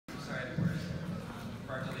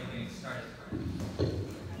started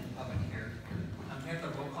public here. Can I have the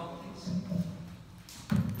roll call, please?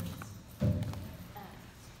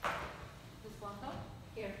 Ms. Blanco?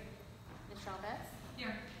 Here. Ms. Chavez?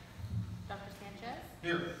 Here. Dr. Sanchez?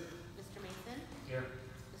 Here. Mr. Mason? Here.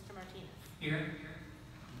 Mr. Martinez? Here.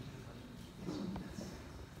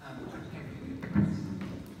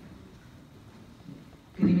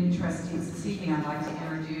 Good evening, trustees. This evening I'd like to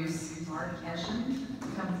introduce Mark Eshen to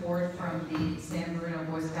come forward from the San Bruno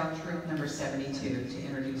Boy Scout Troop number 72 to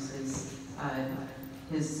introduce his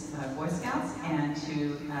Boy Scouts and to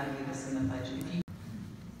lead us in the pledge.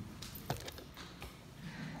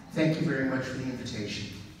 Thank you very much for the invitation.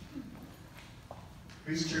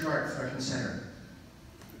 Raise your heart front and center.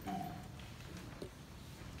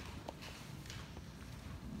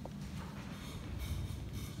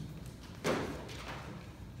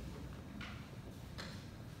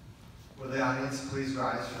 Will the audience please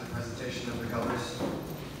rise for the presentation of the colors?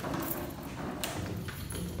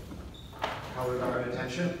 Color guard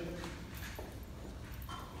attention.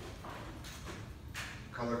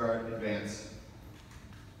 Color guard advance.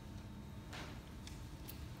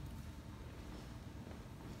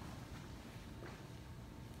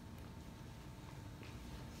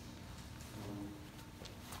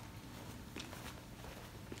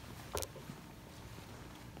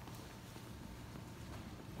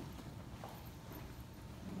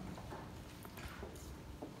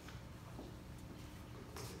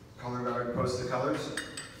 Color guard, post the colors.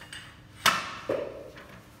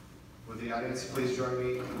 Would the audience please join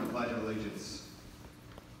me in the Pledge of Allegiance?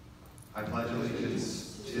 I pledge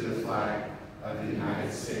allegiance to the flag of the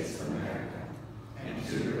United States of America and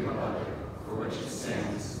to the republic for which it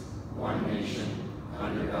stands, one nation,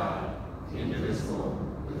 under God, indivisible,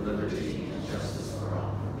 with liberty and justice for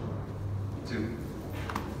all. 2.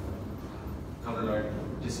 Color guard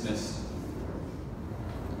dismissed.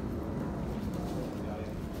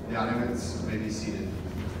 The audience may be seated.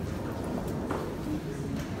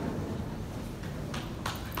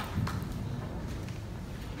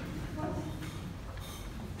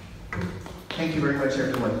 Thank you very much,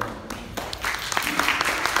 everyone.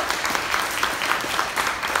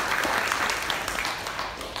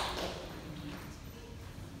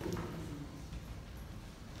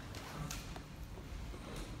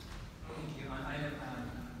 Thank you. On item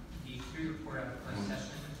D3, report out of closed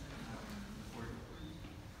session.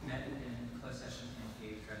 Met in closed session and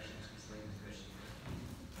gave directions to Slade and Trish.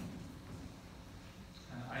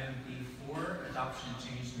 Item B4, adoption and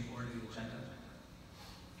change in the order of the agenda.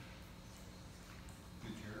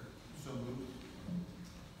 Good chair. So moved.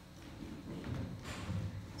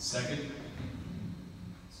 Second.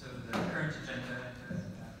 So the current agenda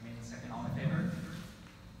remains second. All in favor?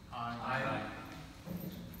 Aye.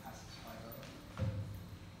 Passes 5-0.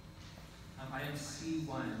 Item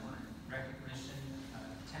C1, recognition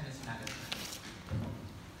attendance matters.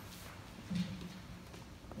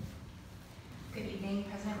 Good evening,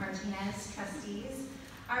 President Martinez, trustees.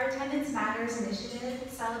 Our Attendance Matters initiative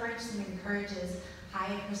celebrates and encourages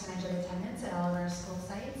high percentage of attendance at all of our school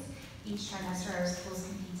sites. Each trimester, our schools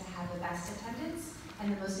compete to have the best attendance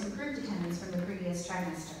and the most improved attendance from the previous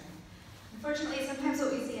trimester. Unfortunately, sometimes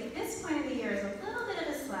what we see at this point of the year is a little bit of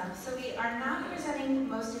a slump, so we are not presenting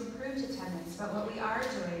most improved attendance, but what we are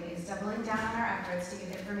doing is doubling down on our efforts to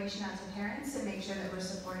get information out to parents and make sure that we're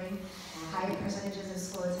supporting high percentages of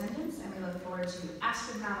school attendance, and we look forward to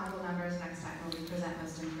astronomical numbers next time when we present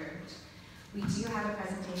most improved. We do have a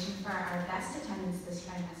presentation for our best attendance this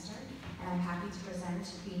trimester, and I'm happy to present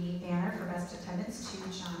the banner for best attendance to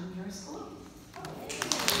Muir School. Thank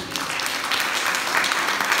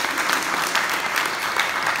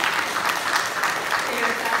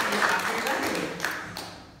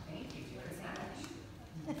you, Teri.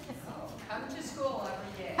 Come to school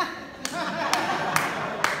every day.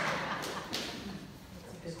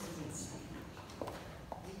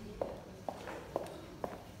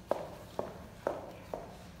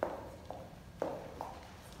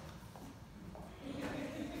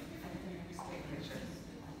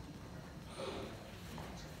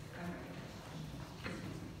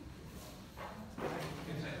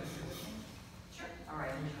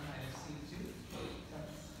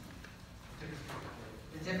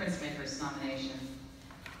 Difference Makers nomination.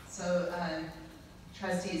 So,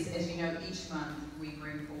 trustees, as you know, each month we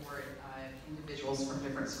bring forward individuals from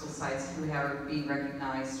different school sites who are being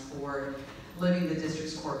recognized for living the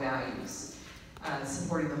district's core values,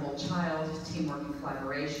 supporting the whole child, teamwork and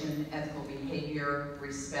collaboration, ethical behavior,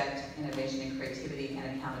 respect, innovation and creativity,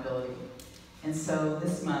 and accountability. And so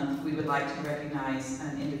this month we would like to recognize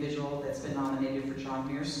an individual that's been nominated for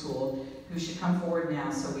Muir School, who should come forward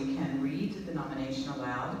now so we can read the nomination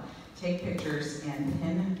aloud. take pictures, and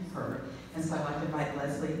pin her. And so I'd like to invite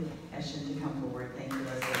Leslie Eschen to come forward. Thank you,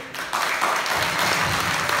 Leslie.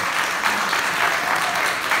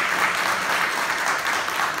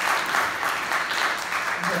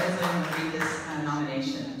 So I'm going to read this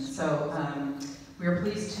nomination. So we are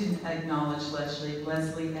pleased to acknowledge Leslie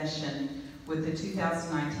Eschen with the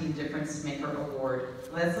 2019 Difference Maker Award.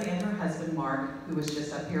 Leslie and her husband Mark, who was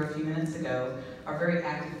just up here a few minutes ago, are very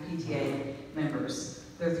active PTA members.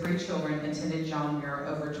 Their 3 children attended John Muir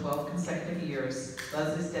over 12 consecutive years.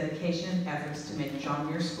 Leslie's dedication and efforts to make John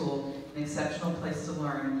Muir School an exceptional place to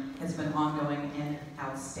learn has been ongoing and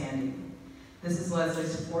outstanding. This is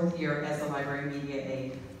Leslie's 4th year as a library media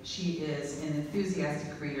aide. She is an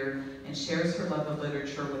enthusiastic reader and shares her love of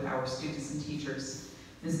literature with our students and teachers.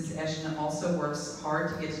 Mrs. Eschen also works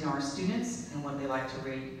hard to get to know our students and what they like to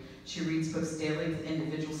read. She reads books daily with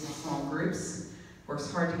individuals and small groups,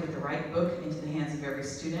 works hard to get the right book into the hands of every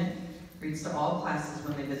student, reads to all classes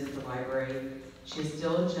when they visit the library. She has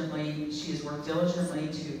worked diligently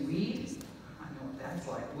to weed, I know what that's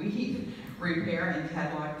like, weed, repair, and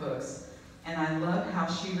catalog books. And I love how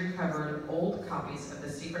she recovered old copies of The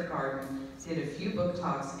Secret Garden, did a few book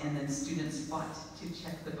talks, and then students fought to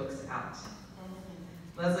check the books out.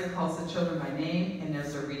 Leslie calls the children by name and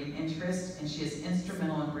knows their reading interest, and she is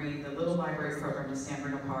instrumental in bringing the Little Library program to San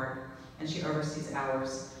Bruno Park, and she oversees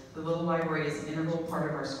ours. The Little Library is an integral part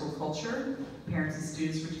of our school culture. Parents and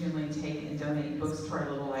students routinely take and donate books to our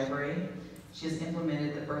Little Library. She has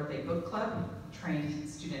implemented the Birthday Book Club, trained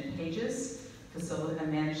student pages,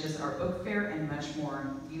 manages our book fair, and much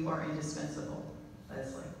more. You are indispensable,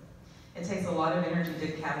 Leslie. It takes a lot of energy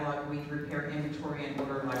to catalog, weed, repair, inventory, and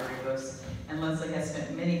order library books, and Leslie has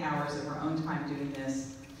spent many hours of her own time doing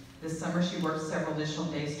this. This summer, she worked several additional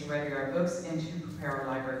days to ready our books and to prepare our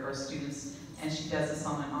library for our students, and she does this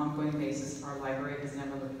on an ongoing basis. Our library has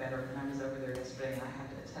never looked better, and I was over there yesterday, and I have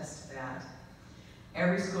to attest to that.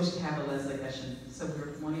 Every school should have a Leslie Eschen, so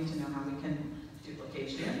we're wanting to know how we can duplicate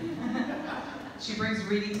you. She brings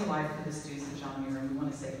reading to life for the students of John Muir, and we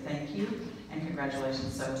want to say thank you and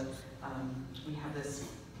congratulations. So we have this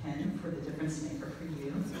pen for the Difference Maker for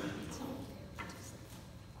you.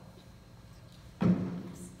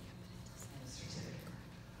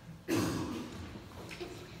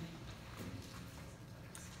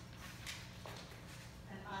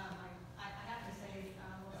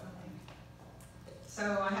 So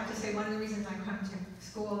I have to say, one of the reasons I come to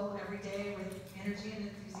school every day with energy and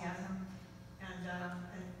enthusiasm and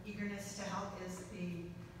an eagerness to help is the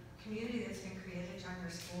community that's been created at John Muir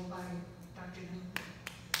School by Dr. Moon.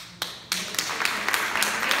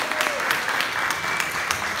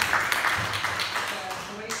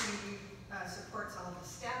 The way she supports all the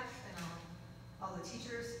staff and all the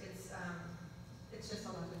teachers, it's just a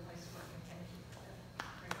lovely place to work, and thank you for that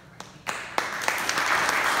very much.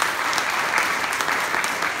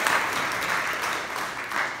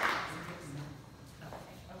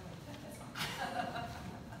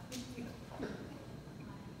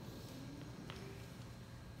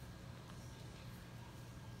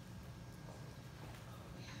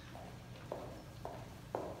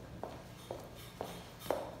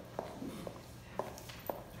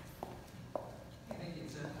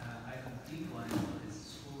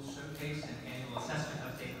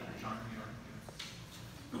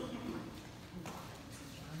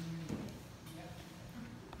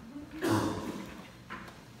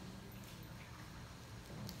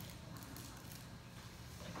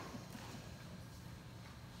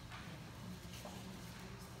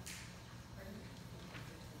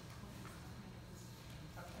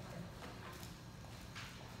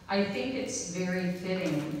 I think it's very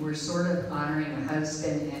fitting. We're sort of honoring a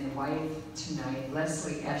husband and wife tonight.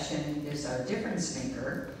 Leslie Eschen is our difference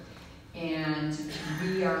maker, and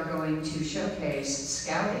we are going to showcase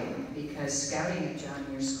scouting, because scouting at John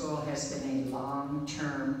Muir School has been a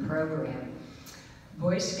long-term program.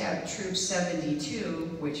 Boy Scout Troop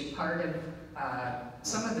 72, which part of,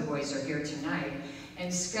 some of the boys are here tonight,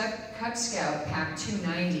 and Cub Scout Pack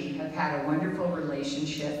 290 have had a wonderful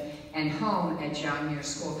relationship and home at John Muir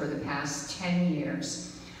School for the past 10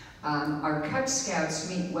 years. Our Cub Scouts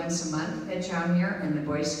meet once a month at John Muir, and the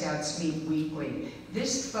Boy Scouts meet weekly.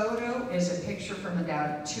 This photo is a picture from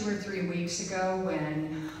about 2 or 3 weeks ago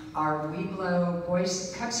when our Weeblo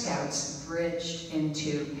Cub Scouts bridged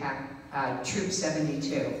into Troop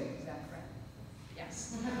 72. Is that correct?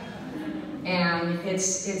 Yes. And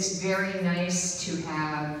it's very nice to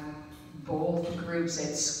have both groups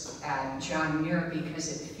at John Muir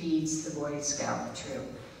because it feeds the Boy Scout troop.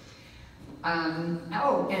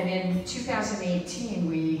 And in 2018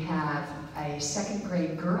 we have a second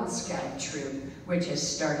grade Girl Scout troop, which has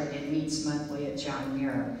started and meets monthly at John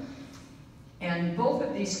Muir. And both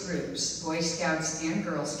of these groups, Boy Scouts and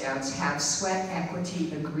Girl Scouts, have sweat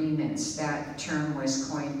equity agreements. That term was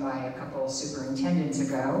coined by a couple of superintendents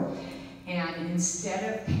ago. And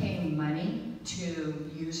instead of paying money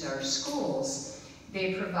to use our schools,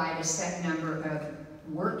 they provide a set number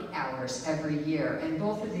of work hours every year. And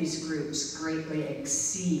both of these groups greatly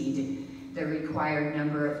exceed the required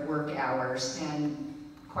number of work hours. And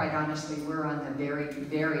quite honestly, we're on the very,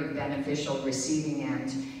 very beneficial receiving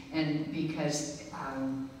end. And because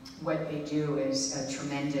what they do is a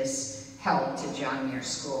tremendous help to John Muir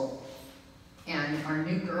School. And our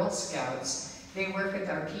new Girl Scouts, they work with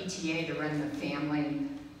our PTA to run the family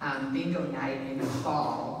bingo night in the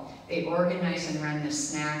fall. They organize and run the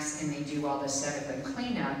snacks, and they do all the setup and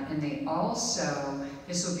cleanup. And they also,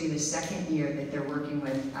 this will be the second year that they're working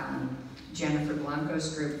with Jennifer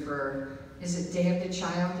Blanco's group for, is it Day of the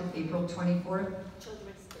Child, April 24th?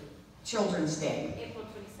 Children's Day. Children's Day. April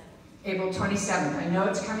 27th. April 27th. I know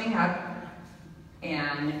it's coming up,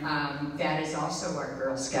 and that is also our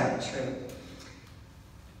Girl Scout troop.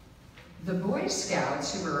 The Boy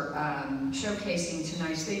Scouts, who are showcasing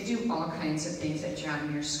tonight, they do all kinds of things at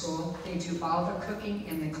John Muir School. They do all the cooking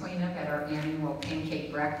and the cleanup at our annual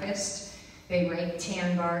pancake breakfast. They rake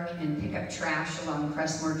tan bark and pick up trash along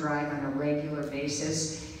Crestmore Drive on a regular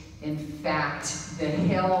basis. In fact, the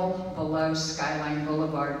hill below Skyline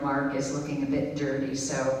Boulevard Mark is looking a bit dirty,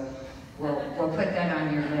 so we'll put that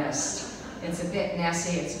on your list. It's a bit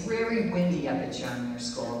messy. It's very windy up at John Muir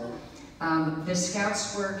School. The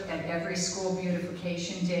Scouts work at every school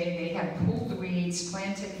beautification day. They have pulled weeds,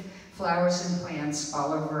 planted flowers and plants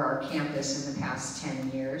all over our campus in the past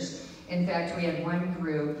 10 years. In fact, we had one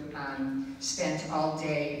group spent all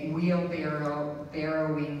day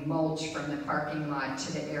wheelbarrowing mulch from the parking lot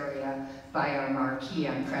to the area by our marquee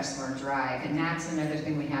on Crestmore Drive. And that's another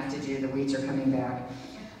thing we have to do. The weeds are coming back.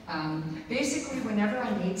 Basically, whenever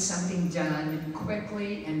I need something done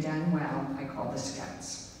quickly and done well, I call the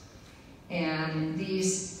Scouts. And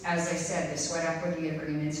these, as I said, the sweat equity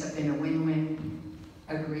agreements have been a win-win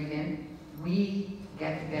agreement. We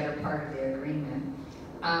get the better part of the agreement.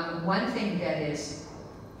 One thing that is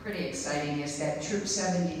pretty exciting is that Troop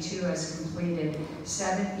 72 has completed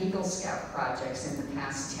 7 Eagle Scout projects in the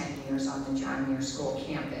past 10 years on the John Muir School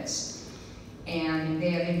campus. And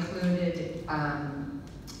they have included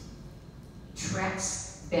treks,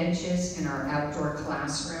 benches in our outdoor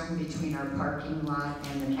classroom between our parking lot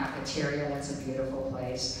and the cafeteria. That's a beautiful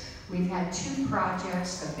place. We've had 2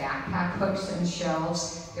 projects of backpack hooks and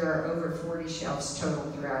shelves. There are over 40 shelves total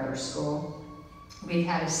throughout our school. We've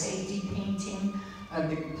had a safety painting of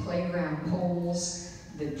the playground poles,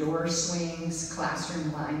 the door swings,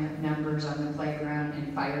 classroom lineup numbers on the playground,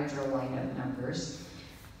 and fire drill lineup numbers.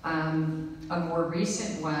 A more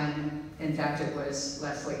recent one, in fact, it was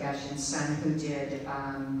Leslie Ashton's son who did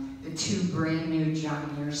the 2 brand new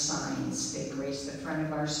John Muir signs. They graced the front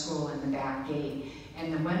of our school and the back gate.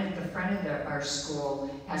 And the one at the front of our school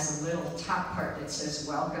has a little top part that says,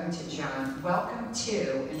 welcome to,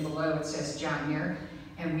 and below it says John Muir.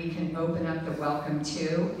 And we can open up the welcome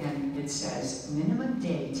to, and it says minimum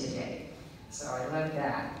day today. So I love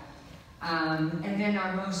that. And then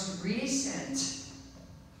our most recent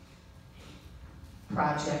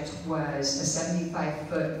project was a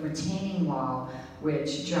 75-foot retaining wall,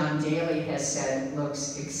 which John Daly has said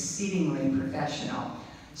looks exceedingly professional.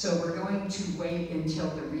 So we're going to wait until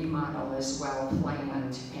the remodel is well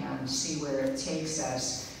planned and see where it takes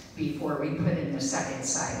us before we put in the second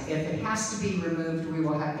side. If it has to be removed, we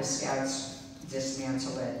will have the Scouts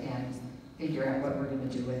dismantle it and figure out what we're going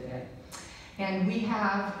to do with it. And we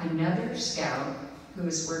have another Scout who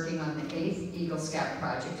is working on the 8th Eagle Scout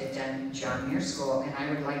project at John Muir School, and I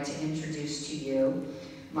would like to introduce to you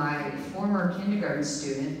my former kindergarten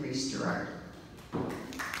student, Reese Gerard.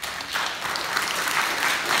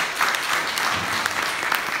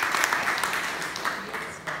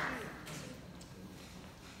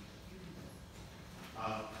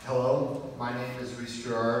 Hello, my name is Reese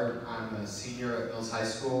Gerard. I'm a senior at Mills High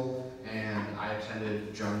School, and I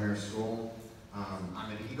attended John Muir School.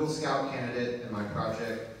 I'm an Eagle Scout candidate, and my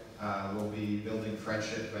project will be building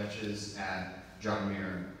friendship benches at John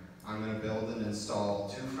Muir. I'm going to build and install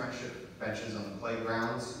 2 friendship benches on the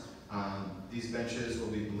playgrounds. These benches will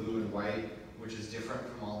be blue and white, which is different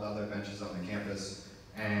from all the other benches on the campus.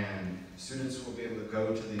 And students will be able to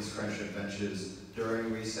go to these friendship benches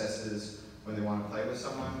during recesses when they want to play with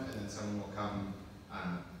someone, and then someone will come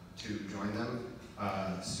to join them.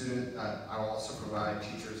 I will also provide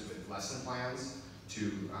teachers with lesson plans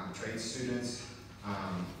to train students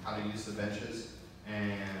how to use the benches,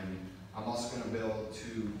 and I'm also going to build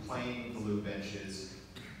 2 plain blue benches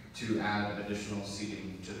to add additional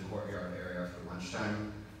seating to the courtyard area for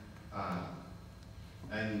lunchtime.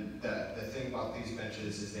 And the thing about these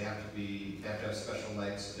benches is they have to have special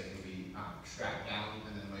legs so they can be strapped down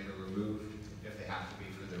and then later removed if they have to be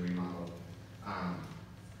for the remodel.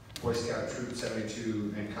 Boy Scout Troop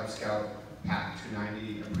 72 and Cub Scout Pack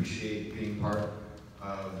 290 appreciate being part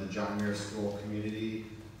of the John Muir School community.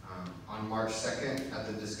 On March 2nd at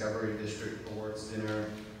the Discovery District Awards dinner,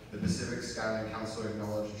 the Pacific Skyline Council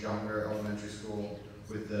acknowledged John Muir Elementary School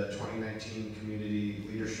with the 2019 Community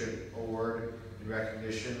Leadership Award in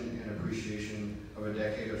recognition and appreciation of a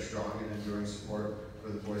decade of strong and enduring support for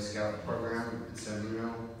the Boy Scout program in San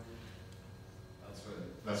Bruno.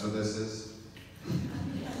 That's what this is.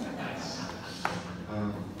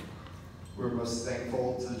 We're most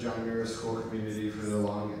thankful to the John Muir School community for their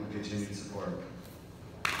long and continued support.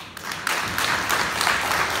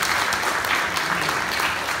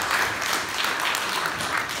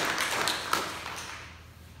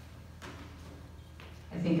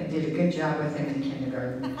 I think I did a good job with him in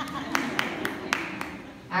kindergarten.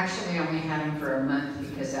 Actually, I only had him for a month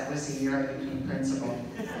because that was the year I became principal.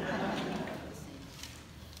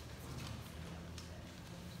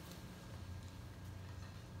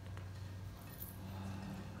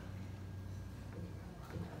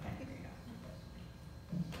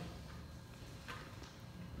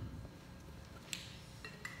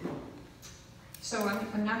 So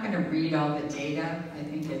I'm not going to read all the data. I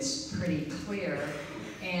think it's pretty clear.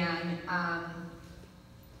 And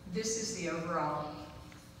this is the overall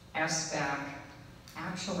SBAC.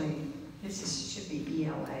 Actually, should be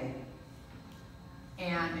ELA.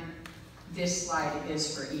 And this slide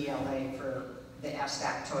is for ELA for the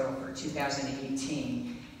SBAC total for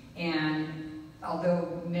 2018. And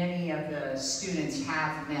although many of the students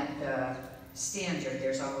have met the standard,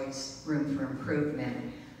 there's always room for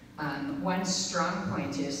improvement. One strong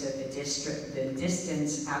point is that the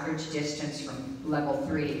average distance from level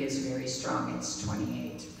 3 is very strong. It's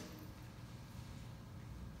 28.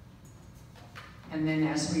 And then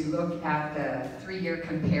as we look at the 3-year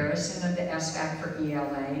comparison of the SBAC for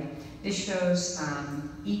ELA, this shows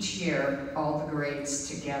each year all the grades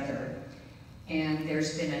together. And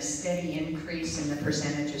there's been a steady increase in the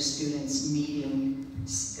percentage of students meeting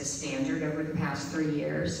the standard over the past 3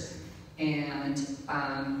 years. And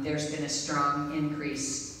there's been a strong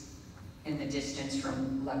increase in the distance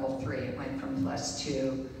from level 3. It went from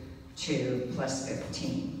 +2 to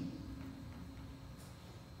 +15.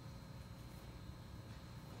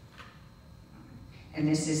 And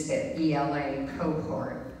this is the ELA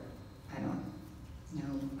cohort. I don't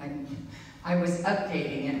know. I was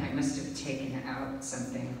updating it. I must have taken out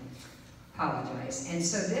something. Apologize. And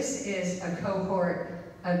so this is a cohort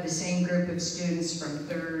of the same group of students from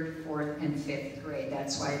 3rd, 4th, and 5th grade.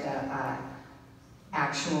 That's why the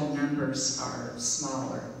actual numbers are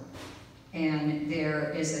smaller. And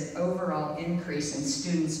there is an overall increase in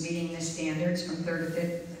students meeting the standards from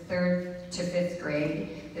 3rd to 5th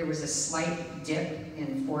grade. There was a slight dip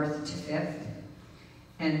in 4th to 5th.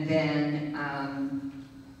 And then,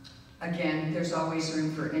 again, there's always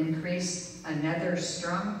room for increase. Another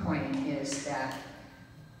strong point is that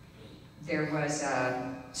there was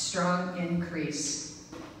a strong increase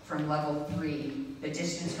from level 3, the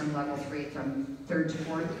distance from level 3 from 3rd to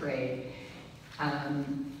 4th grade.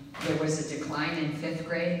 There was a decline in 5th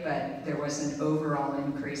grade, but there was an overall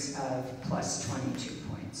increase of +22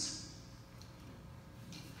 points.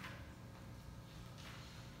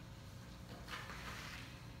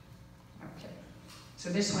 Okay, so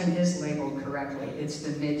this one is labeled correctly. It's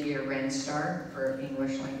the mid-year Ren Star for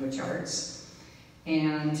English Language Arts.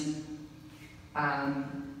 And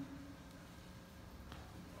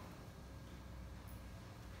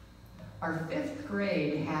our 5th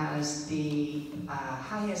grade has the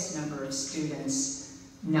highest number of students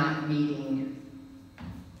not meeting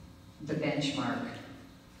the benchmark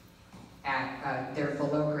at their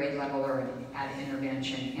below grade level or at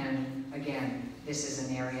intervention. And again, this is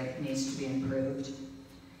an area that needs to be improved.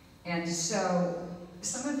 And so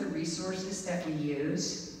some of the resources that we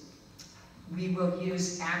use, we will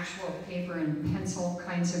use actual paper and pencil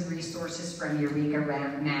kinds of resources from Eureka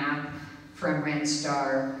Map, from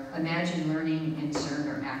RenStar. Imagine Learning and CERN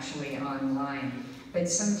are actually online. But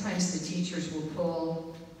sometimes the teachers will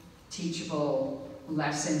pull teachable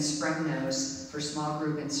lessons from those for small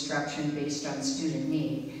group instruction based on student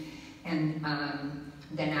need. And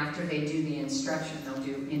then after they do the instruction, they'll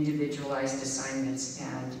do individualized assignments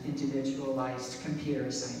and individualized computer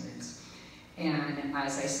assignments. And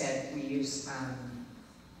as I said, we use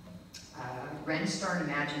RenStar and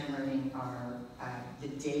Imagine Learning are, the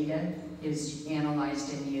data is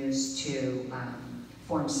analyzed and used to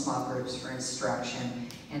form small groups for instruction,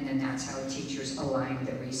 and then that's how teachers align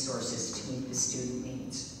the resources to meet the student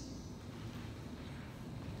needs.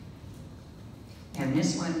 And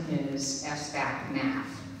this one is SBAC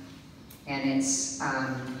Math, and it's the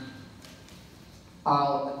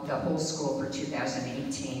whole school for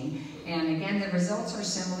 2018. And again, the results are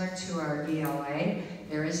similar to our ELA.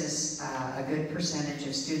 There is a good percentage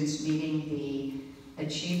of students meeting the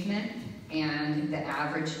achievement, and the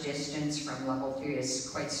average distance from level 3 is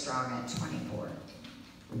quite strong at 24.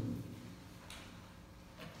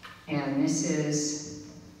 And this is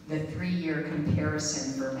the 3-year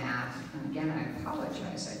comparison for math. And again, I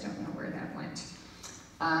apologize, I don't know where that went.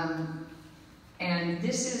 And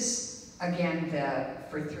this is, again,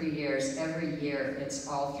 for 3 years, every year it's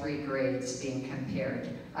all 3 grades being compared,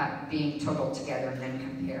 being totaled together and then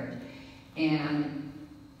compared. And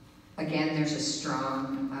again, there's a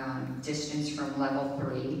strong distance from level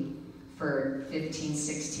 3 for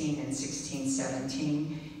 15-16 and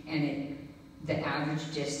 16-17, and the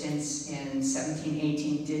average distance in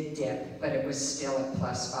 17-18 did dip, but it was still at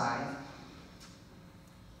 +5.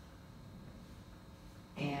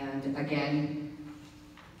 And again,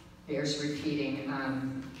 bears repeating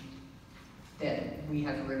that we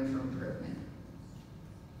have room for improvement.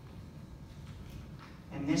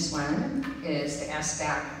 And this one is the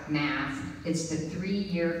SBAC Math. It's the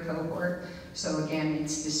 3-year cohort. So again,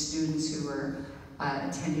 it's the students who were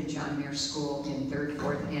attended John Muir School in 3rd,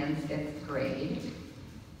 4th, and 5th grade.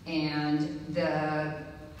 And the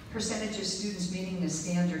percentage of students meeting the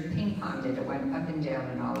standard ping pong did, it went up and down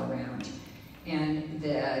and all around. And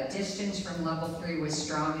the distance from level 3 was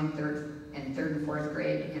strong in 3rd and 4th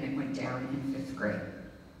grade, and it went down in 5th grade.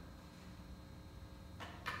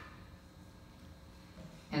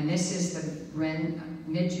 And this is the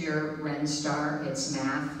mid-year RenStar. It's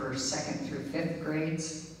math for 2nd through 5th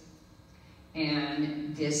grades.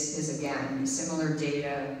 And this is, again, similar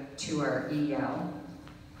data to our EL.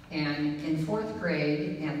 And in 4th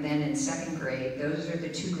grade and then in 2nd grade, those are the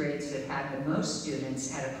 2 grades that had the most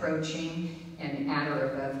students at approaching and at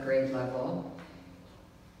or above grade level.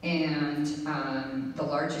 And the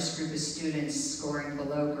largest group of students scoring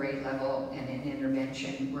below grade level and in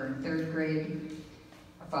intervention were in 3rd grade,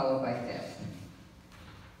 followed by 5th.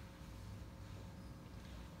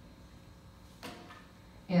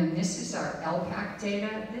 And this is our LPAC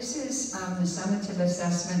data. This is the summative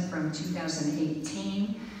assessment from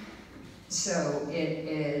 2018. So it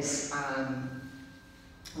is,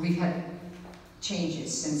 we've had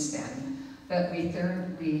changes since then, but we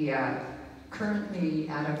currently,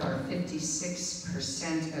 out of our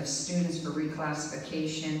 56% of students for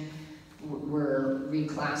reclassification, we're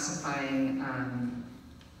reclassifying,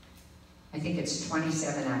 I think it's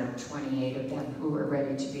 27 out of 28 of them who are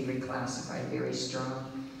ready to be reclassified, very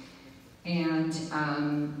strong. And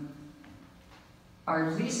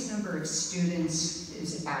our least number of students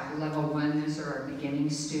is at level 1. Those are our beginning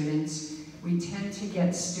students. We tend to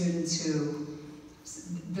get students who,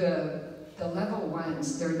 the level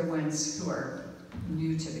 1s, they're the ones who are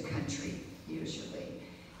new to the country, usually.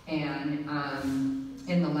 And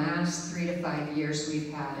in the last 3 to 5 years,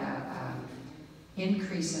 we've had an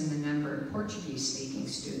increase in the number of Portuguese-speaking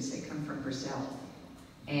students that come from Brazil.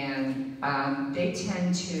 And they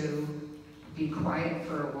tend to be quiet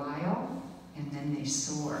for a while, and then they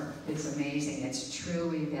soar. It's amazing. It's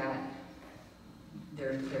truly that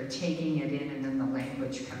they're taking it in, and then the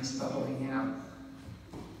language comes bubbling out.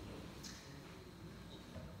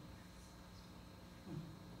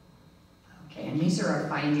 Okay, and these are our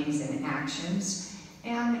findings and actions.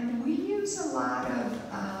 And we use a lot of,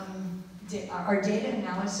 our data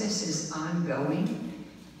analysis is ongoing,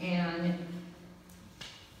 and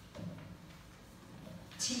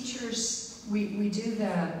teachers, we do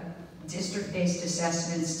the district-based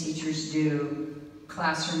assessments, teachers do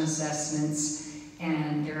classroom assessments,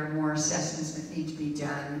 and there are more assessments that need to be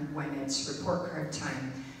done when it's report card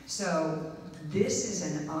time. So this is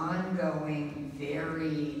an ongoing,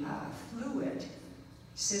 very fluid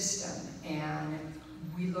system, and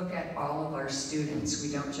we look at all of our students.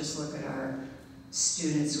 We don't just look at our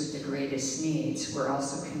students with the greatest needs. We're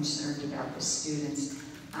also concerned about the students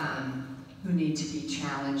who need to be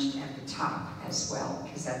challenged at the top as well,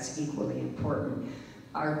 because that's equally important.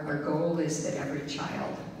 Our goal is that every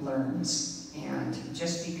child learns, and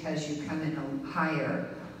just because you come in higher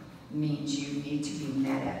means you need to be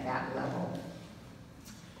met at that level.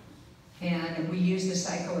 And we use the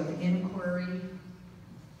cycle of inquiry.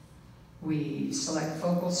 We select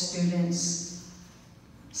focal students,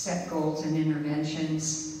 set goals and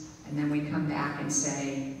interventions, And then we come back and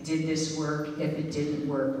say, did this work? If it didn't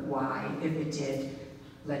work, why? If it did,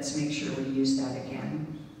 let's make sure we use that again.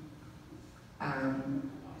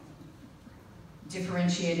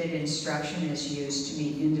 Differentiated instruction is used to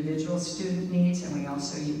meet individual student needs, and we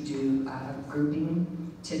also do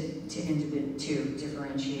grouping to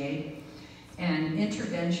differentiate. And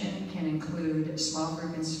intervention can include small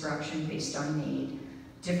group instruction based on need,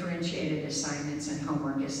 differentiated assignments and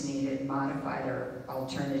homework as needed, modified or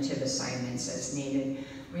alternative assignments as needed.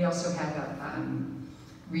 We also have a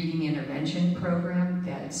reading intervention program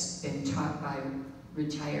that's been taught by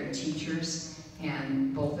retired teachers,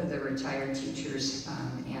 and both of the retired teachers,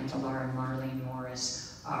 Angela and Marlene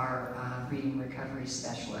Morris, are reading recovery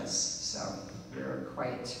specialists. So we're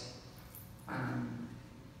quite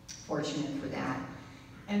fortunate for that.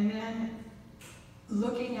 And then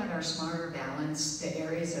looking at our smarter balance, the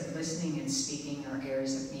areas of listening and speaking are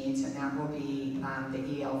areas of needs, and that will be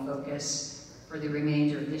the EL focus for the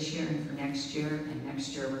remainder of this year and for next year. And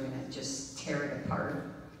next year we're going to just tear it apart,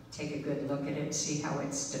 take a good look at it, see how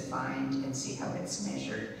it's defined, and see how it's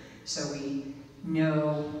measured. So we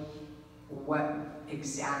know what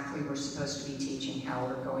exactly we're supposed to be teaching, how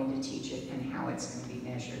we're going to teach it, and how it's going to be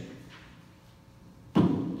measured.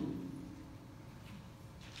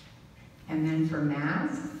 And then for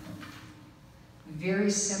math, very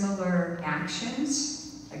similar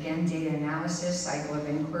actions. Again, data analysis, cycle of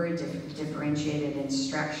inquiry, differentiated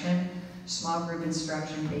instruction, small group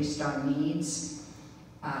instruction based on needs.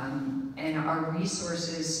 And our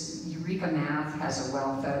resources, Eureka Math has a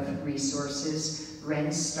wealth of resources.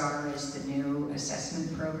 Red Star is the new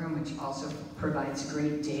assessment program, which also provides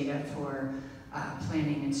great data for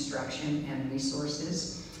planning instruction and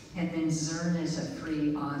resources. And then Zern is a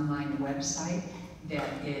free online website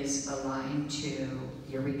that is aligned to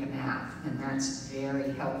Eureka Math, and that's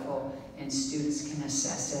very helpful, and students can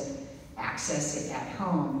access it at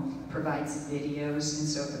home, provides videos, and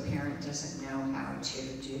so if a parent doesn't know how to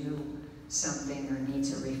do something or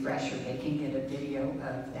needs a refresher, they can get a video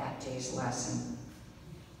of that day's lesson.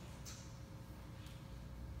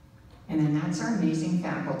 And then that's our amazing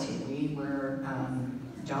faculty. We were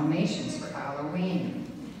donations for Halloween.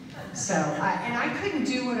 So, and I couldn't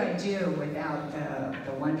do what I do without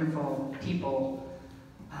the wonderful people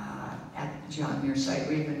at John Muir site.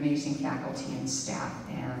 We have amazing faculty and staff,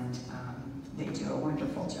 and they do a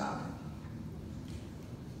wonderful job.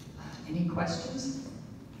 Any questions?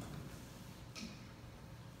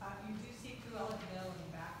 You do see Cruella de Vil in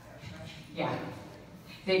the back there, right? Yeah,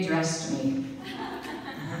 they dressed me.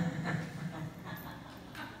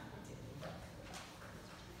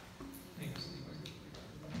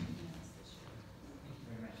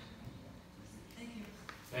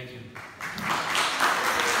 Thank you.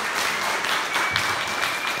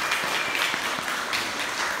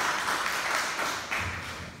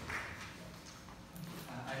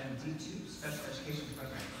 Item D2, Special Education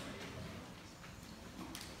Program.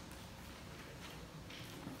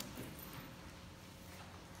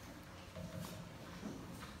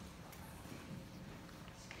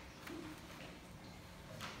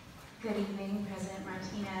 Good evening, President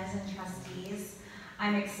Martinez and trustees.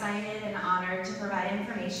 I'm excited and honored to provide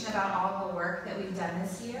information about all the work that we've done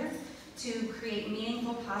this year to create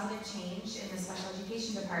meaningful, positive change in the special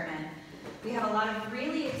education department. We have a lot of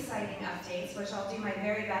really exciting updates, which I'll do my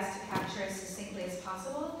very best to capture as succinctly as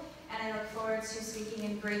possible, and I look forward to speaking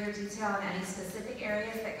in greater detail on any specific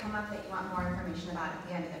areas that come up that you want more information about at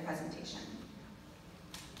the end of the presentation.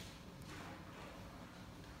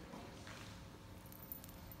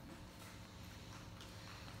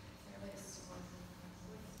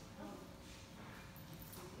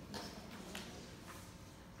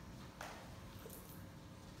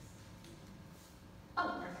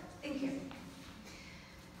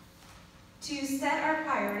 To set our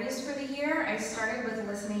priorities for the year, I started with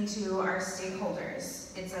listening to our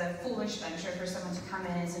stakeholders. It's a foolish venture for someone to come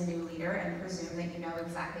in as a new leader and presume that you know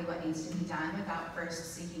exactly what needs to be done without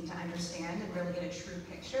first seeking to understand and really get a true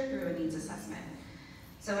picture through a needs assessment.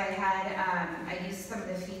 So I used some of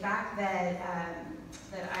the feedback that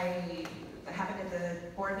happened at the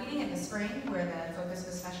board meeting in the spring where the focus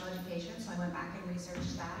was special education, so I went back and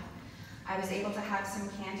researched that. I was able to have some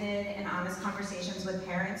candid and honest conversations with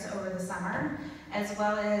parents over the summer, as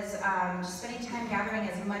well as just spending time gathering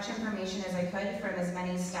as much information as I could from as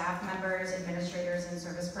many staff members, administrators, and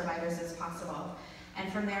service providers as possible.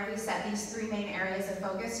 And from there, we set these three main areas of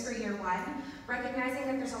focus for year one, recognizing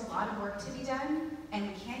that there's a lot of work to be done, and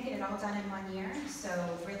we can't get it all done in 1 year, so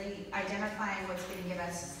really identifying what's going to give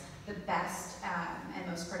us the best and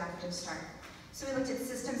most productive start. So we looked at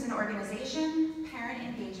systems and organization, parent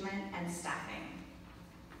engagement, and staffing.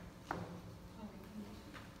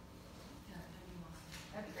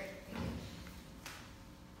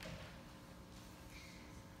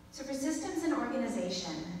 So for systems and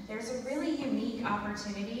organization, there's a really unique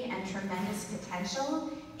opportunity and tremendous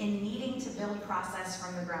potential in needing to build process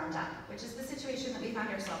from the ground up, which is the situation that we found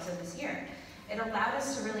ourselves in this year. It allowed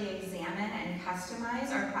us to really examine and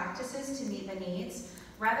customize our practices to meet the needs,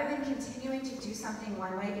 rather than continuing to do something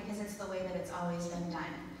one way because it's the way that it's always been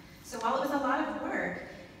done. So while it was a lot of work,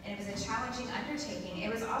 and it was a challenging undertaking,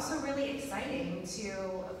 it was also really exciting to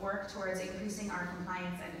work towards increasing our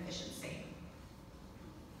compliance and efficiency.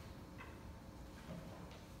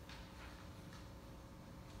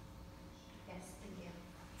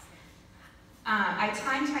 I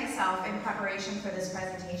timed myself in preparation for this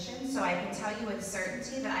presentation, so I can tell you with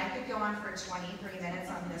certainty that I could go on for 23 minutes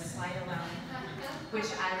on this slide alone, which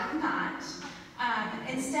I will not.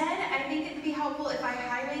 Instead, I think it would be helpful if I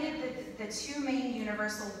highlighted the two main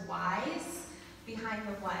universal whys behind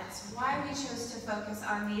the whats, why we chose to focus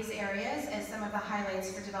on these areas as some of the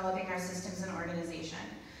highlights for developing our systems and organization.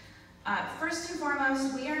 First and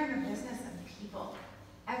foremost, we are in the business of people.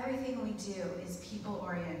 Everything we do is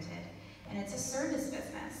people-oriented. And it's a service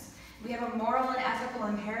business. We have a moral and ethical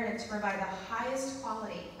imperative to provide the highest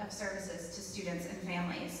quality of services to students and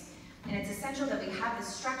families. And it's essential that we have the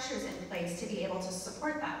structures in place to be able to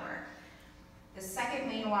support that work. The second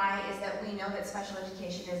main why is that we know that special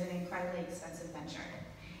education is an incredibly expensive venture.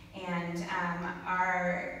 And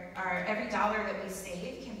every dollar that we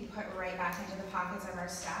save can be put right back into the pockets of our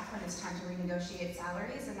staff when it's time to renegotiate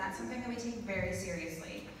salaries, and that's something that we take very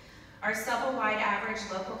seriously. Our double-wide average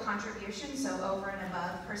local contribution, so over and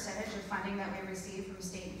above percentage of funding that we receive from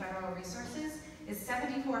state and federal resources, is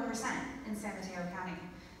 74% in San Mateo County.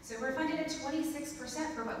 So we're funded at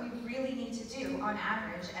 26% for what we really need to do on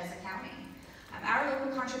average as a county. Our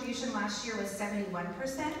local contribution last year was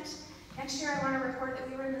 71%. Next year I want to report that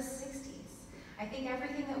we were in the 60s. I think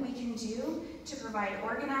everything that we can do to provide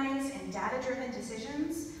organized and data-driven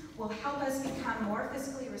decisions will help us become more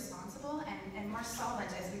fiscally responsible and more solvent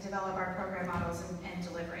as we develop our program models and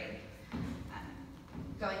delivery.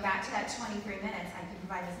 Going back to that 23 minutes, I can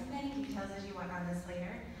provide as many details as you want on this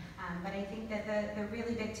later, but I think that the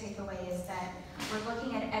really big takeaway is that we're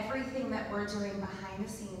looking at everything that we're doing behind the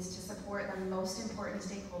scenes to support the most important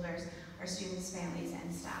stakeholders, our students, families,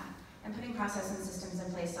 and staff, and putting process and systems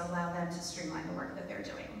in place to allow them to streamline the work that they're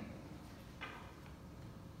doing.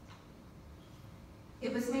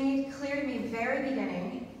 It was made clear to me from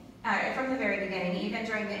the very beginning, even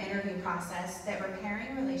during the interview process, that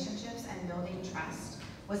repairing relationships and building trust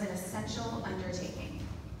was an essential undertaking.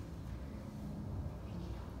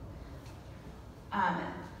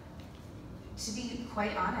 To be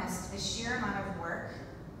quite honest, the sheer amount of work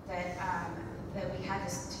that we had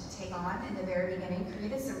to take on in the very beginning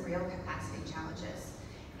created some real capacity challenges.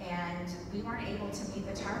 And we weren't able to meet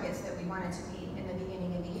the targets that we wanted to meet in the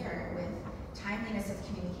beginning of the year with timeliness of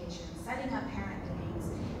communication, setting up parent meetings,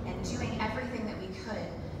 and doing everything that we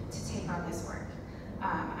could to take on this work.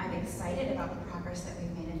 I'm excited about the progress that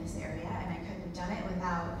we've made in this area, and I couldn't have done it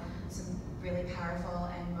without some really powerful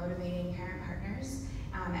and motivating parent partners,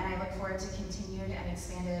 and I look forward to continued and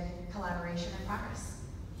expanded collaboration and progress.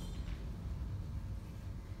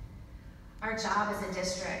 Our job as a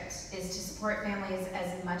district is to support families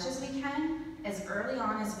as much as we can, as early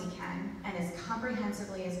on as we can, and as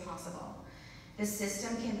comprehensively as possible. This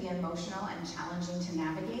system can be emotional and challenging to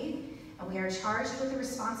navigate, and we are charged with the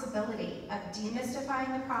responsibility of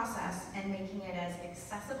demystifying the process and making it as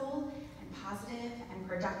accessible and positive and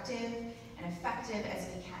productive and effective as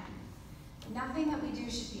we can. Nothing that we do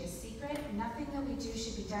should be a secret. Nothing that we do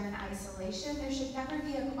should be done in isolation. There should never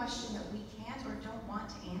be a question that we can't or don't want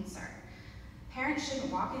to answer. Parents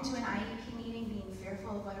shouldn't walk into an IEP meeting being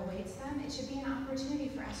fearful of what awaits them. It should be an opportunity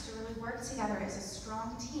for us to really work together as a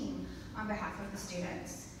strong team on behalf of the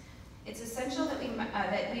students. It's essential that we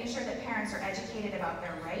ensure that parents are educated about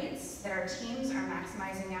their rights, that our teams are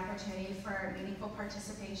maximizing the opportunity for meaningful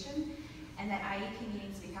participation, and that IEP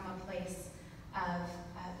meetings become a place of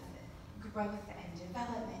growth and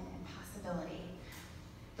development and possibility.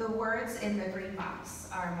 The words in the green box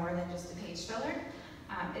are more than just a page filler.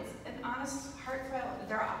 It's an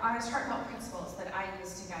they're honest, heartfelt principles that I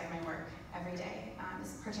use to guide my work every day,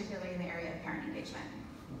 particularly in the area of parent engagement.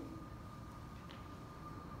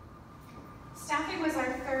 Staffing was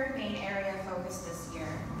our third main area of focus this year,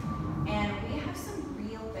 and we have some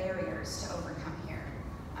real barriers to overcome here.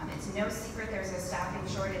 It's no secret there's a staffing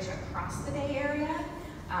shortage across the Bay Area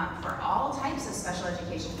for all types of special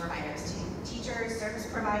education providers, teachers, service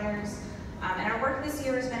providers, and our work this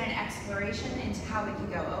year has been an exploration into how we can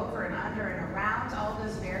go over and under and around all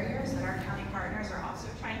those barriers that our county partners are also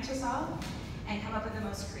trying to solve and come up with the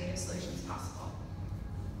most creative solutions possible.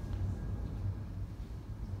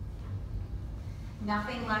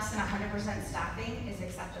 Nothing less than 100% staffing is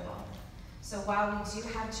acceptable. So while we do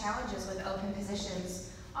have challenges with open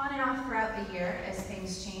positions on and off throughout the year as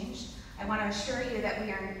things change, I want to assure you that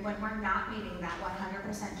when we're not meeting that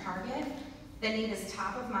 100% target, the need is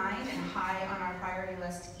top of mind and high on our priority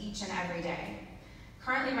list each and every day.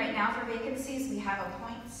 Currently, right now for vacancies, we have a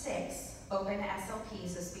 0.6 open SLP,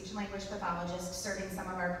 so speech and language pathologist, serving some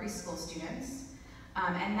of our preschool students.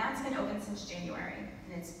 And that's been open since January,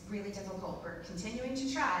 and it's really difficult. We're continuing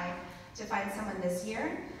to try to find someone this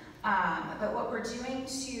year, but what we're doing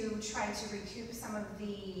to try to recoup some of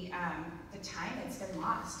the time that's been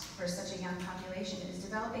lost for such a young population is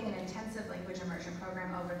developing an intensive language immersion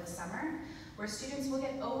program over the summer, where students will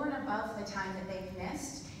get over and above the time that they've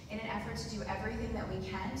missed in an effort to do everything that we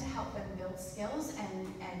can to help them build skills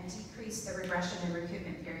and decrease the regression and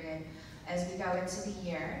recoupment period as we go into the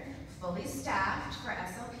year, fully staffed for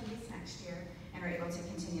SLPs next year, and are able to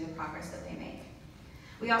continue the progress that they make.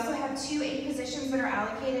 We also have 2 8 positions that are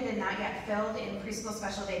allocated and not yet filled in preschool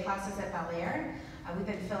special day classes at Valerie. We've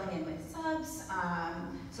been filling in with subs,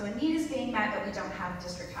 so a need is being met, but we don't have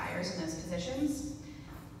district hires in those positions.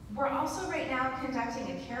 We're also right now conducting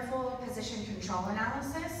a careful position control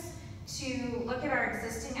analysis to look at our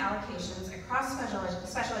existing allocations across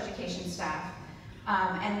special education staff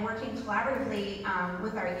and working collaboratively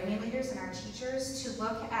with our union leaders and our teachers to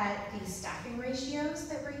look at the staffing ratios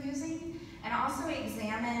that we're using and also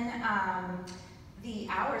examine the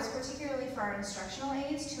hours, particularly for our instructional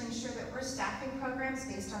aides, to ensure that we're staffing programs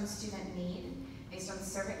based on student need, based on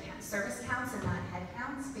service counts and not head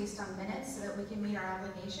counts, based on minutes, so that we can meet our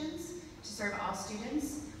obligations to serve all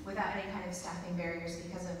students without any kind of staffing barriers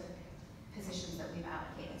because of positions that we've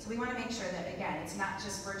allocated. So we want to make sure that, again, it's not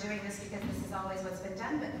just we're doing this because this is always what's been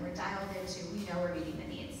done, but we're dialed into, we know we're meeting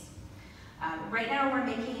the needs. Right now we're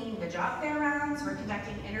making the job fair rounds, we're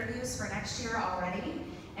conducting interviews for next year already,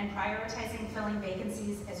 and prioritizing filling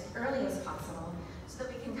vacancies as early as possible so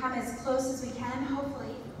that we can come as close as we can,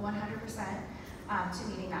 hopefully 100%, to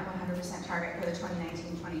meeting that 100% target for the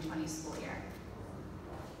 2019-2020 school year.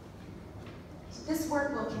 So this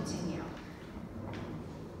work will continue.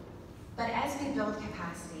 But as we build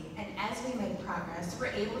capacity and as we make progress, we're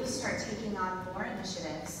able to start taking on more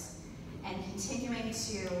initiatives and continuing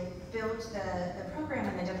to build the program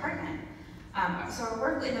and the department. So our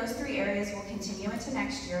work in those 3 areas will continue into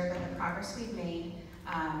next year, but the progress we've made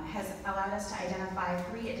has allowed us to identify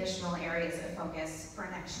 3 additional areas of focus for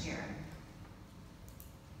next year.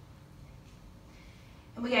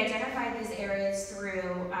 And we identified these areas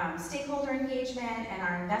through stakeholder engagement and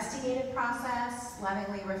our investigative process,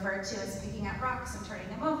 lovingly referred to as picking up rocks and turning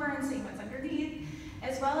them over and seeing what's underneath,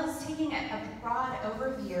 as well as taking a broad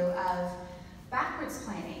overview of backwards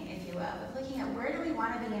planning, if you will, of looking at where do we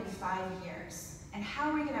want to be in 5 years, and how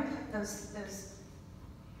are we going to put those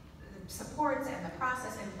supports and the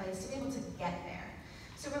process in place to be able to get there.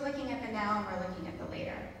 So we're looking at the now and we're looking at the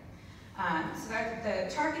later. So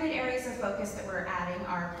the targeted areas of focus that we're adding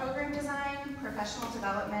are program design, professional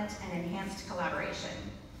development, and enhanced collaboration.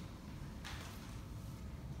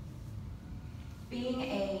 Being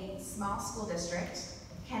a small school district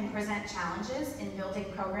can present challenges in building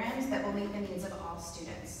programs that will meet the needs of all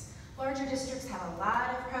students. Larger districts have a lot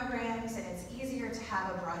of programs and it's easier to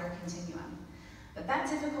have a broader continuum. But that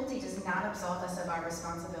difficulty does not absolve us of our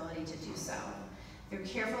responsibility to do so. Through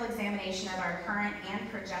careful examination of our current and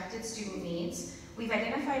projected student needs, we've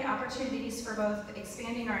identified opportunities for both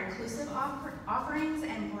expanding our inclusive offerings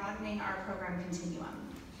and broadening our program continuum.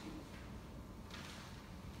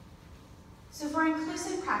 So for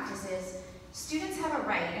inclusive practices, students have a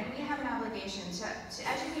right and we have an obligation to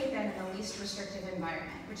educate them in the least restrictive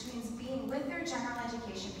environment, which means being with their general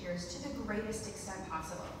education peers to the greatest extent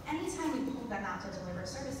possible. Anytime we pull them out to deliver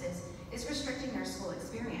services is restricting their school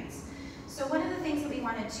experience. So one of the things that we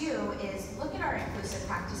want to do is look at our inclusive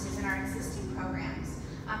practices in our existing programs,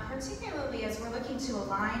 particularly as we're looking to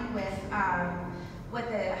align with what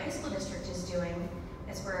the high school district is doing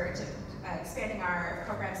as we're expanding our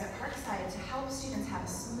programs at Parkside to help students have a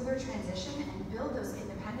smoother transition and build those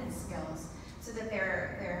independent skills so that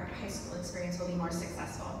their high school experience will be more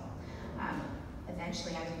successful.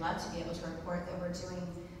 Eventually, I would love to be able to report that we're doing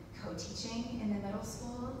co-teaching in the middle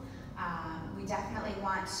school. We definitely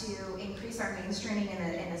want to increase our mainstreaming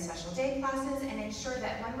in the special day classes and ensure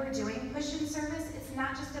that when we're doing push-in service, it's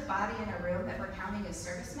not just a body in a room that we're counting as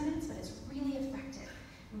service minutes, but it's really effective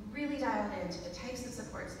and really dialed into the types of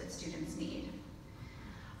supports that students need.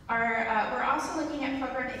 We're also looking at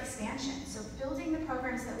program expansion, so building the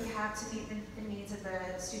programs that we have to meet the needs of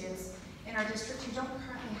the students in our district who don't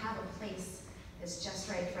currently have a place that's just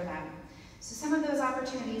right for them. So some of those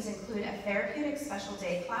opportunities include a therapeutic special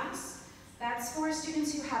day class. That's for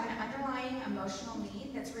students who have an underlying emotional need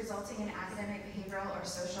that's resulting in academic, behavioral, or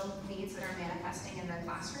social needs that are manifesting in their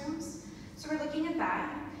classrooms. So we're looking at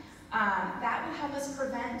that. That will help us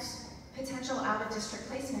prevent potential out-of-district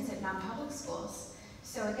placements at non-public schools.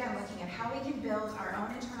 So again, looking at how we can build our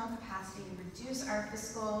own internal capacity, reduce our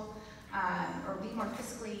fiscal, or be more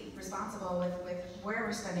fiscally responsible with where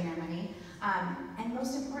we're spending our money, and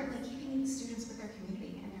most importantly, keeping students with their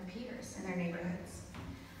community and their peers and their neighborhoods.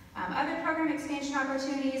 Other program expansion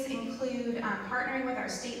opportunities include partnering with our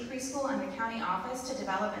state preschool and the county office to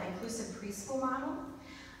develop an inclusive preschool model,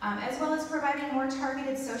 as well as providing more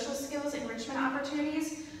targeted social skills enrichment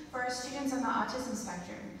opportunities for our students on the autism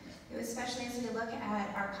spectrum, especially as we look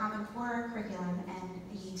at our Common Core curriculum and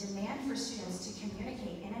the demand for students to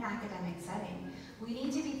communicate in an academic setting. We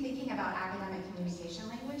need to be thinking about academic communication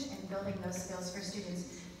language and building those skills for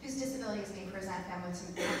students whose disabilities may present them with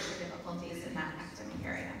some extra difficulties in that academic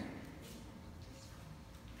area.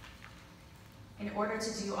 In order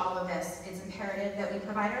to do all of this, it's imperative that we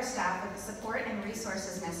provide our staff with the support and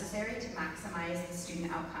resources necessary to maximize the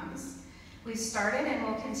student outcomes. We've started and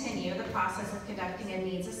will continue the process of conducting a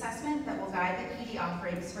needs assessment that will guide the PD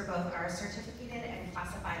offerings for both our certificated and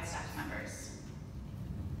classified staff members.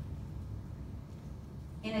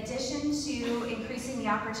 In addition to increasing the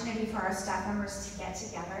opportunity for our staff members to get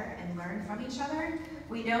together and learn from each other,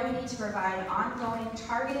 we know we need to provide ongoing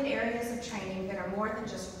targeted areas of training that are more than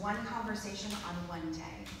just one conversation on one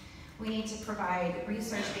day. We need to provide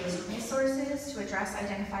research-based resources to address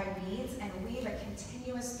identified needs and weave a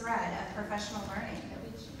continuous thread of professional learning that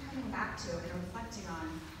we keep coming back to and reflecting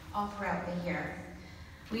on all throughout the year.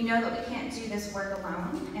 We know that we can't do this work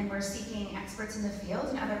alone, and we're seeking experts in the field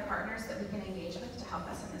and other partners that we can engage with to help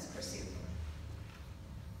us in this pursuit.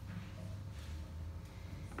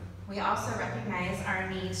 We also recognize our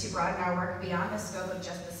need to broaden our work beyond the scope of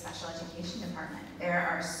just the special education department. There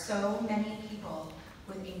are so many people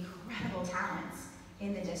with incredible talents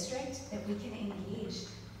in the district that we can engage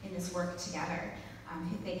in this work together.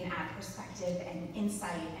 They can add perspective and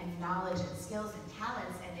insight and knowledge and skills and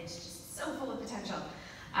talents, and it's just so full of potential.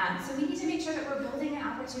 So we need to make sure that we're building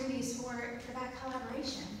opportunities for that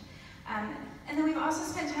collaboration. And then we've also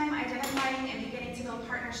spent time identifying and beginning to build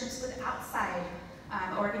partnerships with outside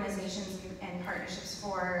organizations and partnerships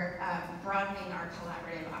for broadening our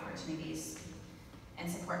collaborative opportunities and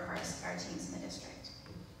support for our teams in the district.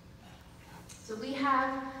 So we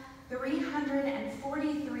have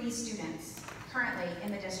 343 students currently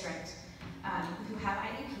in the district who have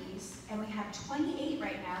IDPs, and we have 28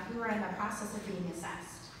 right now who are in the process of being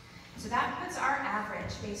assessed. So that puts our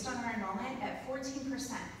average based on our enrollment at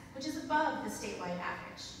 14%, which is above the statewide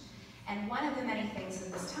average. And one of the many things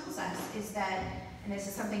that this tells us is that, and this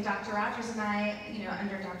is something Dr. Rogers and I,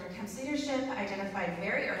 under Dr. Kemp's leadership, identified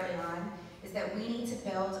very early on, is that we need to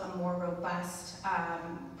build a more robust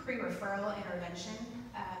pre-referral intervention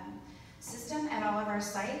system at all of our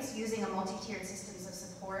sites using a multi-tiered systems of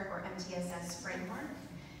support, or MTSS framework.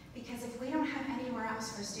 Because if we don't have anywhere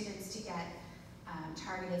else for students to get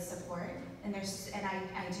targeted support, and I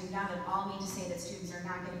do not at all mean to say that students are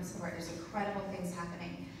not getting support. There's incredible things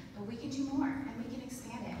happening, but we can do more, and we can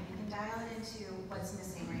expand it. We can dial it into what's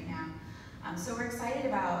missing right now. So we're excited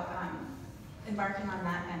about embarking on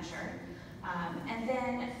that venture. And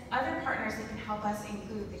then other partners that can help us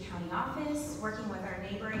include the county office, working with our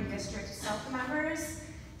neighboring district SELF members,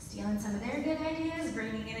 stealing some of their good ideas,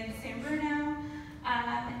 bringing it into San Bruno,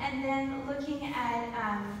 and then looking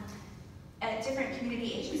at different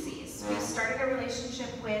community agencies. We've started a relationship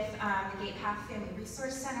with the Gate Path Family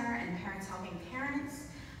Resource Center and Parents Helping Parents,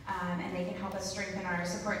 and they can help us strengthen our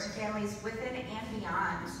support to families within and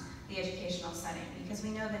beyond the educational setting, because we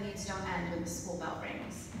know the needs don't end when the school bell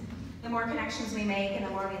rings. The more connections we make and the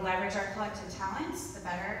more we leverage our collective talents, the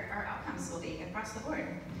better our outcomes will be across the board,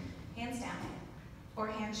 hands down, or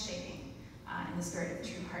hands shaking in the spirit of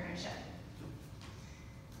true partnership.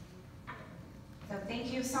 So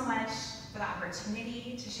thank you so much for the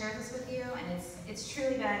opportunity to share this with you, and it's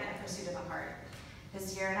truly been a pursuit of the heart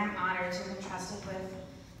this year, and I'm honored to have been trusted with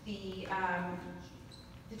the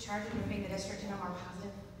charge of moving the district in a more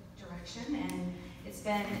positive direction, and it's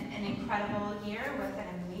been an incredible year with an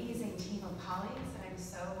amazing team of colleagues that I'm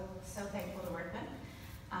so thankful to work with.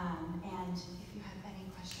 And if you have any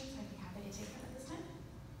questions, I'd be happy to take them at this time.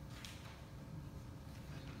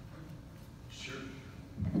 Sure.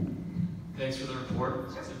 Thanks for the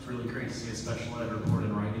report. It's really great to see a special ed report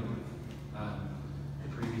in writing. The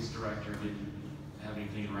previous director didn't have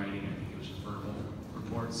anything in writing. I think it was just verbal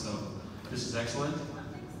report, so this is excellent.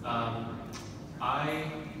 I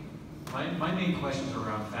My main questions are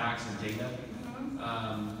around facts and data.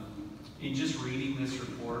 In just reading this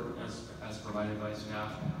report as provided by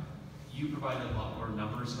staff, you provided a lot more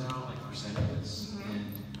numbers now, like percentages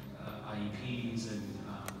and IEPs and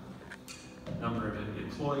number of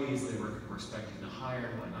employees they were expecting to hire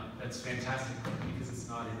and whatnot. That's fantastic because it's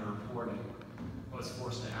not in the report. I was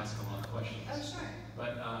forced to ask a lot of questions. Oh, sure.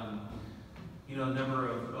 But, you know, number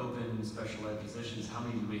of open special ed positions, how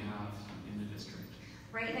many do we have in the district?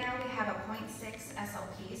 Right now we have a 0.6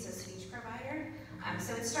 SLP, so speech provider.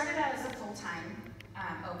 So it started out as a full-time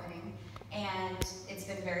opening, and it's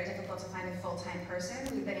been very difficult to find a full-time person.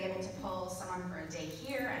 We've been able to pull someone for a day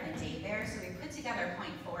here and a day there, so we put together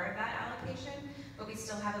 0.4 of that allocation, but we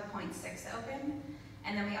still have a 0.6 open.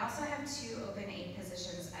 And then we also have 2 open 8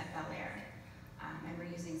 positions at Bel Air, and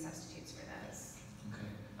we're using substitutes for those.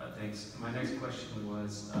 Okay, thanks. My next question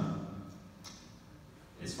was,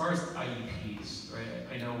 as far as IEPs, right?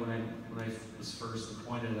 I know when I was first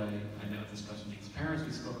appointed, I met with the special needs parents.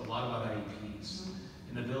 We spoke a lot about IEPs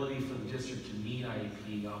and the ability for the district to meet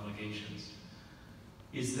IEP obligations.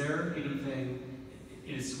 Is there anything?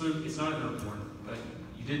 It's not in the report, but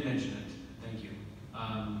you did mention it. Thank you.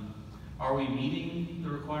 Are we meeting the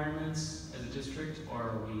requirements as a district, or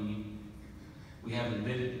are we have an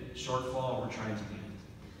admitted shortfall? Or we're trying to meet it.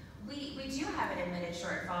 We do have an admitted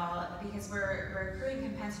shortfall because we're accruing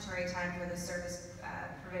compensatory time for the service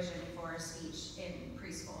provision for speech in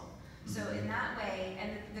preschool. So in that way,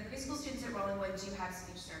 and the preschool students at Rollingwood do have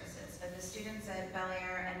speech services, but the students at Bel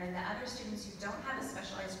Air and then the other students who don't have a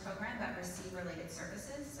specialized program but receive related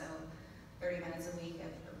services, so 30 minutes a week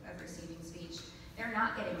of receiving speech, they're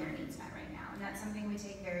not getting their needs met right now. And that's something we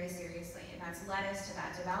take very seriously, and that's led us to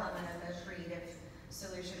that development of the creative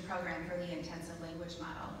solution program for the intensive language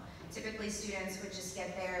model. Typically, students would just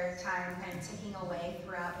get their time kind of ticking away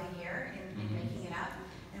throughout the year in making it up.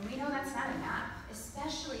 And we know that's not enough,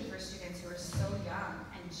 especially for students who are so young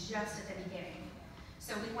and just at the beginning.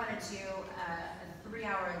 So we want to do a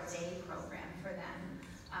 3-hour-a-day program for them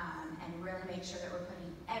and really make sure that we're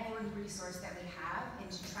putting every resource that we have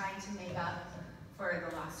into trying to make up for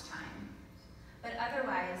the lost time. But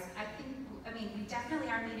otherwise, I mean, we definitely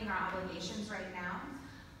are meeting our obligations right now.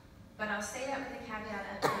 But I'll say that with the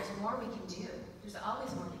caveat of there's more we can do. There's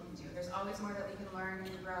always more we can do. There's always more that we can learn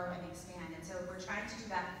and grow and expand. And so we're trying to do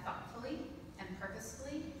that thoughtfully and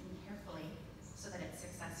purposefully and carefully so that it's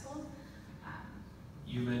successful.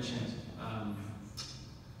 You mentioned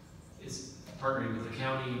is partnering with the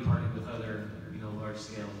county, partnering with other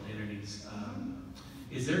large-scale entities.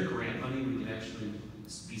 Is there grant money we can actually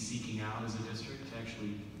be seeking out as a district to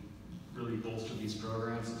actually really bolster these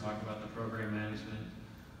programs and talk about the program management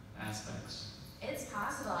aspects? It's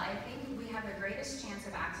possible. I think we have the greatest chance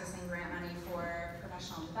of accessing grant money for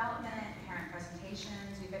professional development, parent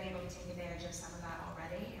presentations. We've been able to take advantage of some of that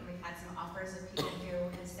already, and we've had some offers of people who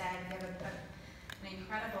have said, we have an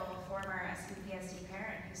incredible former SBPSD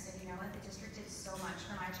parent who said, you know what, the district did so much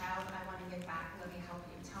for my child, I want to give back, let me help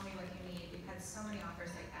you, tell me what you need. We've had so many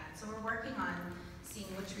offers like that. So we're working on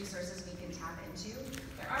seeing which resources we can tap into.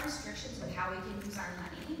 There are restrictions with how we can use our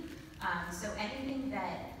money. So anything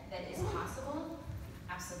that is possible,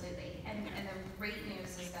 absolutely. And the great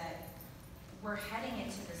news is that we're heading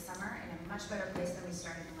into the summer in a much better place than we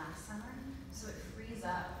started last summer. So it frees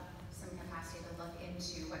up some capacity to look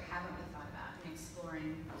into what haven't we thought about and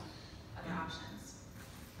exploring other options.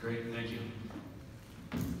 Great, thank you.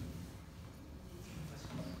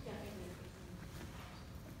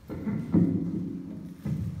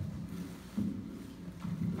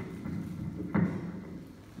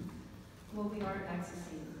 Well, we are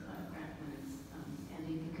accessing grant funds,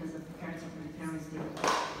 Andy, because of parents of the parents did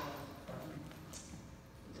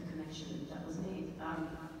the connection that was made.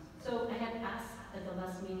 So I had asked at the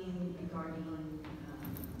last meeting regarding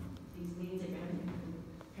these meetings that you're having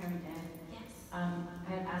with parent ed. Yes. I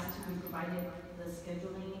had asked to be provided the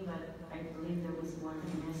scheduling, but I believe there was one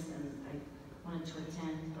missed, and I wanted to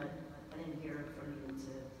attend, but I didn't hear from you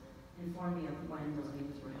to inform me of when those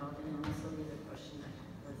meetings were held. And then also the other question I had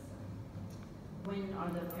was, when are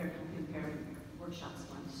the parent workshops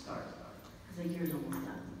going to start? Because the year's almost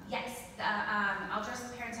done. Yes, I'll address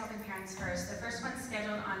the Parents Helping Parents first. The first one's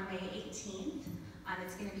scheduled on May 18th.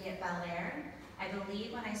 It's going to be at Bel Air. I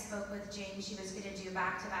believe when I spoke with Jane, she was going to do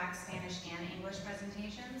back-to-back Spanish and English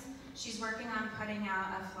presentations. She's working on putting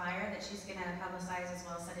out a flyer that she's going to publicize as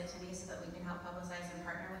well as send it to me so that we can help publicize and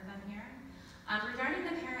partner with them here. Regarding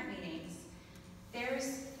the parent meetings,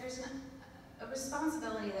 there's a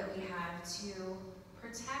responsibility that we have to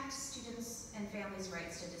protect students and families'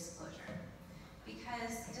 rights to disclosure.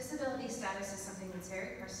 Because disability status is something that's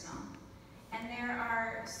very personal, And there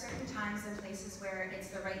are certain times and places where it's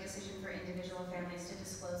the right decision for individual families to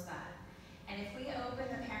disclose that. And if we open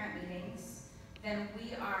the parent meetings, then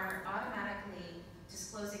we are automatically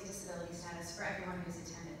disclosing disability status for everyone who's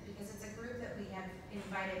attended, because it's a group that we have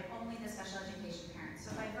invited only the special education parents.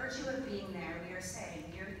 So by virtue of being there, we are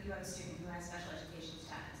saying, you have a student who has special education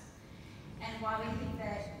status. And while we think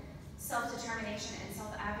that self-determination and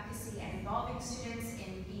self-advocacy and involving students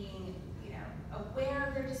in being, aware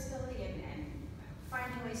of their disability and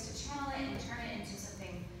finding ways to channel it and turn it into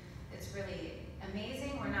something that's really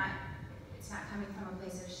amazing, it's not coming from a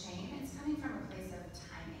place of shame, it's coming from a place of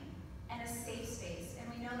timing and a safe space. And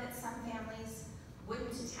we know that some families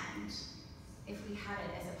wouldn't attend if we had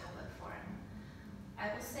it as a public forum. I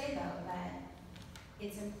will say though that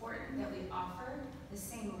it's important that we offer the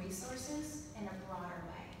same resources in a broader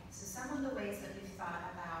way. So some of the ways that we've thought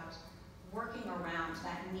about working around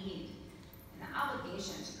that need and the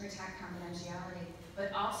obligation to protect confidentiality,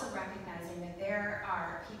 but also recognizing that there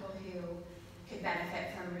are people who could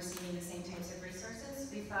benefit from receiving the same types of resources.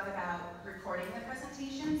 We've thought about recording the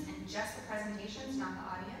presentations, and just the presentations, not the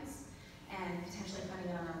audience, and potentially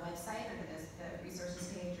putting it on our website under the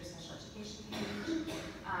resources page or special education page.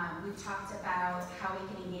 We've talked about how we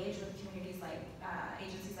can engage with communities like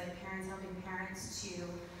agencies like Parents Helping Parents to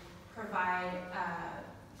provide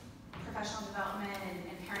professional development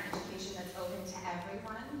and parent education that's open to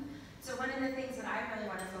everyone. So one of the things that I really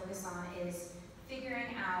want to focus on is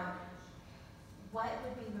figuring out what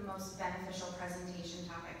would be the most beneficial presentation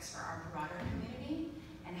topics for our broader community,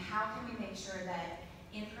 and how can we make sure that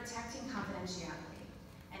in protecting confidentiality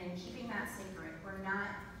and in keeping that secret, we're not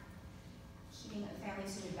keeping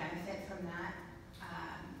families who would benefit from that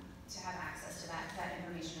to have access to that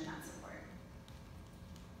information and that support.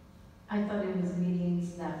 I thought it was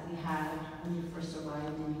meetings that we had when you first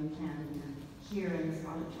arrived and you planned here in this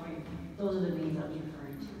auditorium. Those are the meetings I was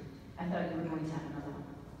referring to. I thought you were going to have another one.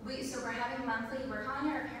 So we're having monthly, we're calling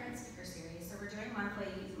it our parent speaker series. So we're doing monthly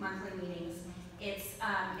meetings. It's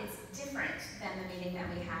different than the meeting that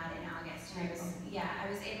we had in August. And I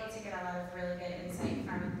was able to get a lot of really good insight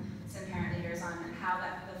from some parent leaders on how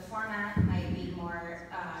the format might be more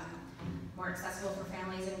accessible for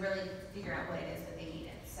families, and really figure out what it is that they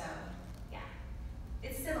needed. So yeah,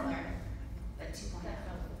 it's similar, but 2.0.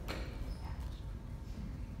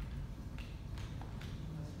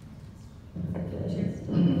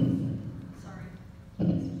 Sorry. I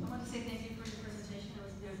want to say thank you for your presentation. It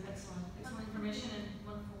was excellent information and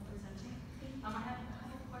wonderful presenting. I have a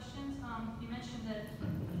couple of questions. You mentioned that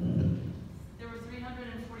there were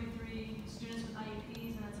 343 students with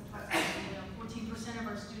IEPs, and that's approximately 14% of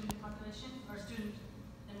our student population, our student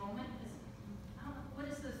enrollment. What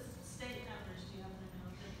is the state average? Do you happen to know?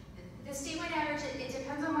 The statewide average, it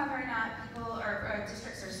depends on whether or not people or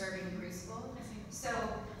districts are serving preschool. So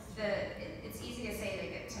it's easy to say they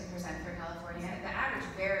get 10% for California. The average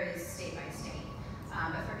varies state by state.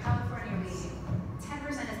 But for California, 10% is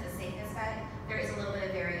the safest bet. There is a little bit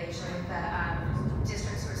of variation with the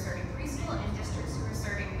districts who are serving preschool and districts who are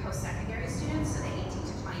serving post-secondary students, so the 18 to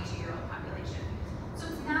 22-year-old population. So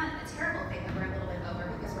it's not a terrible thing that we're a little bit over,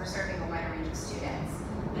 because we're serving a wider range of students.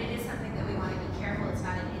 But it is something that we want to be careful. It's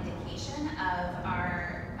not an indication of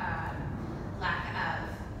our lack of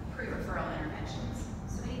pre-referral interventions.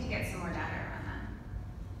 So we need to get some more data around that.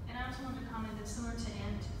 And I also wanted to comment that similar to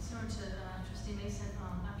Trustee Mason,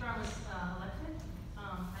 after I was elected,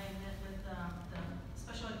 I met with the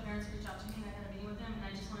special ed parents who reached out to me, and I had a meeting with them, and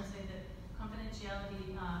I just want to say that confidentiality,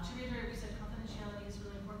 to reiterate, we said confidentiality is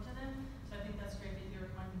really important to them, so I think that's great that you're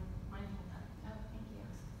mindful of that. Oh, thank you.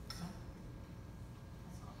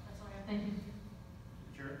 That's all I have. Thank you.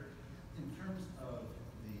 Sure. In terms of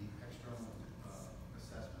the external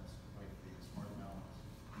assessments, like the smart balance,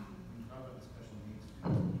 when you talk about the special needs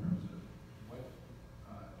students, in terms of what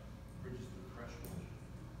bridges the threshold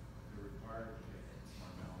they're required to get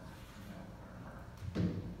smart balance in that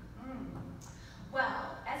environment?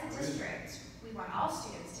 Well, as a district, we want all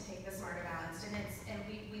students to take the Smarter Balanced, and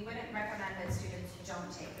we wouldn't recommend that students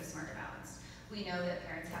don't take the Smarter Balanced. We know that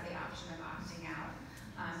parents have the option of opting out,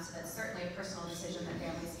 so that's certainly a personal decision that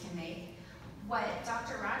families can make. What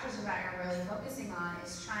Dr. Rogers and I are really focusing on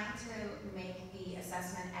is trying to make the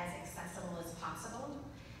assessment as accessible as possible.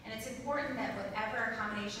 And it's important that whatever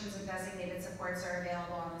accommodations and designated supports are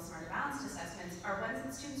available on the Smarter Balanced assessments are ones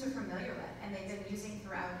that students are familiar with and they've been using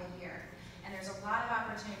throughout the year. And there's a lot of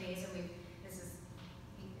opportunities, and it's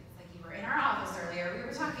like you were in our office earlier, we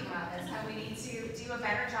were talking about this, how we need to do a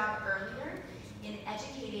better job earlier in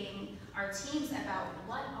educating our teams about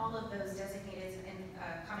what all of those designated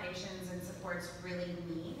accommodations and supports really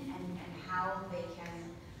mean, and how they can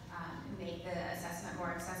make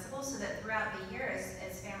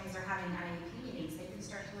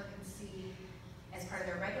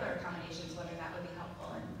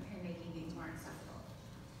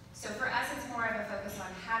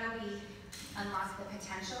we unlock the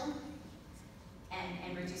potential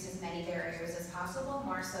and reduce as many barriers as possible,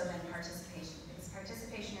 more so than participation, because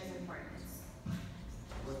participation is important.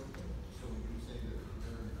 So would you say that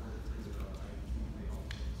they're encouraged to they all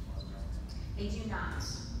take smart balance? They do not,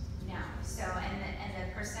 no. So, and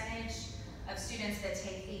the percentage of students that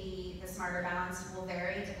take the Smarter Balance will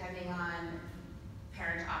vary depending on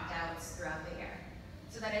parent opt-outs throughout the year.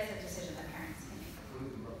 So that is a decision that parents can make. What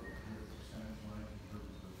is the rough percentage like in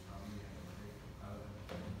terms of how many have to take out of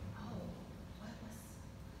it? Oh, what was,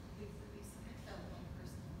 we felt one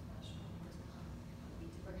person last year.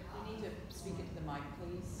 We need to speak into the mic,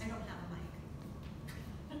 please. I don't have a mic.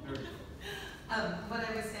 There- What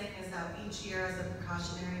I was saying is that each year as a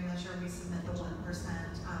precautionary measure, we submit the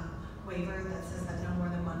 1% waiver that says that no more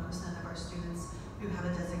than 1% of our students who have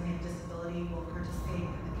a designated disability will participate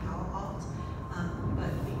in the Cal Alt, but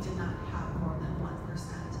we did not have more than 1%.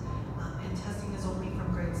 And testing is only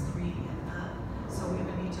from grades 3 and up, so we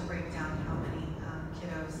would need to break down how many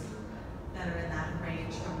kiddos that are in that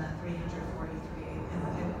range from that 343. And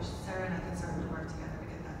I wish Sarah and I could certainly work together to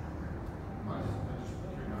get that number. I just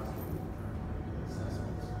curiosity in terms of the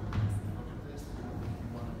assessments. Look at this, you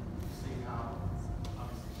want to see how,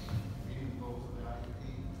 obviously, meeting the goals of the IEP,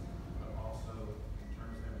 but also in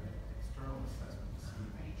terms of having an external assessment to see,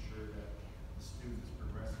 make sure that the student is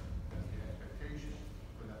progressing as the expectation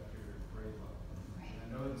for that particular grade level. Right. And I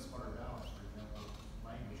know in Smarter Balance, for example,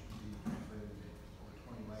 language can be translated into over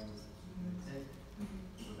 20 languages in a day.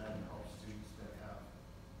 So that helps students that have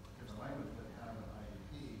different language but have an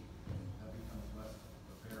IEP, that becomes less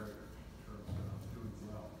of a barrier in terms of doing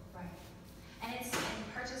well. Right. And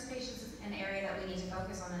participation is an area that we need to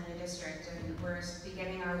focus on in the district, and we're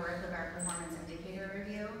beginning our work with our performance indicator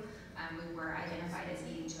review. We were identified as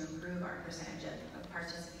needing to improve our percentage of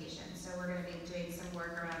participation. So we're going to be doing some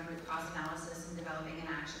work around root cause analysis and developing an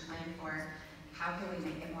action plan for how can we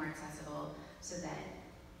make it more accessible so that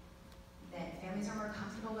families are more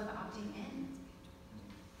comfortable with opting in.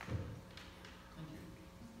 Thank you.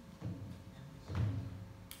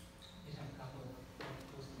 We have a couple of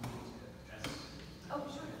those we need to address. Oh,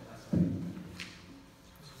 sure. That's right.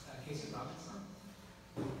 This is Casey Robinson.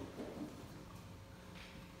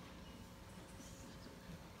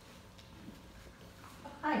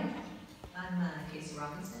 Hi, I'm Casey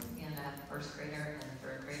Robinson, and I have a first grader and a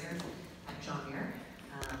third grader at John Muir.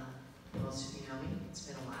 Most of you know me, it's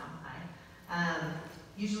been a while, hi.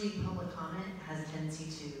 Usually public comment has a tendency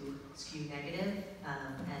to skew negative,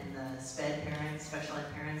 and the SPED parents, special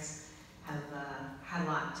ed parents, have had a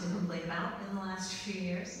lot to complain about in the last few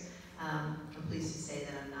years. I'm pleased to say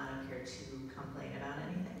that I'm not up here to complain about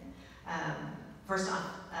anything. First off,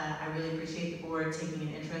 I really appreciate the board taking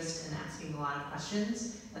an interest and asking a lot of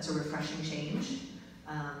questions. That's a refreshing change.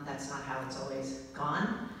 That's not how it's always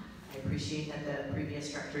gone. I appreciate that the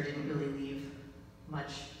previous director didn't really leave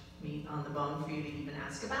much meat on the bone for you to even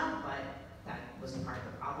ask about, but that wasn't part of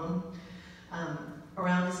the problem.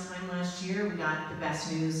 Around this time last year, we got the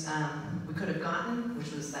best news we could have gotten,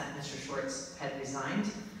 which was that Mr. Schwartz had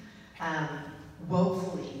resigned.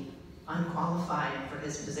 Woefully unqualified for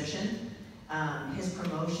his position. His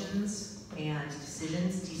promotions and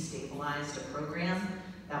decisions destabilized a program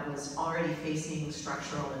that was already facing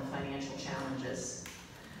structural and financial challenges.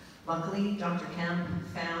 Luckily, Dr. Kemp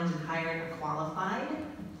found and hired a qualified,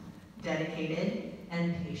 dedicated,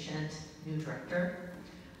 and patient new director.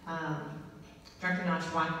 Director Notch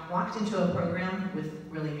walked into a program with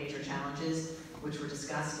really major challenges, which were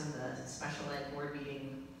discussed in the special ed board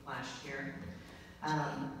meeting last year.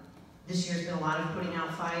 This year's been a lot of putting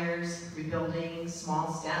out fires, rebuilding,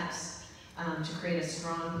 small steps to create a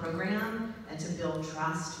strong program and to build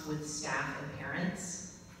trust with staff and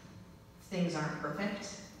parents. Things aren't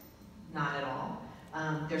perfect, not at all.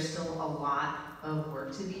 There's still a lot of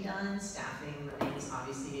work to be done. Staffing remains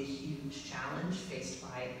obviously a huge challenge faced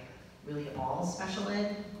by really all special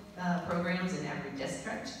ed programs in every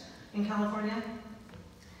district in California.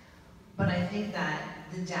 But I think that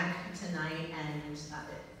the deck tonight and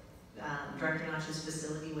Director Notch's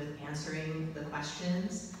facility with answering the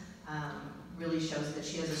questions really shows that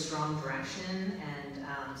she has a strong direction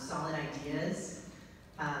and solid ideas.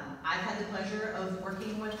 I've had the pleasure of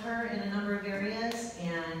working with her in a number of areas,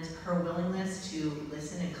 and her willingness to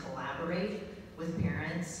listen and collaborate with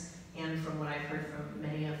parents, and from what I've heard from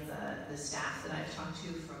many of the staff that I've talked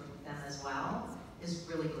to from them as well, is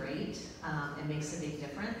really great and makes a big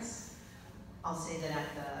difference. I'll say that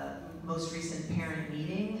at the most recent parent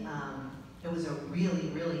meeting, it was a really,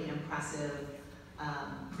 really impressive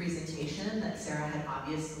presentation that Sarah had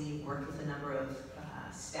obviously worked with a number of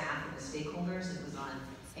staff and the stakeholders. It was on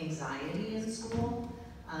anxiety in school.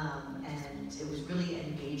 and it was really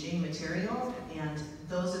engaging material, and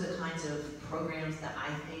those are the kinds of programs that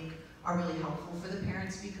I think are really helpful for the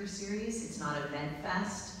Parent Speaker Series. It's not event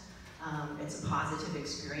fest. It's a positive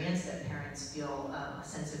experience that parents feel a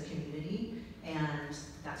sense of community, and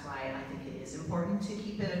that's why I think it is important to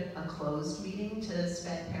keep it a closed meeting to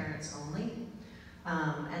SPED parents only.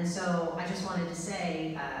 And so I just wanted to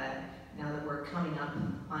say, now that we're coming up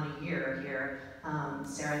on a year here,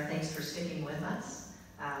 Sarah, thanks for sticking with us,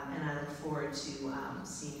 and I look forward to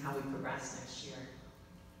seeing how we progress next year.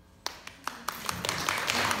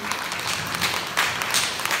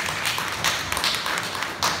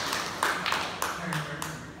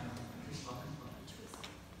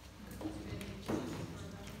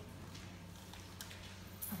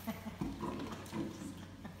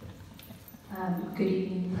 Good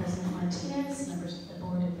evening, President Martinez, members of the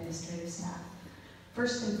board, administrative staff.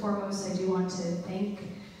 First and foremost, I do want to thank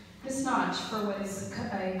Ms. Notch for what is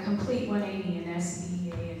a complete 180 in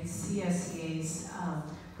SBA and CSEA's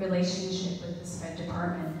relationship with the SPED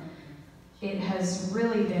department. It has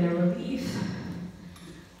really been a relief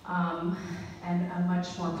and a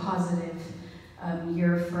much more positive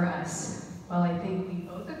year for us. Well, I think we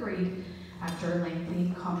both agreed after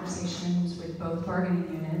lengthy conversations with both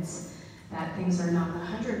bargaining units that things are not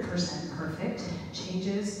 100% perfect.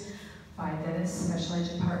 Changes by the special ed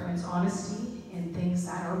department's honesty in things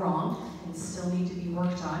that are wrong and still need to be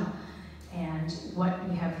worked on, and what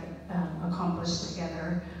we have accomplished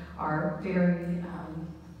together are very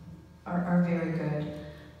good.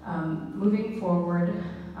 Moving forward,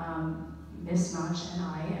 Ms. Notch and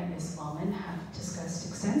I and Ms. Wellman have discussed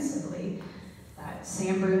extensively that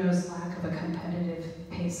San Bruno's lack of a competitive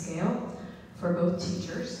pay scale for both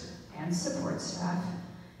teachers and support staff,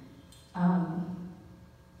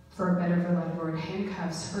 for a better word,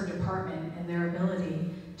 handcuffs her department and their ability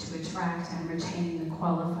to attract and retain the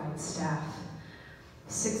qualified staff.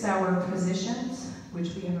 6-hour positions,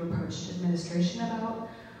 which we have approached administration about,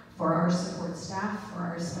 for our support staff, for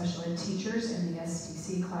our special ed teachers in the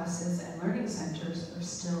SDC classes and learning centers, are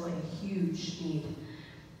still a huge need.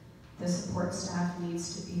 The support staff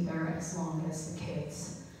needs to be there as long as the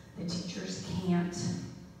kids. The teachers can't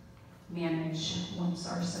manage once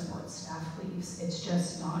our support staff leaves. It's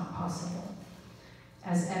just not possible.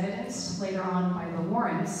 As evidenced later on by the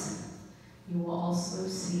warrants, you will also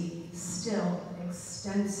see still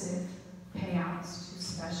extensive payouts to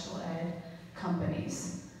special ed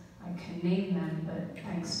companies. I can name them, but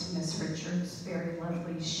thanks to Ms. Richard's very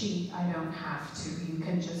lovely sheet, I don't have to. You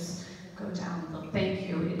can just go down the thank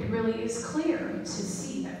you. It really is clear to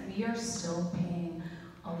see that we are still paying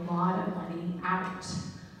a lot of money out.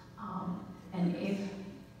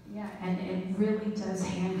 And it really does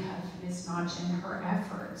handcuff Ms. Notch in her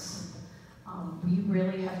efforts. We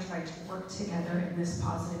really have tried to work together in this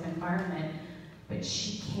positive environment, but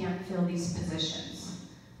she can't fill these positions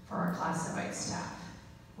for our classified staff,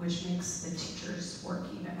 which makes the teachers work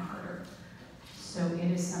even harder. So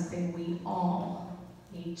it is something we all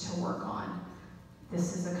need to work on.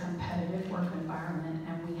 This is a competitive work environment,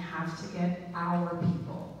 and we have to get our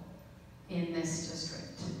people in this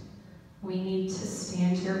district. We need to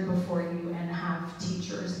stand here before you and have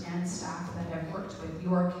teachers and staff that have worked with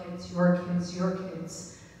your kids for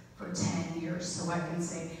 10 years. So I can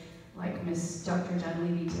say, like Dr.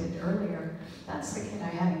 Dunleavy did earlier, that's the kid I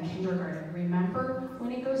had in kindergarten. Remember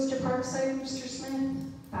when he goes to Parkside, Mr. Smith?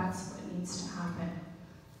 That's what needs to happen.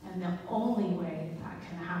 And the only way that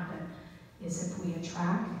can happen is if we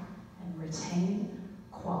attract and retain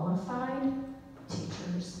qualified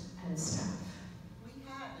teachers and staff.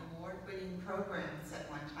 Programs at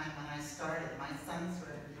one time when I started. My sons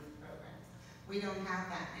were in these programs. We don't have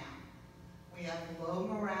that now. We have low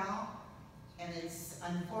morale, and it's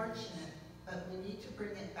unfortunate, but we need to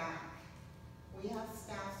bring it back. We have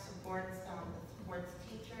staff support staff that supports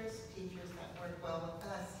teachers that work well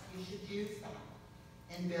with us. You should use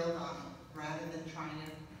that and build on it rather than trying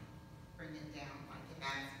to bring it down like it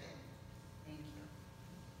has been. Thank you.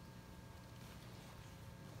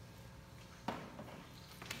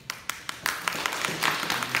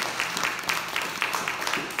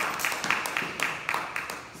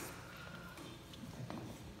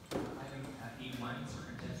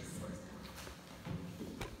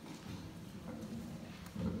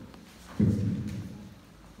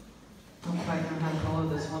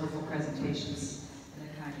 Wonderful presentations and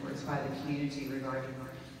the kind words by the community regarding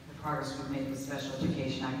the progress we've made with special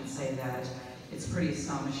education. I can say that it's pretty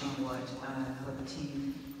astonishing what the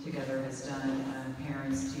team together has done.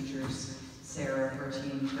 Parents, teachers, Sarah, her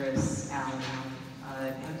team, Chris, Alan,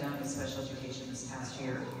 have done with special education this past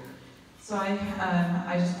year. So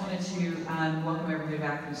I just wanted to welcome everybody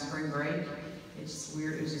back from spring break. It's just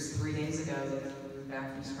weird, it was just 3 days ago that we were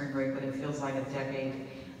back from spring break, but it feels like a decade.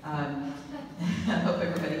 I hope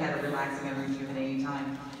everybody had a relaxing and rejuvenating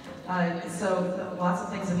time. So lots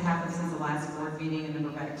of things have happened since the last board meeting, a number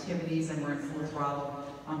of activities, and we're in full throttle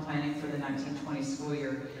on planning for the 1920 school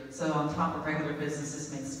year. So on top of regular business,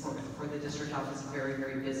 this makes for the district office very,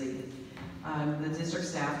 very busy. The district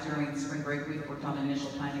staff during spring break week worked on initial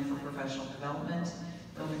planning for professional development,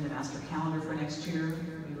 building the master calendar for next year.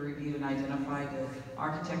 We reviewed and identified the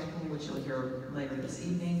architect pool, which you'll hear later this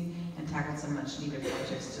evening, and tackled some much needed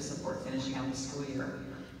projects to support finishing out the school year.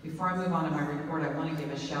 Before I move on to my report, I want to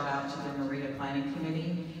give a shout out to the Narita Planning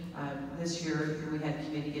Committee. This year we had a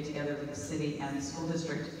committee get together with the city and the school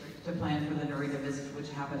district to plan for the Narita visit,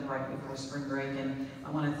 which happened right before spring break. And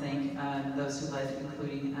I want to thank those who led,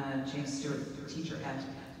 including James Stewart, the teacher at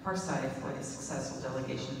Parkside, for the successful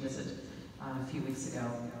delegation visit a few weeks ago.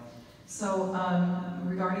 So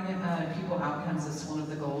regarding people outcomes, it's one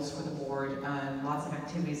of the goals for the board. Lots of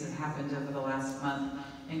activities have happened over the last month,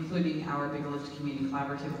 including our Big Lift Community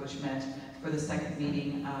Collaborative, which met for the second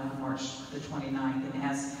meeting March the 29th. And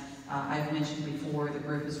as I've mentioned before, the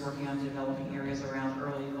group is working on developing areas around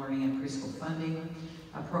early learning and preschool funding,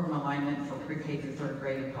 program alignment for pre-K through third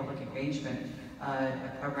grade and public engagement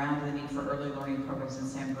around the need for early learning programs in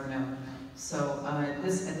San Bruno. So at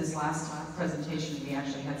this last presentation, we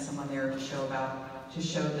actually had someone there to show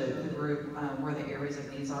the group where the areas of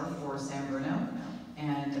needs are for San Bruno,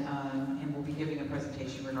 and we'll be giving a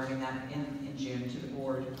presentation regarding that in June to the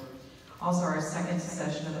board. Also, our second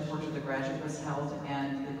session of the Portrait of the Graduate was held,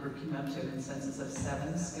 and the group came up to a consensus of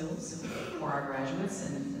 7 skills for our graduates,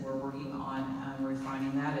 and we're working on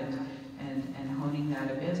refining that and honing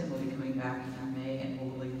that a bit, and we'll be coming back in May, and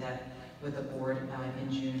we'll leave that with the board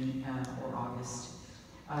in June or August.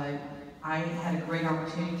 I had a great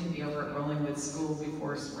opportunity to be over at Rollingwood School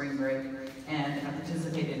before spring break, and I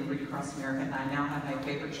participated in Read Across America, and I now have my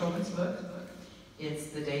favorite children's book.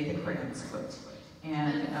 It's The Day the Crayons Quit.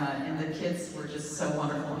 And the kids were just so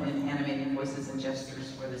wonderful in animating voices and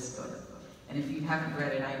gestures for this book. And if you haven't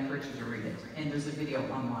read it, I encourage you to read it. And there's a video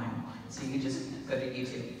online, so you can just go to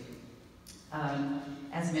YouTube.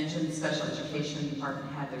 As mentioned, the special education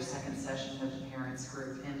department had their second session with the parents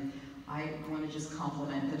group, and I want to just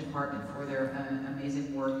compliment the department for their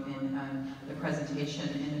amazing work in the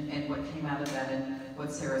presentation and what came out of that, and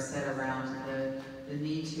what Sarah said around the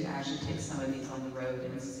need to actually take some of these on the road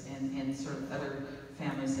and sort of other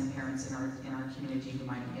families and parents in our community who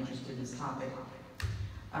might be interested in this topic.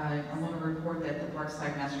 I want to report that the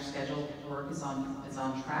Parkside Master Schedule work is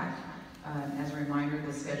on track. As a reminder,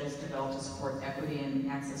 the schedule is developed to support equity and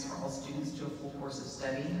access for all students to a full course of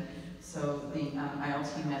study. So the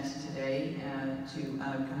ILT met today to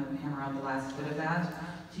kind of hammer out the last bit of that.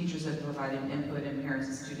 Teachers have provided input, and parents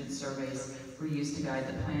and student surveys were used to guide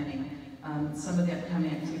the planning. Some of the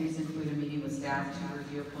upcoming activities include a meeting with staff to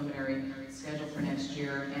review a preliminary schedule for next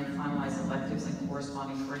year and finalize electives and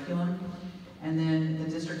corresponding curriculum. And then the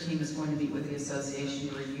district team is going to meet with the association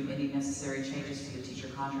to review any necessary changes to the teacher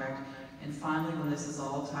contract. And finally, when this is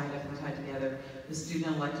all tied up and tied together, the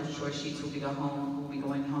student elective choice sheets will be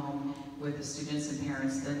going home with the students and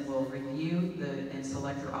parents. Then we'll review and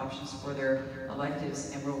select their options for their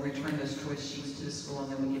electives, and we'll return those choice sheets to the school,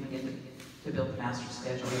 and then we can begin to build the master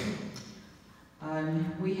schedule.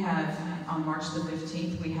 We have, on March the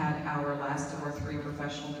 15th, we had our last of our 3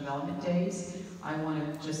 professional development days. I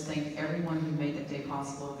want to just thank everyone who made that day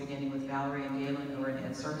possible, beginning with Valerie and Galen, who are in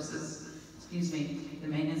Ed Services, the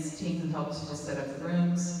maintenance team who helped us to set up the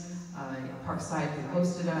rooms, Parkside who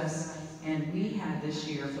hosted us, and we had this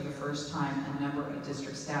year, for the first time, a number of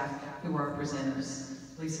district staff who are presenters.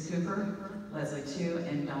 Lisa Cooper, Leslie Tu,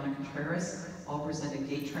 and Donna Contreras all presented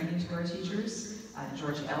GATE training to our teachers.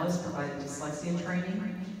 George Ellis provided dyslexia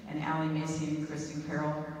training, and Allie Macy and Chris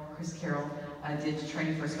Carroll did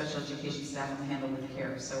training for special education staff on Handle with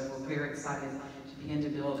Care. So we're very excited to begin to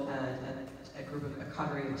build a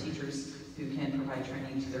cadre of teachers who can provide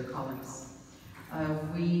training to their colleagues.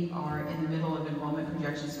 We are in the middle of enrollment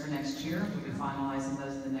projections for next year. We'll be finalizing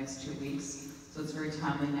those in the next 2 weeks. So it's very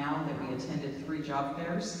timely now that we attended 3 job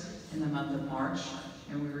fairs in the month of March,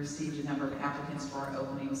 and we received a number of applicants for our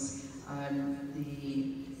openings.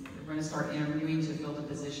 We're going to start interviewing to fill the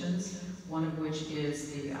positions, one of which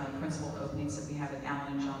is the principal openings that we have at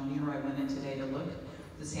Allen and John Muir. I went in today to look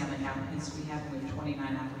to see how many applicants we have, and we have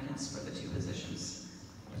 29 applicants for the 2 positions.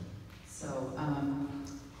 So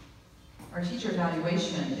our teacher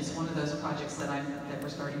evaluation is one of those projects that we're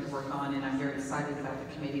starting to work on, and I'm very excited about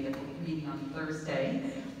the committee that will be meeting on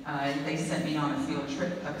Thursday They sent me on a field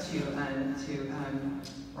trip up to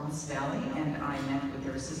Ross Valley, and I met with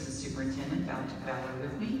their assistant superintendent, Valerie,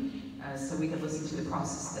 with me, so we could listen to the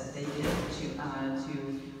process that they did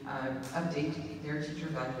to update their teacher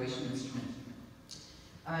evaluation instrument.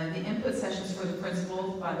 The input sessions for the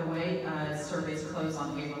principal, by the way, surveys close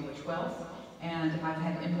on April the 12th, and I've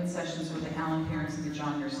had input sessions with the Allen parents and the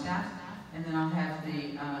John Muir staff, and then I'll have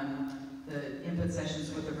the input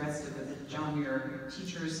sessions with the rest of the John Muir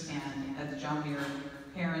teachers and the John Muir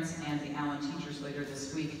parents and the Allen teachers later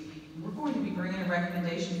this week. We're going to be bringing a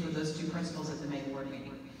recommendation for those two principals at the May board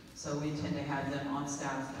meeting. So we intend to have them on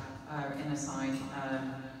staff and assigned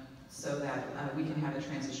so that we can have a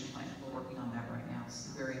transition plan. We're working on that right now. It's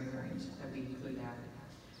very important that we include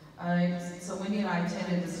that. So Wendy and I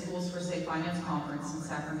attended the Schools for Safe Finance Conference in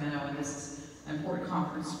Sacramento, and this is an important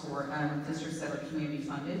conference for districts that are community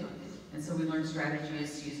funded. And so we learned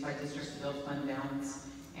strategies used by districts to build fund balance,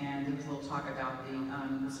 and there was a little talk about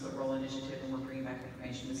the split roll initiative, and we're bringing back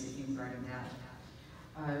information this evening regarding that.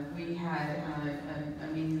 We had a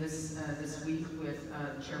meeting this week with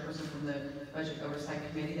the chairperson from the Budget Oversight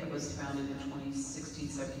Committee that was founded in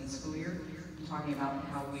 2016-17 school year, talking about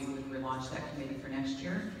how we would relaunch that committee for next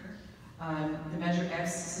year. The Measure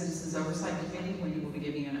X Citizens Oversight Committee, Wendy will be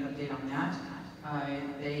giving an update on that.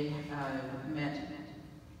 They met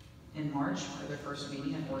in March for their first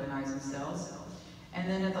meeting and organized themselves. And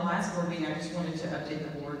then at the last board meeting, I just wanted to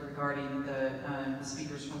update the board regarding the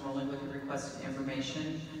speakers from Rollingwood who requested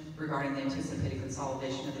information regarding the anticipated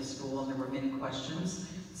consolidation of the school, and there were many questions,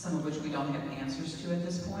 some of which we don't have answers to at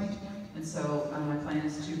this point. And so my plan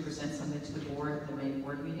is to present something to the board at the May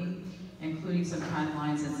board meeting, including some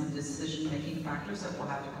timelines and some decision-making factors that we'll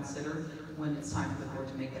have to consider when it's time for the board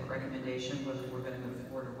to make that recommendation, whether we're going to move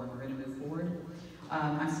forward or when we're going to move forward.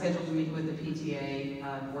 I'm scheduled to meet with the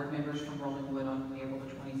PTA board members from Rollingwood on April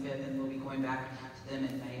the 25th, and we'll be going back to them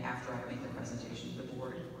in May after I make the presentation to the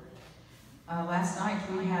board. Last night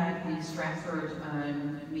we had the Stratford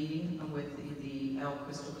meeting with the El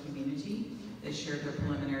Crystal community. They shared their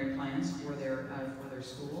preliminary plans for their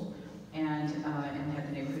school, and had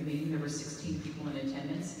the neighborhood meeting. There were 16 people in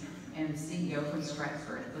attendance, and the CEO from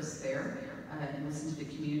Stratford was there and listened to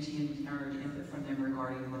the community and heard input from them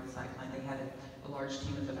regarding the site plan. They had a large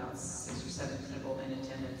team of about 6 or 7 people in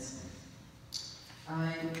attendance.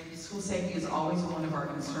 School safety is always one of our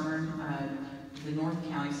concerns. The North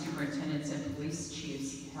County superintendents and police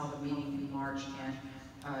chiefs held a meeting in March,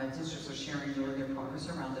 and districts are sharing their progress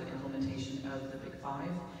around the implementation of the Big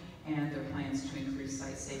Five and their plans to increase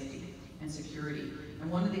site safety and security.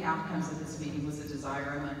 And one of the outcomes of this meeting was a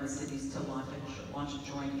desire among the cities to launch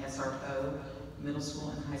a joint SRO middle school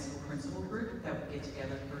and high school principal group that would get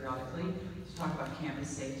together periodically to talk about campus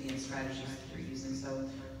safety and strategies that they're using. So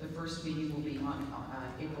the first meeting will be on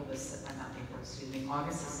August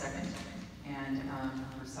the 2nd, and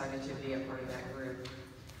we're excited to be a part of that group.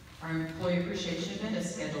 Our employee appreciation event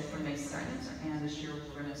is scheduled for May 2nd, and this year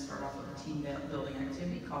we're going to start off with a team building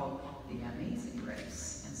activity called the Amazing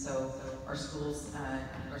Race. And so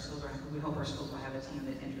we hope our schools will have a team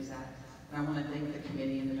that enters that. And I want to thank the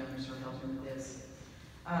committee and the donors for helping with this.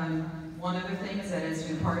 One other thing is that as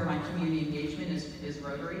part of my community engagement is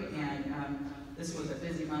Rotary, and this was a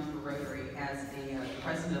busy month for Rotary. As the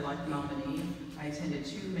president-elect nominee, I attended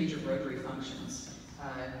 2 major Rotary functions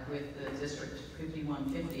with the District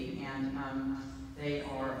 5150, and they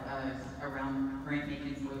are around grant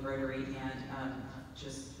making for the Rotary and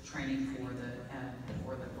just training for the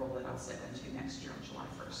role that I'll step into next year on July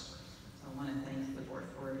 1st. So I want to thank the board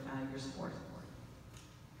for your support.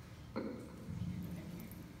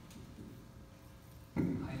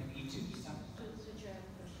 I need to stop. So Chair, I have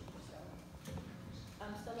a question for Stella.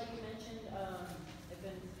 Stella, you mentioned I've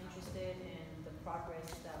been interested in the progress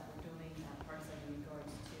that we're doing at Parkside in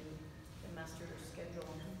regards to the master schedule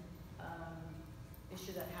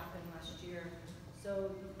issue that happened last year.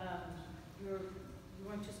 So you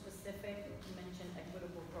weren't too specific. You mentioned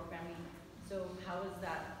equitable programming. So how is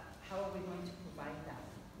that? How are we going to provide that?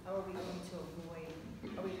 How are we going to avoid?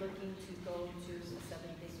 Are we looking to go to a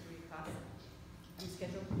 7-day class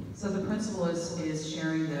schedule? So the principal is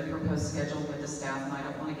sharing the proposed schedule with the staff, and I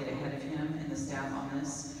don't want to get ahead of him and the staff on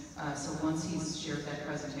this. So once he's shared that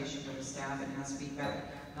presentation with the staff and has feedback,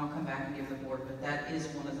 I'll come back and give the board. But that is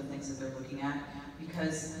one of the things that they're looking at,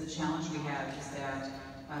 because the challenge we have is that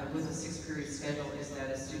with a 6-period schedule is that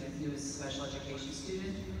a student who is a special education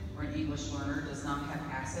student or an English learner does not have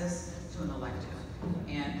access to an elective.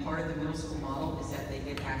 And part of the middle school model is that they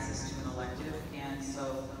get access to an elective, and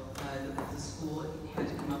so the school had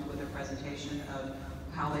to come up with a presentation of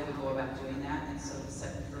how they would go about doing that, and so the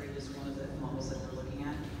 7th period is one of the models that they're looking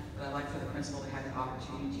at. But I'd like for the principal to have the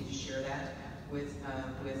opportunity to share that with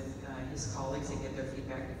his colleagues and get their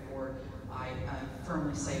feedback before I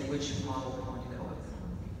firmly say which model we're going to go with.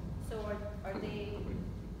 So are they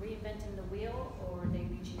reinventing the wheel, or are they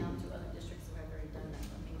reaching out to other districts who have already done that?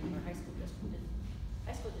 I mean, our high school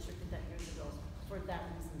district did that years ago for that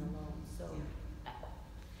reason alone, so. Yeah.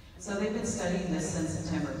 So they've been studying this since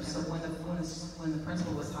September. So when the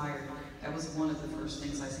principal was hired, that was one of the first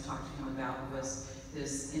things I talked to him about, was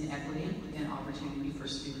this inequity and opportunity for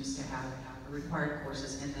students to have required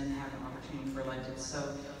courses and then have an opportunity for electives.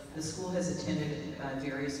 So the school has attended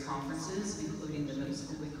various conferences, including the Middle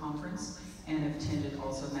School Week Conference, and have attended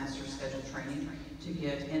also master schedule training to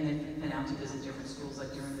get, and then been out to visit different schools,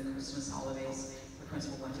 like during the Christmas holidays. The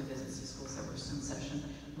principal went to visit some schools that were in session,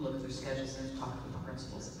 look at their schedules, and talk with the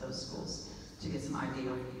principals at those schools to get some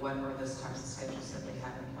idea of what are those types of schedules that they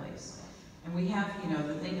have in place. And we have, you know,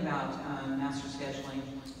 the thing about master scheduling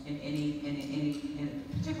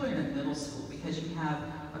particularly in the middle school, because you have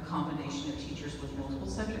a combination of teachers with multiple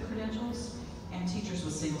subject credentials and teachers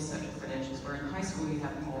with single subject credentials, where in high school you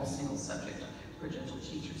have all single subject credential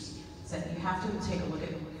teachers. So you have to take a look at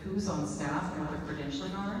who's on staff and what their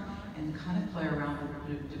credentialing are, and kind of play around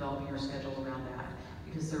with developing your schedule around that,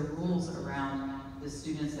 because there are rules around the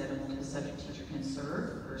students that a multiple subject teacher can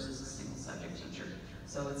serve versus a single subject teacher.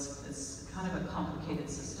 So it's kind of a complicated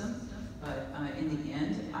system, but in the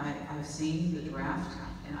end, I've seen the draft,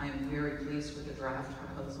 and I am very pleased with the draft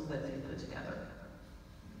proposal that they put together.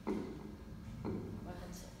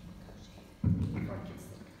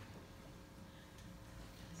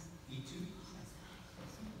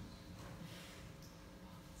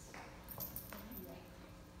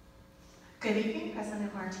 Good evening,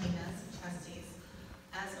 President Martinez and trustees.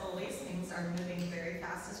 As always, things are moving very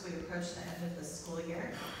fast as we approach the end of the school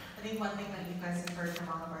year. I think one thing that you guys have heard from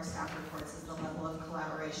all of our staff reports is the level of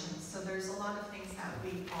collaboration. So there's a lot of things that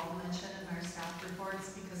we all mention in our staff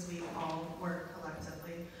reports because we all work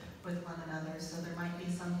collectively with one another. So there might be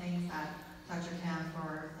some things that Dr. Camp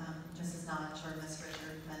or Mrs. Notch or Ms.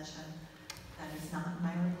 Richard mentioned that is not in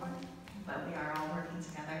my report, but we are all working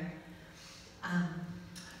together.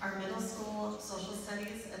 Our middle school social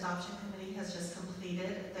studies adoption committee has just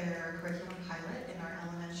completed their curriculum pilot, and our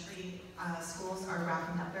elementary schools are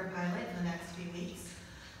wrapping up their pilot in the next few weeks.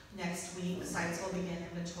 Next week, sites will begin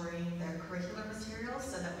inventorying their curricular materials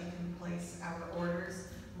so that we can place our orders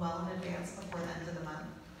well in advance before the end of the month.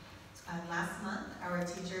 Last month, our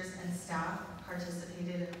teachers and staff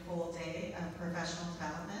participated in a full day of professional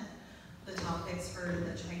development. The topics for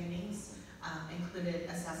the trainings included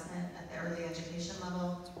assessment at the early education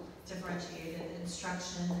level, differentiated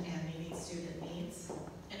instruction and meeting student needs,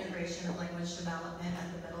 integration of language development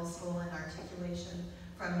at the middle school, and articulation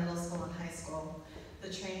from middle school and high school.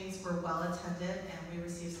 The trainings were well attended and we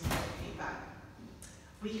received some good feedback.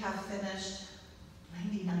 We have finished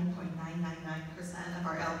 99.999% of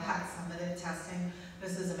our LPAC summative testing.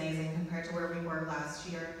 This is amazing compared to where we were last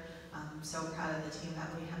year. I'm so proud of the team that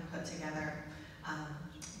we have put together.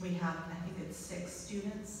 We have, I think it's 6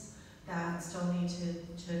 students that still need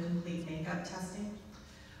to complete makeup testing.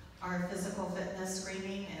 Our physical fitness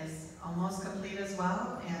screening is almost complete as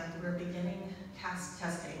well, and we're beginning CAST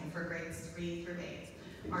testing for grades 3 through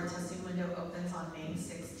 8. Our testing window opens on May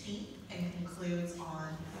 16th and concludes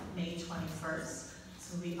on May 21st.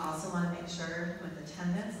 So we also want to make sure with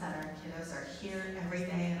attendance that our kiddos are here every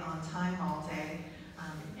day and on time all day,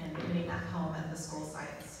 and getting at home at the school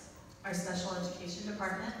sites. Our special education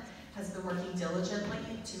department has been working diligently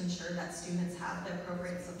to ensure that students have the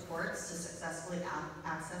appropriate supports to successfully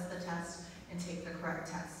access the test and take the correct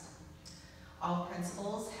test. All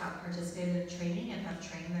principals have participated in training and have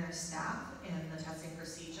trained their staff in the testing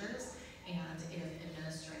procedures and in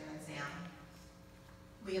administering the exam.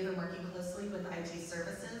 We have been working closely with IT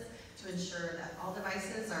services to ensure that all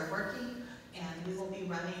devices are working, and we will be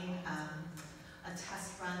running a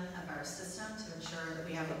test run of our system to ensure that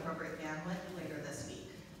we have appropriate bandwidth later this week.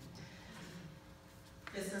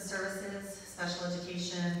 Business services, special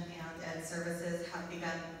education, and ed services have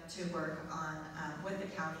begun to work on with the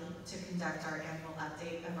county to conduct our annual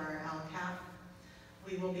update of our LCAP.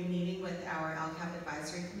 We will be meeting with our LCAP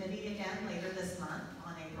advisory committee again later this month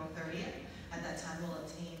on April 30th. At that time, we'll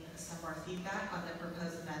obtain some more feedback on the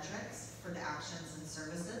proposed metrics for the actions and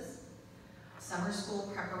services. Summer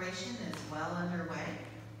school preparation is well underway.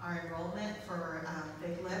 Our enrollment for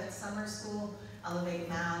Big Lift Summer School, Elevate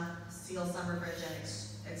Math, SEAL Summer Bridge,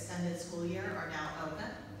 and Extended School Year are now open.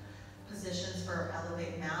 Positions for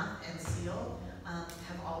Elevate Math and SEAL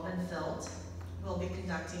have all been filled. We'll be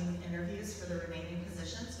conducting interviews for the remaining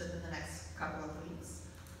positions within the next couple of weeks.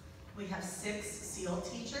 We have 6 SEAL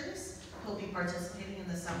teachers who will be participating in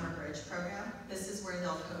the Summer Bridge program. This is where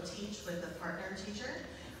they'll co-teach with the partner teacher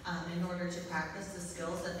in order to practice the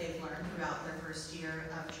skills that they've learned throughout their first year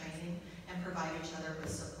of training and provide each other with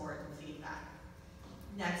support and feedback.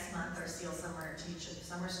 Next month, our SEAL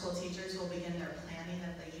summer school teachers will begin their planning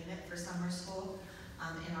of the unit for summer school,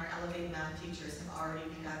 and our Elevate Math teachers have already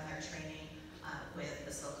begun their training with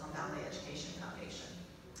the Silicon Valley Education Foundation.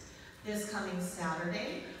 This coming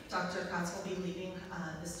Saturday, Dr. Kratz will be leading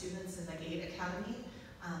the students in the GATE Academy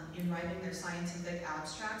in writing their scientific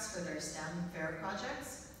abstracts for their STEM fair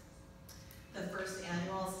projects. The first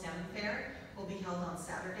annual STEM fair will be held on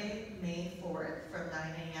Saturday, May 4th from 9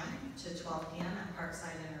 a.m. to 12 p.m. at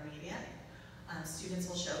Parkside Intermediate. Students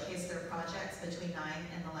will showcase their projects between 9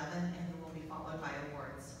 and 11 and will be followed by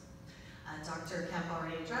awards. Dr. Kemp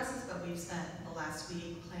already addressed this, but we've spent the last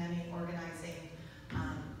week planning, organizing,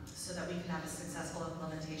 so that we can have a successful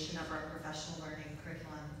implementation of our professional learning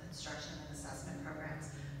curriculum, instruction, and assessment programs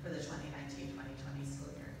for the 2019-2020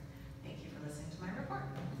 school year. Thank you for listening to my report.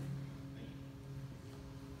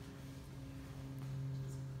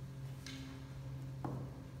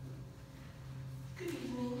 Good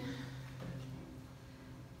evening.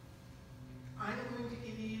 I'm going to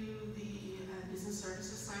give you the business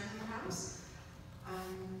services side of the house.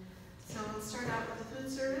 So let's start out with the food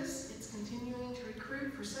service. It's continuing to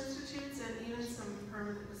recruit for substitutes and even some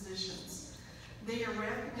permanent positions. They are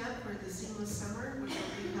ramping up for the seamless summer, which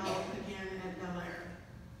will be held again at Bel Air.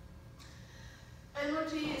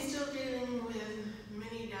 MOT is still dealing with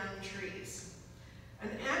many downed trees.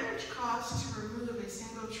 An average cost to remove a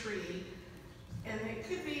single tree, and it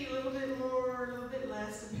could be a little bit more, a little bit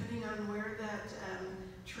less, depending on where that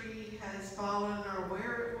tree has fallen or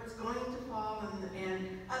where it was going to fall,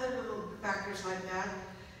 and other little factors like that,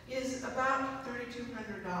 is about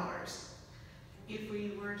 $3,200 if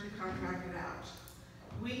we were to contract it out.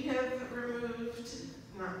 We have removed,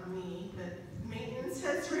 not me, but maintenance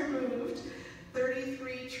has removed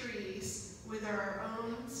 33 trees with our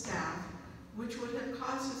own staff, which would have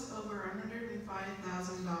cost us over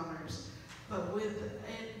 $105,000. But with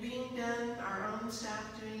it being done, our own staff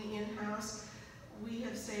doing in-house, we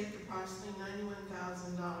have saved approximately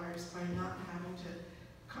 $91,000 by not having to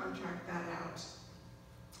contract that out.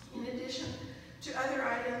 In addition to other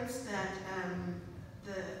items that,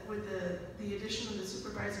 with the addition of the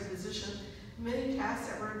supervisor position, many tasks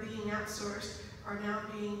that were being outsourced are now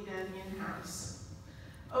being done in-house.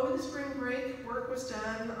 Over the spring break, work was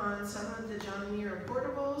done on some of the John Muir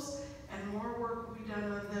portables, and more work will be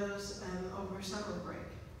done on those over summer break.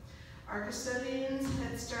 Our custodians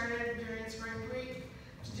had started during spring break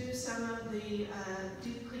to do some of the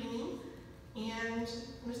deep cleaning, and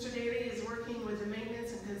Mr. Daly is working with the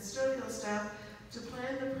maintenance and custodial staff to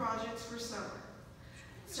plan the projects for summer.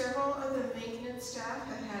 Several of the maintenance staff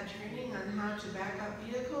have had training on how to back up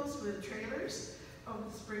vehicles with trailers over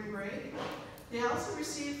the spring break. They also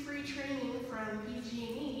received free training from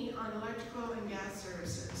PG&E on electrical and gas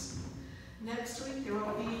services. Next week, there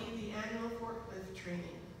will be the annual forklift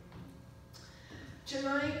training.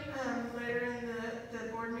 Tonight, later in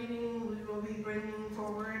the board meeting, we will be bringing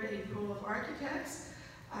forward a pool of architects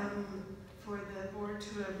for the board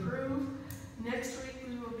to approve. Next week,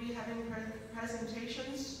 we will be having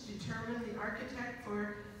presentations to determine the architect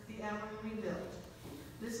for the Allen rebuild.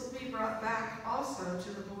 This will be brought back also to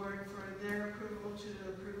the board for their approval to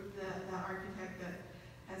approve the architect that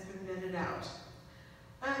has been vetted out.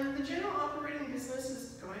 The general operating business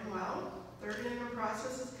is going well. Third interim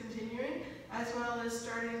process is continuing, as well as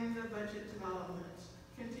starting the budget development,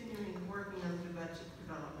 continuing working on the budget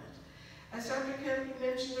development. As Dr. Kemp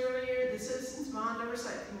mentioned earlier, the Citizens Bond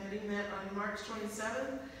Oversight Committee met on March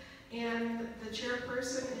 27th, and the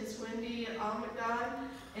chairperson is Wendy Richard,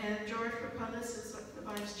 and George Proponis is the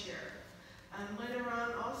vice chair. Later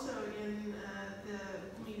on, also in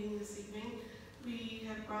the meeting this evening, we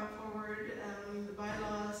have brought forward the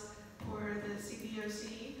bylaws for the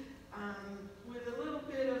CBOC with a little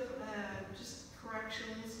bit of just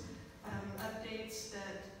corrections, updates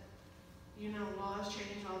that, you know, laws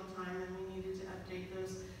change all the time, and we needed to update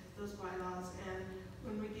those bylaws. And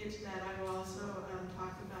when we get to that, I will also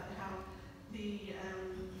talk about how the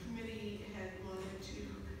committee had wanted to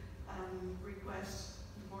request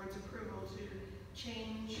the board's approval to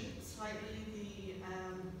change slightly the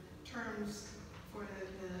terms for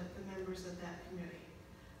the members of that committee.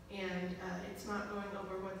 And it's not going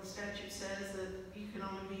over what the statute says, that you can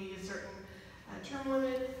only be a certain term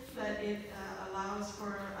limit, but it allows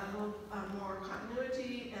for a little more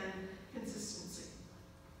continuity and consistency.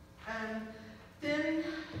 Then,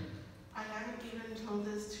 I haven't even told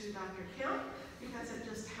this to Dr. Kemp, because it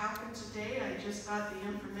just happened just got the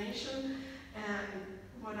information, and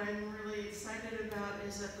what I'm really excited about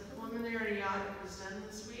is that the preliminary audit was done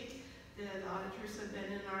this week. The auditors have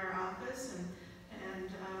been in our office and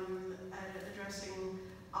addressing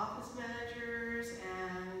office managers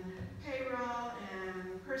and payroll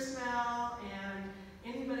and personnel and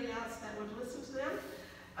anybody else that would listen to them.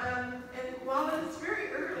 And while it's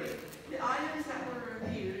very early, the items that were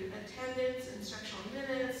reviewed, attendance, instructional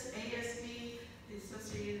minutes, ASB, the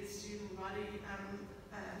Associated Student Body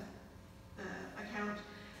account,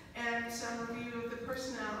 and some review of the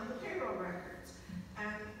personnel and the payroll records.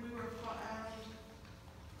 And we were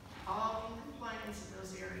all in compliance in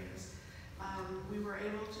those areas. We were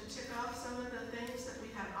able to tick off some of the things that we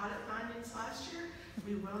had audit findings last year.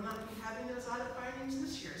 We will not be having those audit findings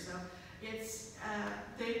this year. So it's,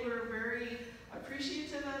 they were very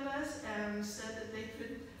appreciative of us and said that they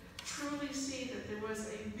could truly see that there was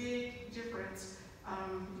a big difference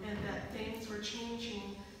and that things were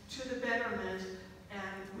changing to the betterment,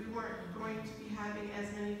 and we weren't going to be having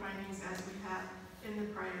as many findings as we had in the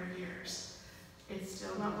prior years. It's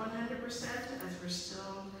still not 100% as we're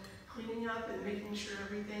still cleaning up and making sure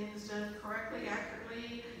everything is done correctly,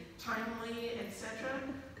 accurately, timely, etc.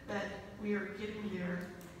 But we are getting there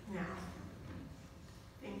now.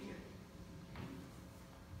 Thank you.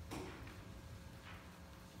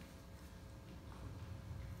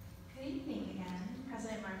 Good evening again,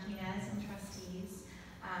 President Martinez and trustees.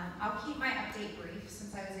 I'll keep my update brief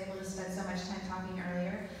since I was able to spend so much time talking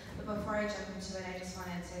earlier. But before I jump into it, I just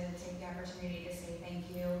wanted to take the opportunity to say thank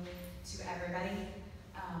you to everybody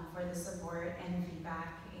for the support and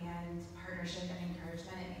feedback and partnership and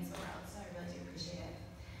encouragement. It means the world, so I really do appreciate it.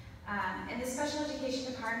 In the special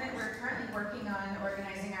education department, we're currently working on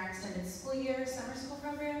organizing our extended school year summer school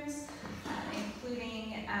programs,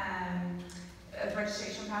 including a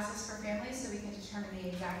registration process for families so we can determine the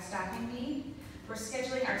exact staffing need. We're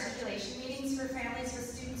scheduling articulation meetings for families with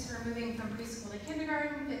students who are moving from preschool to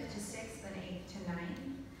kindergarten, 5th to 6th, and 8th to 9th.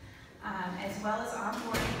 As well as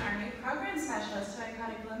onboarding our new program specialist, who I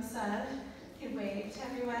caught a glimpse of. Good wave to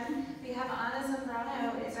everyone. We have Anna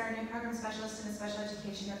Zambrano is our new program specialist in the special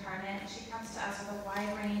education department. She comes to us with a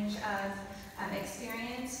wide range of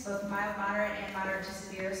experience, both mild, moderate, and moderate to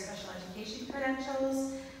severe special education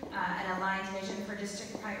credentials, an aligned vision for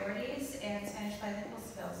district priorities, and Spanish bilingual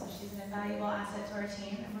skills. So she's an invaluable asset to our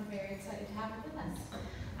team, and we're very excited to have her with us.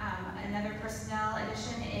 Another personnel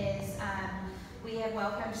addition is we have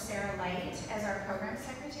welcomed Sarah Light as our program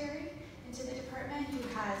secretary into the department, who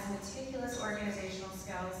has meticulous organizational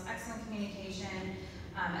skills, excellent communication,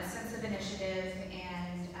 a sense of initiative,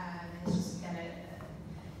 and has just been a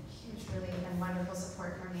huge relief and wonderful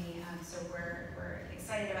support for me. So we're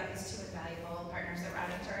excited about these two invaluable partners that we're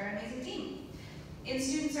adding to our amazing team. In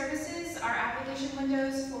student services, our application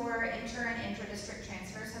windows for inter and intra-district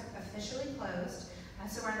transfers have officially closed.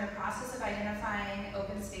 So we're in the process of identifying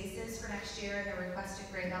open spaces for next year and the requested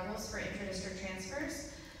grade levels for intra-district transfers.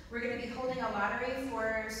 We're going to be holding a lottery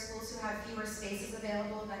for schools who have fewer spaces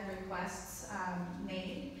available than requests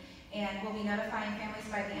made. And we'll be notifying families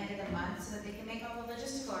by the end of the month so that they can make all the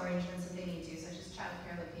logistical arrangements that they need to, such as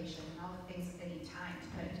childcare location and all the things that they need time to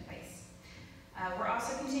put into place. We're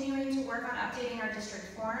also continuing to work on updating our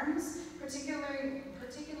district forms, particularly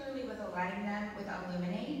with aligning them with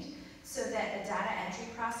Illuminate, so that the data entry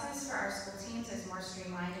process for our school teams is more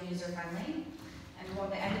streamlined and user-friendly. And while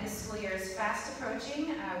the end of the school year is fast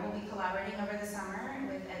approaching, we'll be collaborating over the summer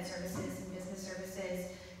with Ed Services and Business Services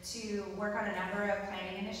to work on a number of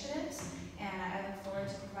planning initiatives. And I look forward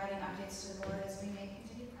to providing updates to the board as we make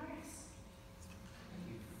continued progress. Thank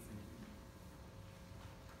you.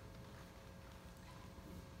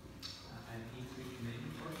 And E3 committee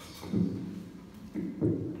reports.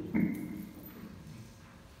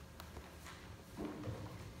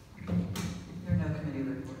 There are no committee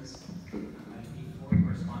reports. E4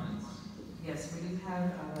 correspondence. Yes, we do have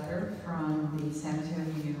a letter from the San Mateo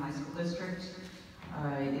Union High School District.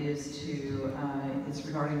 It's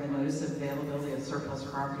regarding the notice of availability of surplus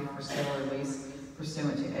property for sale or lease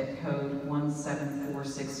pursuant to Ed Code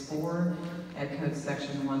 17464, Ed Code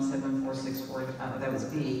Section 17464, that was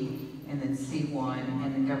B, and then C1, and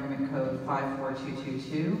then Government Code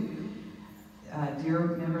 54222.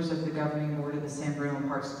 Dear members of the Governing Board of the San Bruno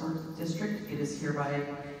Park School District, it is hereby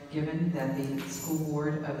given that the School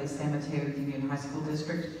Board of the San Mateo Union High School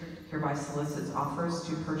District hereby solicits offers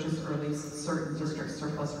to purchase or lease certain district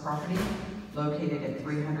surplus property located at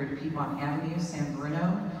 300 Piedmont Avenue, San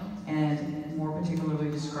Bruno, and more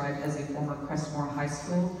particularly described as a former Crestmore High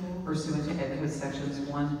School pursuant to Ed Code Sections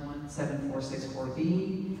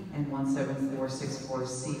 17464B and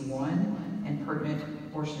 17464C1, and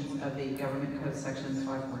pertinent portions of the Government Code Sections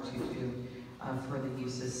 5422 for the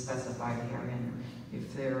uses specified herein.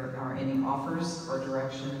 If there are any offers or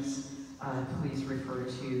directions, please refer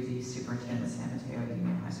to the Superintendent, San Mateo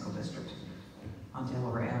Union High School District on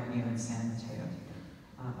Delaware Avenue in San Mateo.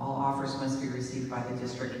 All offers must be received by the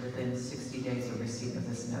district within 60 days of receipt of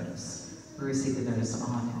this notice. We received the notice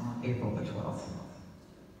on April the 12th.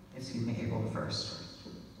 Excuse me, April the 1st.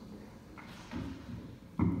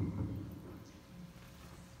 I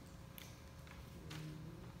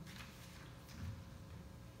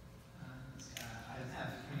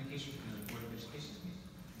have communication from the Board of Education.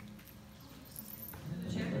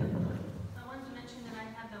 Chair, I wanted to mention that I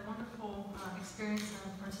had the wonderful experience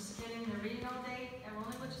of participating in the reading all day at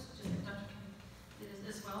Rolling, which Dr. Kim did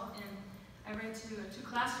as well. And I read to two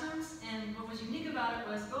classrooms, and what was unique about it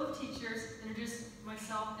was both teachers introduced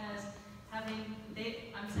myself as having,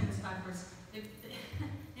 I'm saying this backwards, they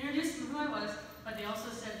introduced who I was, but they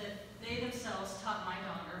also said that they themselves taught my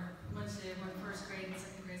daughter once they were in first grade and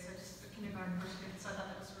second grade, so just kindergarten, first grade, so I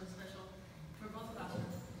thought that was really special for both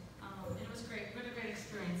classrooms. And it was great, really great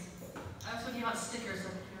experience. I also gave out stickers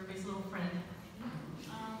of everybody's little friend.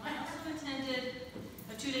 I also attended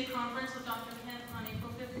a 2-day conference with Dr. Kemp on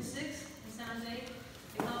April 5th and 6th in San Jose.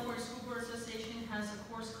 The California School Board Association has a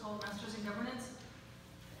course called Masters in Governance.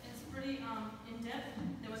 It's pretty in-depth.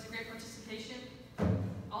 There was a great participation.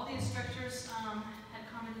 All the instructors had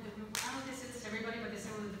commented the group. I don't know if they said this to everybody, but they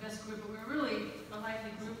said we were the best group, but we were really a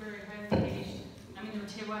lively group, very highly engaged. I mean, there were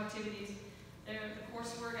table activities. The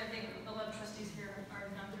coursework, I think 11 trustees here are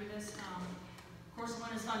done through this. Course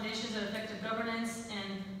 1 is Foundations of Effective Governance,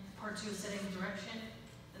 and part 2 is Setting Direction.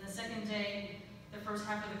 Then the second day, the first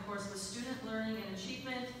half of the course was Student Learning and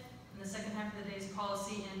Achievement, and the second half of the day is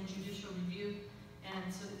Policy and Judicial Review.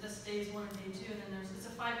 And so this day is 1 and day 2, and then it's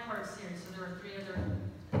a 5-part series, so there are 3 other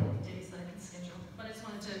days that I can schedule. But I just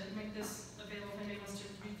wanted to make this available if anybody wants to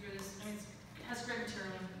read through this. I mean, it has great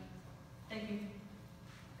material. Thank you.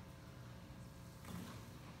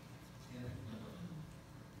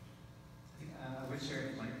 I would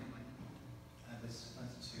share one. This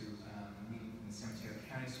went to meeting in the San Mateo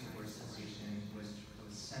County School Board Association was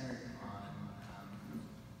centered on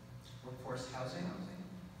workforce housing,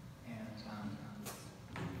 and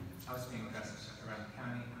I was being addressed around the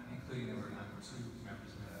county, including there were 2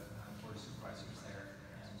 members of the Board of Supervisors there,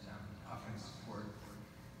 and offering support,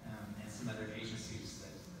 and some other agencies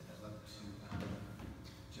that look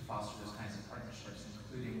to foster those kinds of partnerships,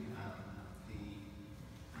 including the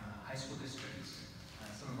high school districts,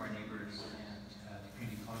 some of our neighbors, and the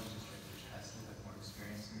community college district, which has a little bit more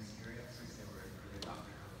experience in this area, since they were early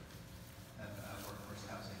adopter of workforce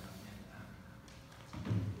housing,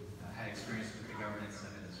 and had experience with the governance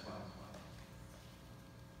of it as well.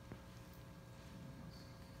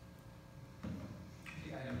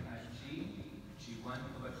 Okay, item G1,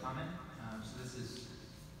 public comment. So this is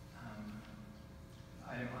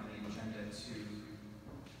item on the agenda to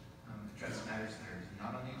address matters that are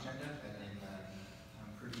not on the agenda, but in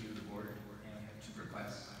purview of the board, and we have 2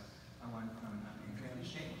 requests. One from Andriana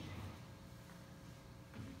Shea.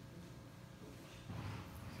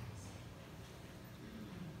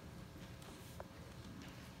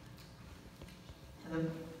 Hello.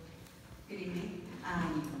 Good evening.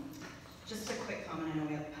 Just a quick comment. I know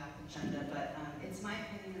we have a packed agenda, but it's my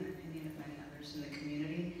opinion and the opinion of many others in the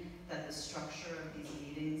community that the structure of these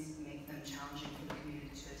meetings make them challenging for the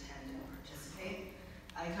community to attend and participate.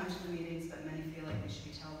 I come to the meetings, but many feel like they should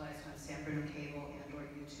be televised on San Bruno Cable and or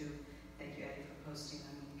YouTube. Thank you, Eddie, for posting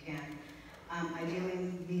them when you can.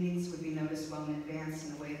 Ideally, meetings would be noticed well in advance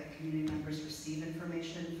in a way that community members receive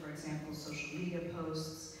information, for example, social media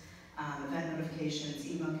posts, event notifications,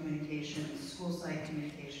 email communications, school site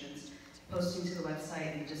communications. Posting to the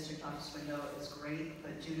website and the district office window is great,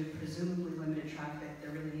 but due to presumably limited traffic,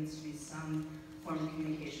 there really needs to be some form of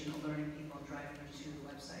communication alerting people and driving them to the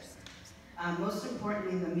website. Most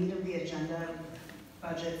importantly, the meat of the agenda,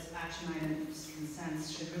 budgets, action items, consents,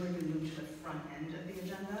 should really be moved to the front end of the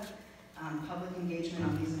agenda. Public engagement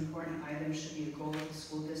on these important items should be a goal of the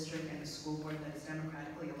school district and the school board that is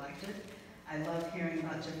democratically elected. I love hearing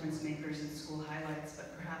about difference makers and school highlights,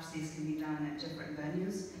 but perhaps these can be done at different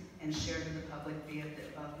venues and shared with the public via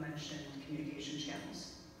the above-mentioned communication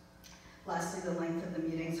channels. Lastly, the length of the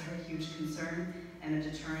meetings are a huge concern and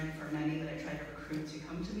a deterrent for many that I try to recruit to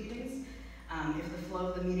come to meetings. If the flow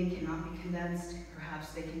of the meeting cannot be condensed, perhaps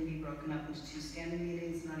they can be broken up into 2 standing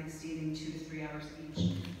meetings, not exceeding 2 to 3 hours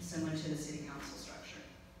each, similar to the city council structure.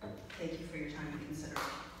 Thank you for your time and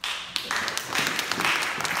consideration.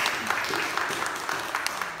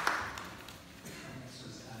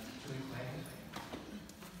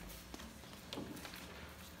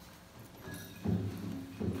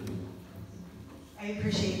 I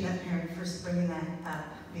appreciate that, parent, for bringing that up,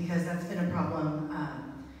 because that's been a problem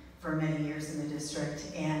for many years in the district.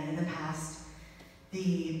 And in the past,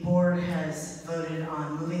 the board has voted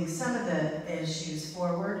on moving some of the issues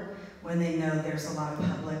forward when they know there's a lot of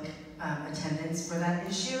public attendance for that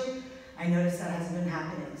issue. I noticed that hasn't been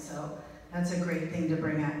happening, so that's a great thing to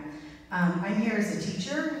bring up. I'm here as a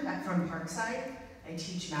teacher from Parkside. I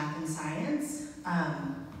teach math and science.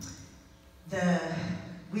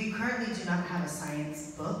 We currently do not have a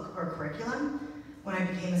science book or curriculum. When I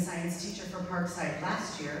became a science teacher for Parkside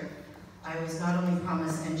last year, I was not only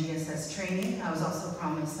promised NGSS training, I was also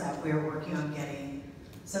promised that we were working on getting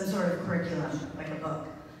some sort of curriculum, like a book.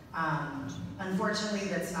 Unfortunately,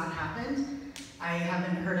 that's not happened. I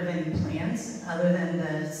haven't heard of any plans other than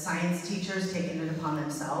the science teachers taking it upon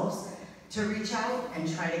themselves to reach out and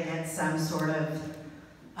try to get some sort of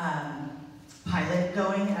pilot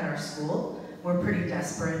going at our school. We're pretty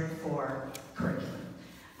desperate for curriculum.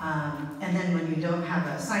 And then when you don't have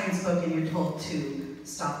a science book and you're told to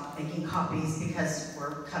stop making copies because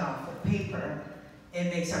we're cut off with paper,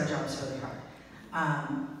 it makes our jobs really hard.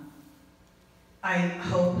 I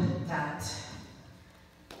hope that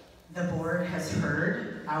the board has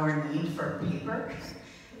heard our need for paper.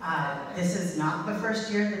 This is not the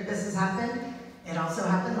first year that this has happened. It also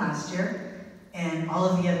happened last year, and all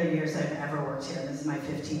of the other years I've ever worked here. This is my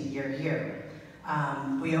 15th year here.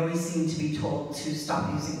 We always seem to be told to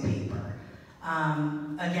stop using paper.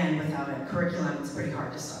 Again, without a curriculum, it's pretty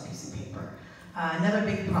hard to stop using paper. Another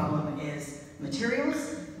big problem is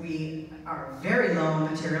materials. We are very low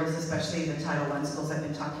on materials, especially the Title I schools. I've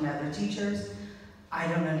been talking to other teachers. I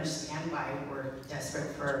don't understand why we're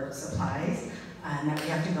desperate for supplies and that we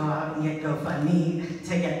have to go out and get GoFundMe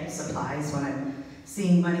to get supplies when I'm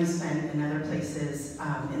seeing money spent in other places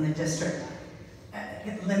in the district.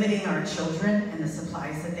 Limiting our children and the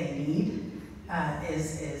supplies that they need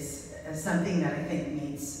is something that I think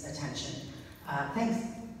needs attention. Thanks.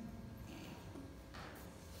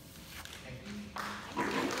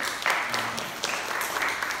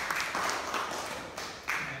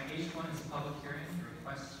 H1 is a public hearing,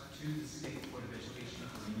 request to the State Board of Education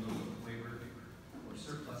for renewal of waiver or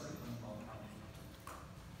surplus of undeveloped property.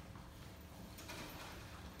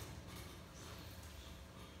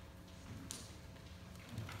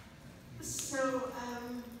 So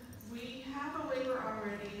we have a waiver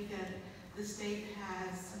already that the state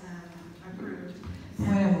has approved.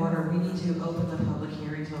 Point of order, we need to open the public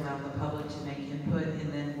hearing to allow the public to make input,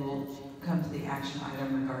 and then we'll come to the action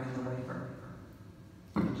item regarding the waiver.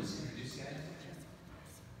 Just introduce the item.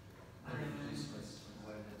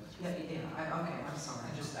 Okay, I'm sorry.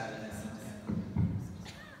 I just added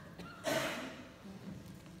that.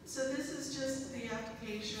 So this is just the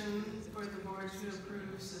application for the board to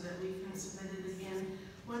approve so that we can submit it again,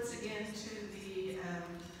 once again, to the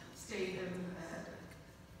state of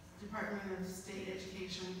Department of State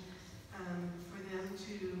Education for them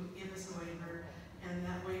to give us a waiver. And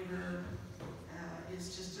that waiver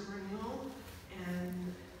is just a renewal,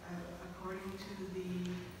 and according to the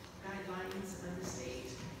guidelines of the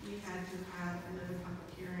state, we had to have another public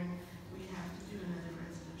hearing, we have to do another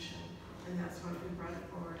resolution, and that's why we brought it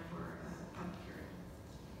forward for a public hearing.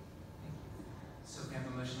 So we have a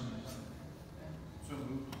motion on the floor. So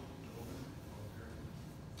moved.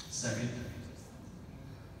 Second.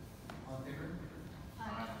 All in favor?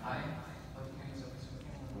 Aye. Aye. Public hearing is open. So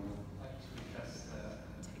we would like to address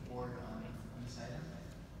the board on this item.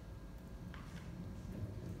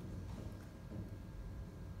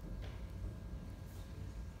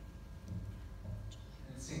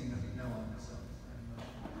 And seeing no one, so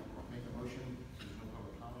Make a motion, there's no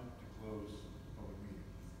public comment, to close the public meeting.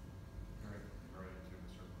 All right, to the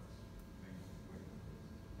surplus.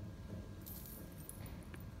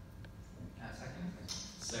 second.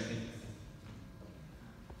 Second.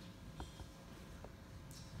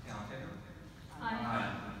 Okay, all in favor?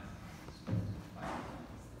 Aye.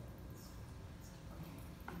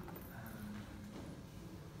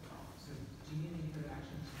 So do you need any further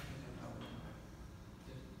actions?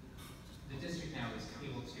 The district now is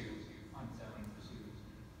able to, on its own,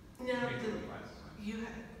 to Now, make the request. you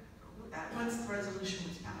had, once the resolution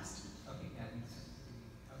was passed. Okay, yeah,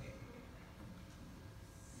 okay.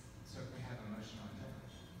 So if we have a motion on the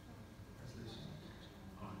resolution.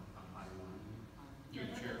 On I-1. Yeah,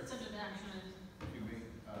 Chair. that's under the action item. You may,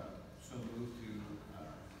 so move to,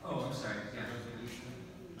 Oh, I'm sorry, the yeah. resolution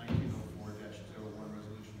 1904-01,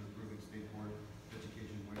 resolution approving State Board of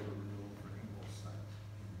Education waiver renewal for impulse site.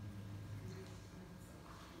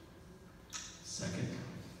 Second.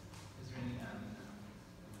 Is there any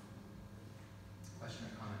question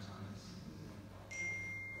or comment on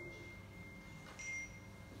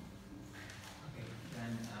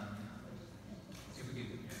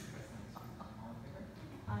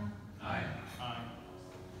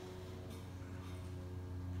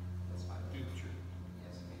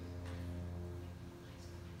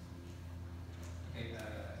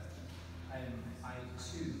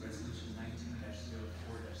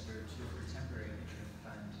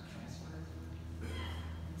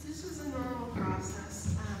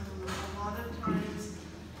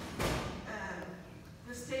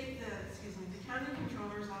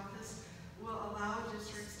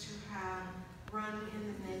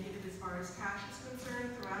as cash is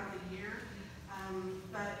concerned throughout the year.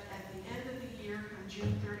 But at the end of the year, on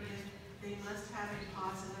June 30th, they must have a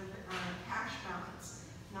positive cash balance.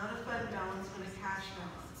 Not a fund balance, but a cash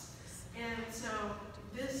balance. And so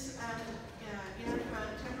this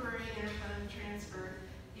temporary interfund transfer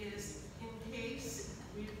is in case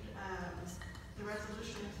the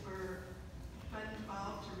resolution is for Fund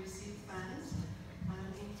 12 to receive funds,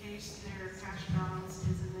 in case their cash balance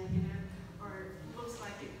is a negative, or looks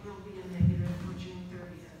like it will be a negative for June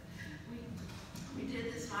 30th. We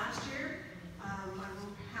did this last year.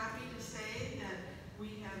 I'm happy to say that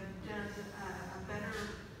we have done a better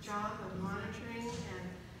job of monitoring and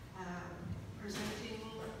presenting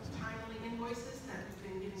timely invoices, that we've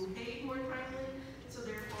been getting paid more timely. So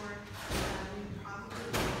therefore, we probably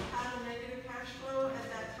had a negative cash flow at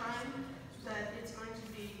that time, that it's going to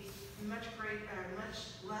be much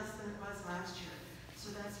less than it was last year.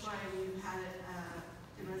 So that's why we've had it,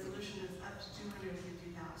 the resolution is up to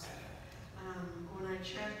 $250,000. When I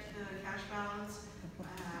checked the cash balance,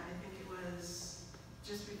 I think it was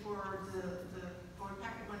just before the board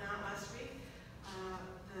packet went out last week,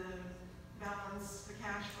 the balance, the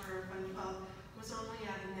cash for Fund 12 was only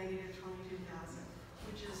at a negative $22,000,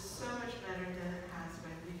 which is so much better than it has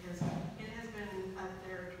been, because it has been up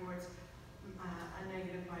there towards a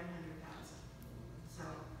negative $500,000. So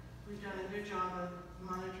we've done a good job of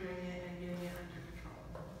monitoring it and getting it under control.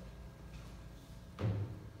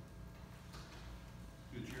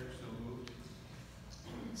 The chair so moved.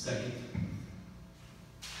 Second.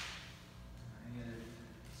 Any other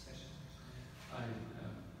discussion?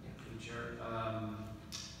 Through the chair.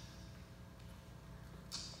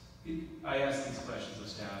 I asked these questions of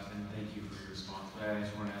staff, and thank you for your response, but I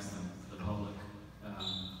just want to ask them for the public.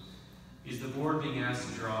 Is the board being asked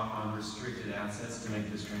to draw on restricted assets to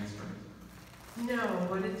make this transfer? No,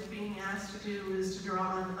 what it's being asked to do is to draw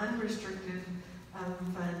on unrestricted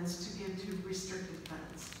funds to give to restricted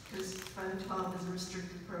funds, because Fund 12 is a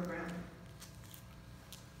restricted program.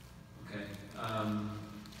 Okay.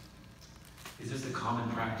 Is this a common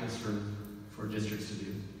practice for districts to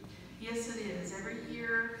do? Yes, it is. Every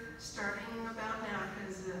year, starting about now,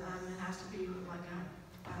 because it has to be like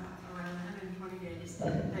around 120 days,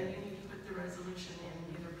 that you need to put the resolution in and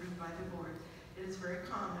get approved by the board. It is very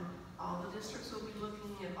common. All the districts will be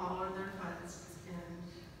looking at all of their funds, and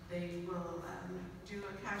they will do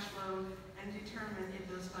a cash flow and determine if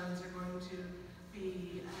those funds are going to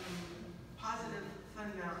be positive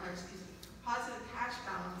positive cash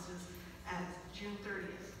balances at June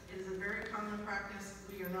 30th. It is a very common practice.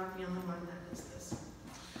 We are not the only one that does this.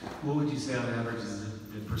 What would you say on average is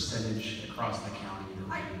the percentage across the county that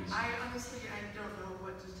we use? I honestly, I don't know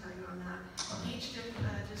what to tell you on that. Each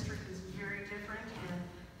district is very different, and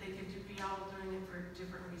they could be all doing it for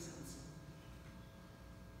different reasons.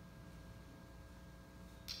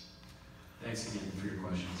 Thanks again for your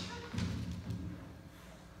questions.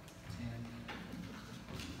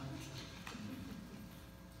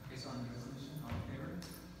 Okay, so on the resolution, all in favor?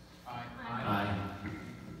 Aye. Aye.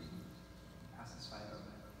 Passes 5-0.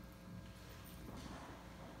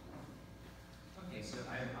 Okay, so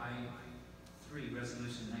item I3,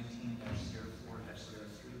 resolution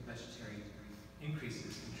 19-04-03, budgetary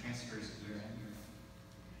increases and transfers year-end.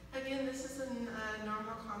 Again, this is a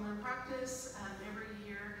normal common practice. Every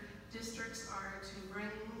year, districts are to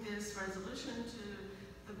bring this resolution to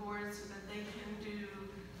the board so that they can do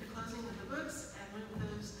the closing of the books and move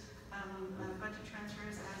those budget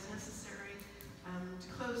transfers as necessary to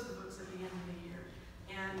close the books at the end of the year.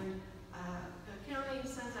 And the county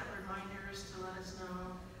sends out reminders to let us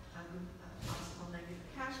know possible negative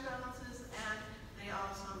cash balances, and they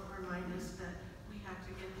also remind us that we have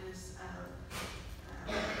to get this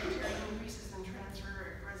budgetary increases and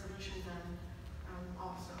transfer resolution done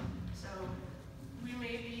also. So we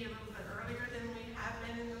may be a little bit earlier than we have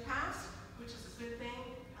been in the past, which is a good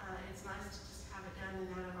thing. It's nice to just have it done and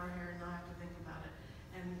out of our hair and not have to think about it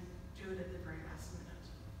and do it at the very last minute.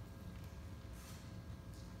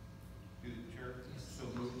 The chair so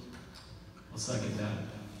moved. I'll second that.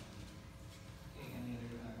 Okay, any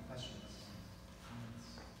other questions? Comments?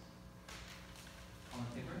 All in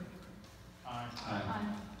favor? Aye.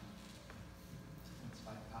 Aye. That's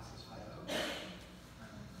passes 5-0.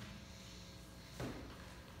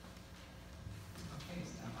 Okay,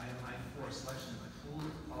 so item I4, selection of a pool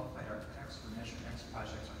of qualified architects for Measure X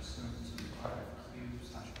projects pursuant to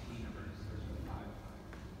RFQ/P number 35.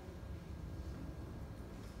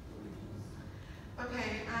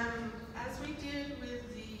 Okay, as we did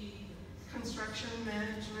with the construction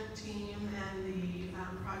management team and the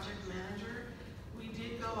project manager, we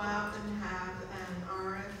did go out and have an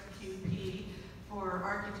RFQP for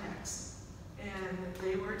architects.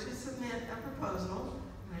 they were to submit a proposal,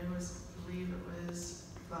 and I believe it was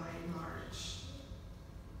by March.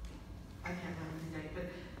 I can't remember the date, but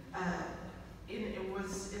it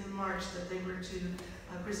was in March that they were to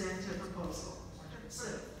present a proposal. So,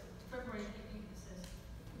 February 8th, it says.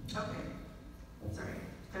 okay, sorry,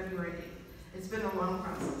 February 8th. It's been a long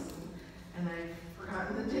process, and I've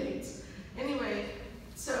forgotten the dates. Anyway,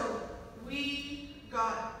 so we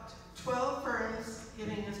got 12 firms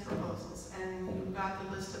giving us proposals, and you've got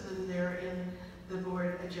the list of them there in the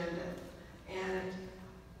board agenda. And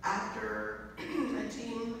after a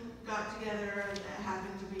team got together, it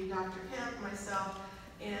happened to be Dr. Kemp, myself,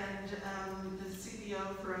 and the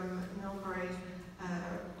CBO from Millbrae,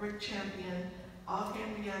 Rick Champion, all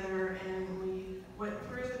came together and we went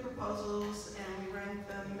through the proposals and we ranked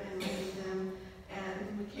them and rated them,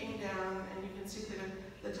 and we came down, and you can see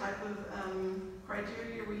the type of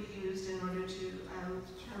criteria we used in order to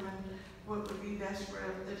determine what would be best for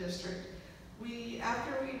the district.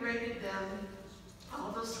 After we rated them,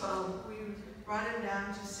 all those 12, we brought them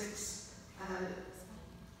down to 6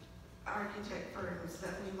 architect firms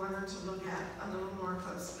that we wanted to look at a little more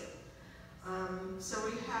closely. So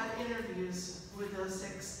we had interviews with those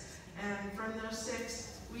 6, and from those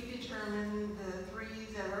 6, we determined the 3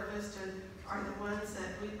 that are listed are the ones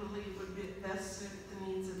that we believe would best suit the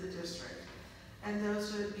needs of the district. And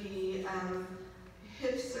those would be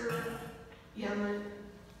Hipster, Yemen,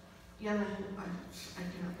 I cannot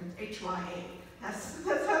remember, HYA. That's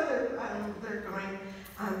how they're going.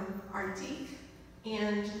 Arctique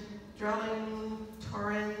and Drilling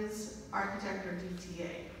Torrens Architect, or DTA.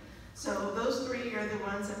 So those 3 are the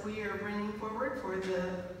ones that we are bringing forward for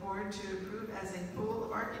the board to approve as a pool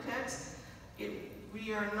of architects.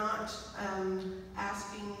 We are not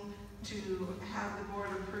asking to have the board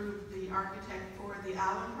approve the architect for the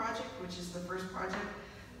Allen project, which is the first project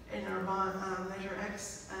in our Measure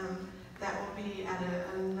X. That will be at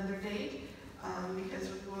another date, because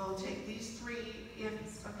we will take these 3,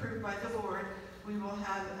 if approved by the board, we will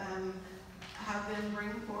have them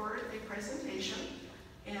bring forward a presentation,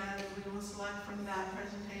 and we will select from that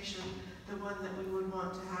presentation the one that we would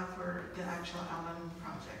want to have for the actual Allen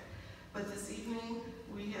project. But this evening,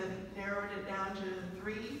 we have narrowed it down to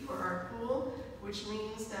 3 for our pool, which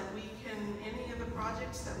means that we can, any of the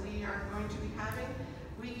projects that we are going to be having,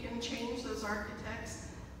 we can change those architects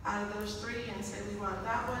out of those 3 and say we want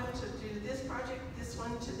that one to do this project, this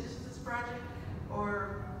one to this project,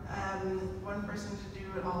 or one person to do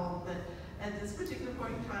it all. But at this particular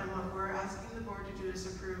point in time, what we're asking the board to do is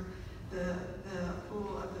approve the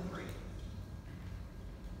pool of the 3.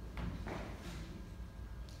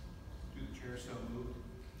 Do the chair so move?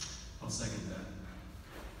 I'll second that.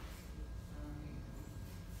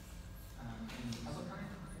 Any public comment?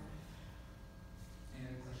 Any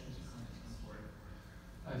other questions or comments on the board?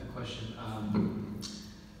 I have a question.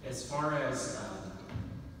 As far as,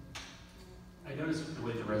 I noticed the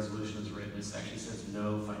way the resolution is written, it actually says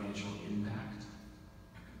no financial impact.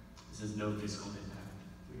 It says no fiscal impact.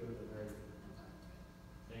 We go to the very,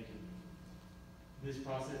 thank you. This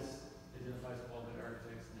process identifies qualified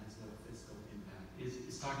architects and has no fiscal impact.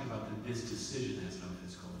 It's talking about that this decision has no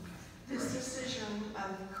fiscal impact. This decision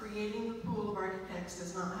of creating the pool of architects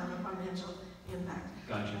does not have a financial impact.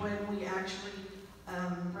 Gotcha. When we actually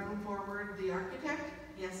bring forward the architect,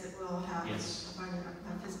 yes, it will have a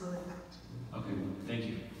fiscal impact. Okay, thank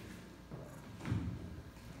you.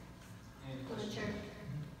 For the chair,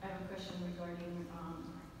 I have a question regarding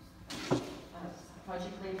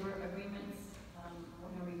project labor agreements.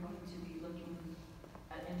 When are we going to be looking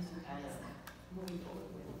at moving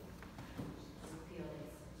forward with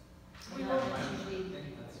PLAs? We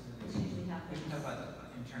can talk about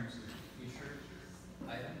that in terms of future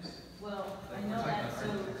items. Well, I know that, so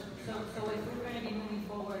if we're going to be moving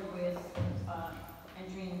forward with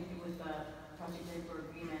entering with a project labor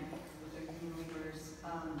agreement with our union laborers,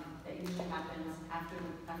 that usually happens after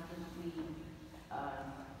we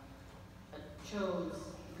chose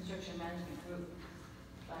construction management group.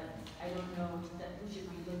 But I don't know that we should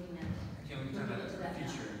be looking at. Okay, we can talk about that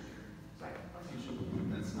future. Right. Future.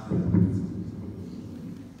 That's not.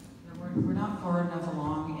 We're not far enough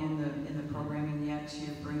along in the programming yet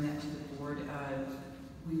to bring that to the board.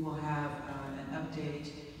 We will have an update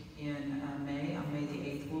in May. On May the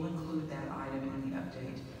 8th, we'll include that item in the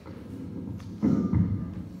update.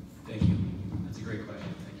 Thank you. That's a great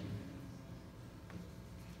question. Thank you.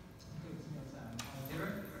 All in favor?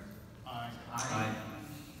 Aye. Aye.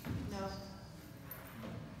 No.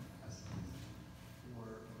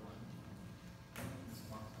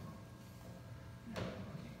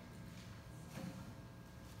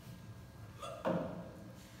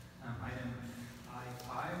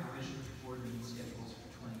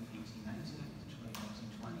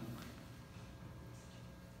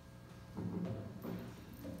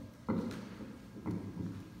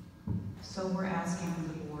 So we're asking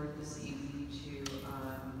the board this evening to,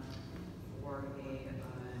 for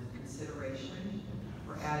a consideration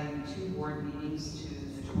for adding 2 board meetings to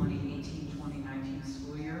the 2018-2019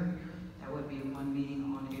 school year. That would be one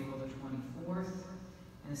meeting on April the 24th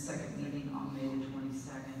and a second meeting on May the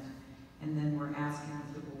 22nd. And then we're asking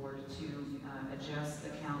the board to adjust the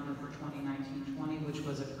calendar for 2019-20, which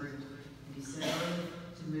was approved in December,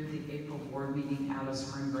 to move the April board meeting out of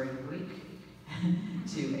spring break week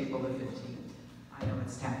to April the 15th. I know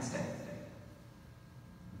it's tax day.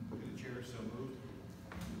 Through the chair, so moved.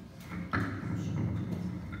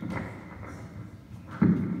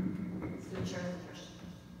 Through the chair, first.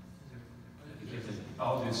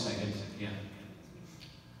 I'll do second, yeah.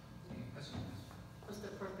 Any questions? What's the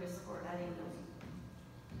purpose for adding those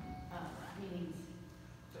meetings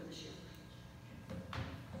for this year?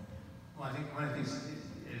 Well, I think one of the things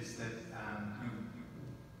is that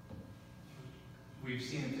we've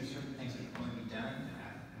seen that there's certain things that can only be done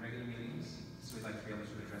at regular meetings, so we'd like to be able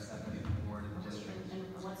to address that with the board and the district. And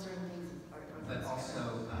what certain things are? But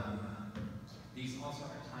also, these also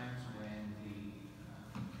are times when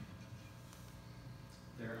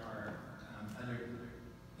there are other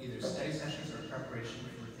either study sessions or preparation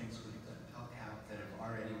for things with the LCAP that have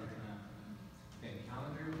already been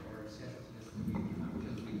calendared or scheduled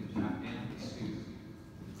because we could tap into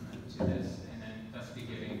to this and then thus be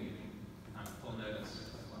giving full notice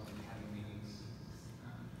of when we're having meetings.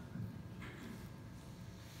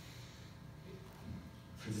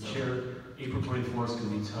 For the chair, April 24th is going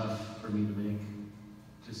to be tough for me to make.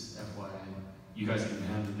 Just FYI, you guys can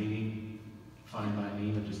have the meeting, fine by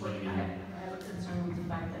me, but just letting you know. I have a concern with the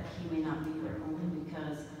fact that he may not be there only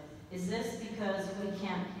because, is this because we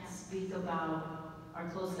can't speak about our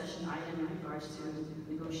closed session item in regards to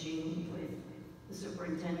negotiating with the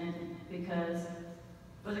superintendent? Because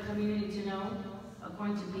for the community to know,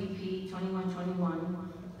 according to BP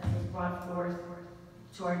 2121, that was brought forth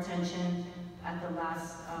to our attention at the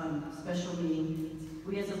last special meeting,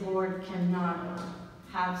 we as a board cannot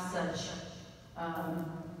have such,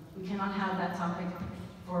 we cannot have that topic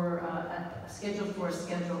for scheduled for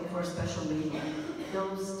a special meeting.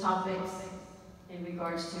 Those topics in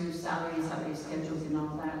regards to salaries, salary schedules and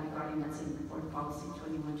all that regarding that's in board policy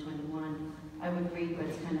 2121, I would read, but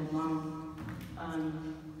it's kind of long.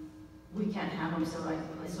 We can't have them,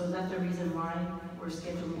 so that's the reason why we're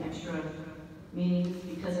scheduling extra meetings,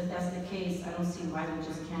 because if that's the case, I don't see why we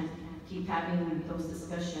just can't keep having those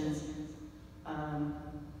discussions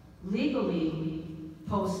legally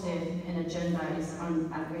posted and agendized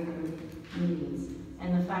at regular meetings.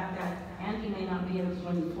 And the fact that Andy may not be able to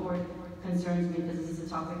run forward concerns me because this is a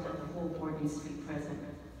topic that the whole board needs to be present.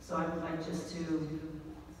 So I would like just to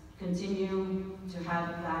continue to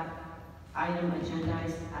have that item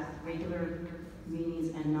agendized at regular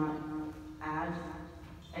meetings and not add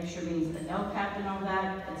extra meetings. The LCAP and all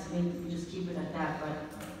that, that's me, we just keep it at that, but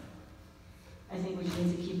I think we just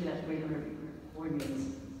need to keep it at regular board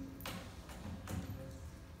meetings.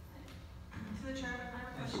 To the chair, I have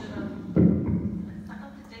a question about, I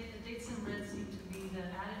thought the dates in red seem to be the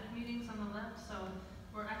added meetings on the left, so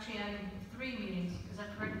we're actually adding 3 meetings. Is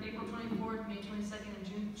that correct? April 24th, May 22nd, and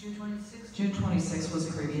June 26th? June 26th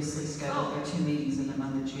was previously scheduled. There are 2 meetings in the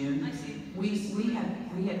month of June. I see. We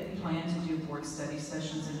had planned to do board study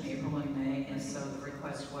sessions in April and May, and so the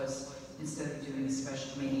request was, instead of doing a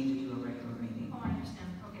special meeting, to do a regular meeting. Oh, I understand.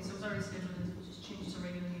 Okay, so it was already scheduled, it just changed to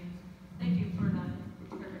regular meeting. Thank you for that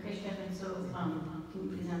Okay, clarification. Kevin, so can you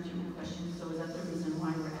please answer my question? So is that the reason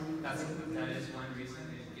why we're adding? That is one reason.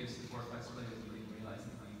 It gives the board flexibility to realize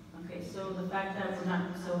the money. Okay, so the fact that we're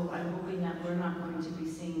not, so I'm hoping that we're not going to be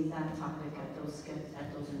seeing that topic at those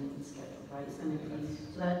meetings scheduled, right? It's going to be,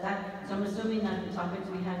 so I'm assuming that the topic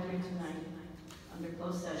we have here tonight, under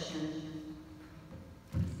closed session,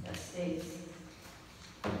 that states,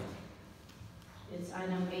 it's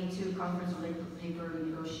item A2, conference with labor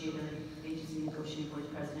negotiator, agency negotiating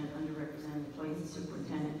board president, underrepresented employees,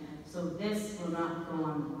 superintendent. So this will not go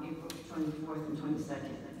on April 24th and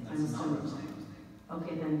 22nd. I'm assuming.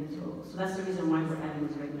 Okay, then, so that's the reason why we're adding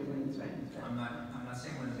these regular meetings, right? I'm not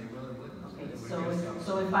saying whether they will or wouldn't. Okay,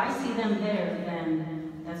 so if I see them there,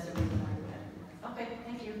 then that's the reason why we're adding it. Okay,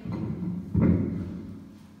 thank you.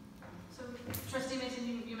 So, Trustee Mason,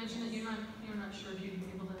 you mentioned that you're not sure if you'd be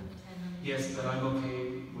able to attend. Yes, but I'm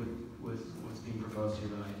okay with what's being proposed here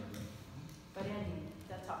tonight. But Andy,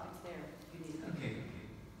 that topic's there. You need to. Okay.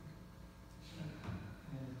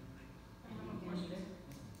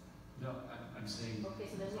 No, I'm saying. Okay,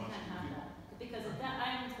 so then we can't have that. Because if that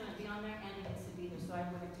item is going to be on there, Andy needs to be there, so I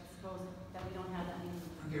would suppose that we don't have that meeting.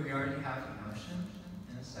 Okay, we already have a motion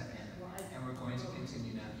and a second, and we're going to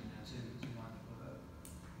continue now to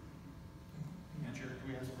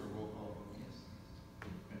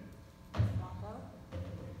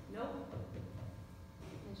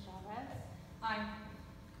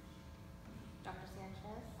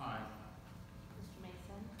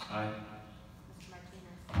Aye. Mr.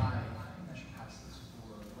 Martinez. Aye. That should pass this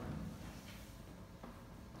for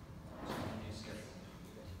new schedule.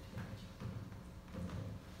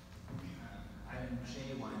 Item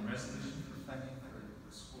J1, resolution for funding for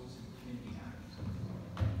schools and community act.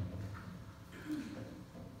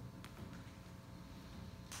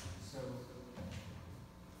 So,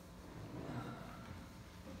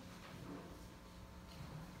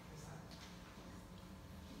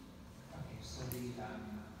 okay, so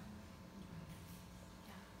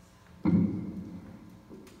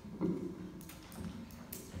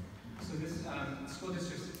this school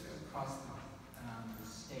districts across the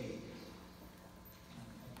state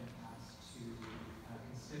have been asked to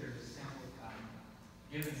consider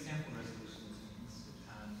given sample resolutions,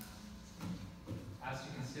 asked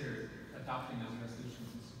to consider adopting those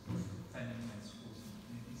resolutions in support of funding the Schools and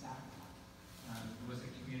Communities Act. There was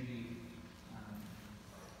a community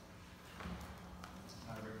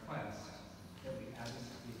request that we added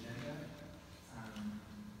to the agenda.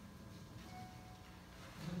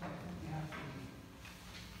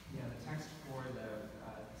 The text for the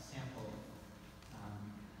sample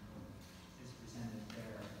is presented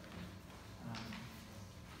there.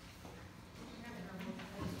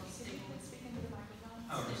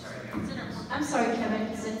 Oh, sorry. I'm sorry,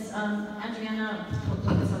 Kevin, since Andriana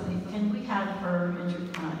told us something, can we have her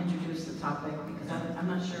introduce the topic? Because I'm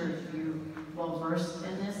not sure if you're well versed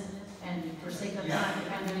in this, and for sake of time, if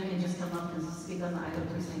Andriana can just come up and speak on the item,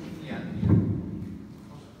 please, thank you.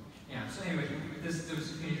 Yeah, so anyway, there was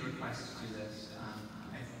a community request to do this.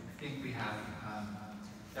 I think we have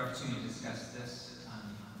the opportunity to discuss this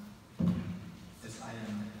item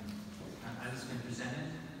as it's been presented,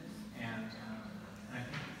 and I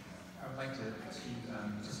think I would like to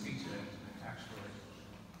speak to it actually.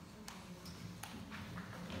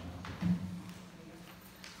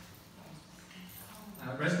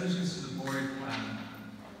 Resolutions to the board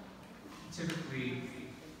typically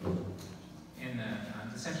in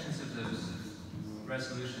the sections of those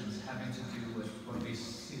resolutions having to do with what we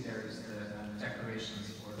see there as the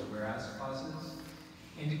declarations or the whereas clauses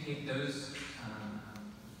indicate those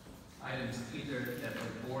items either that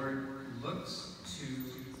the board looks to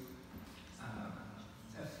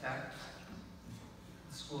affect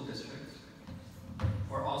the school district,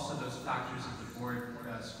 or also those factors that the board,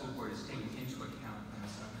 school board is taking into account in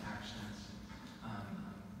its own actions,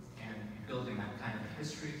 and building that kind of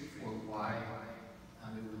history for why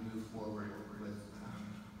it would move forward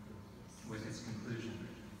with its conclusion.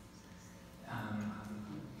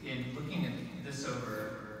 In looking at this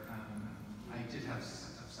over, I did have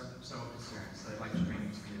several concerns that I'd like to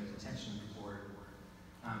bring to the attention of the board.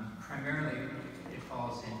 Primarily, it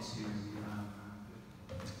falls into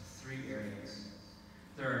three areas.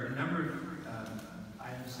 There are a number of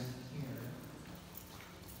items in here.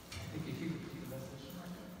 I think if you could keep the resolution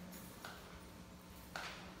like that.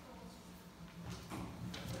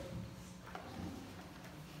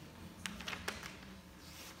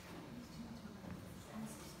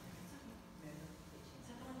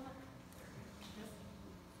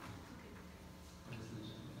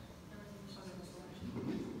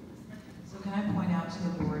 So can I point out to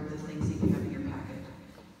the board the things that you have in your packet?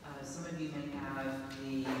 Some of you may have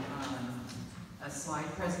a slide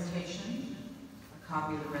presentation, a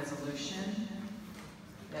copy of the resolution,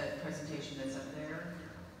 that presentation that's up there,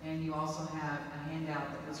 and you also have a handout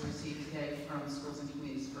that was received today from Schools and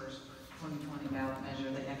Communities First 2020 ballot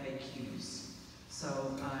measure, the FAQs.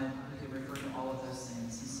 So you could refer to all of those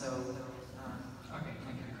things. And so, okay,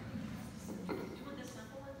 thank you. Do you want this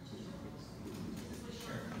sample one?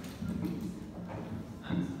 Sure.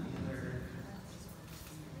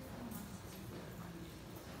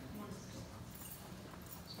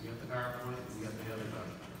 So we got the PowerPoint, we got the other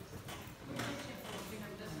document.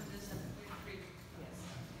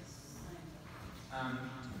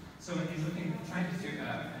 So when you're trying to do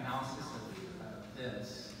analysis of this,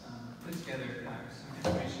 put together some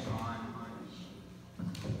information on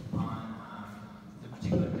the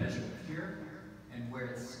particular measure here and where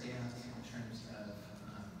it stands in terms of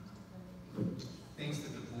things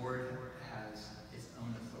that the board has its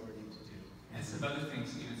own authority to do, and some other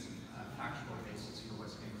things, even some factual basis for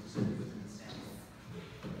what's being presented within the sample.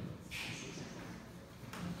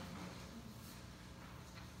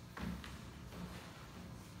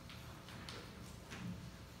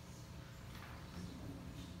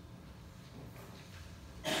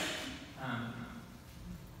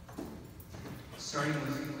 Starting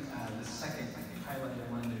with the second highlighted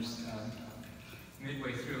one, there's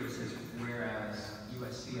midway through it says, whereas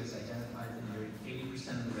USC has identified that nearly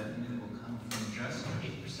 80% of the revenue will come from just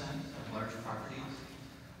 8% of large properties,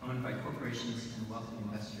 owned by corporations and wealthy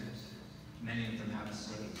investors. Many of them have a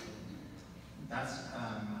stake. That's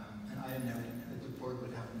an item that the board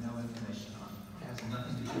would have no information on. It has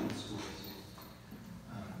nothing to do with schools.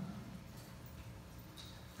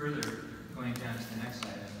 Further, going down to the next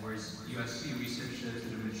item, whereas USC research shows that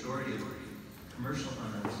a majority of commercial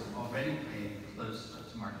owners already pay close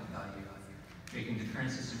to market value, making the current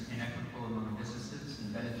system inequitable among businesses and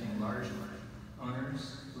benefiting large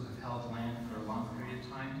owners who have held land for a long period of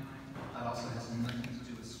time. That also has nothing to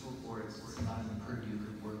do with school boards. It's not in the purview of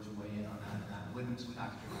the board to weigh in on that, and that wouldn't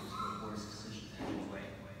factor into the board's decision in any way.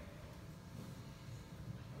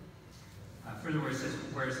 Furthermore, it says,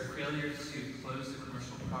 whereas the failure to close the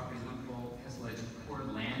commercial property loophole has led to poor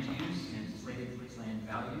land use and inflated land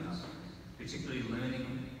values, particularly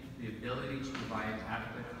limiting the ability to provide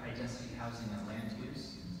adequate high-density housing and land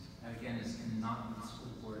use. That, again, is not the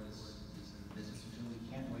school board's business.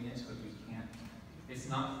 We can't weigh into it. We can't. It's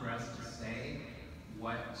not for us to say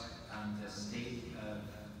what the state of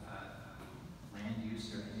land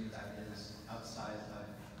use or any of that is outside of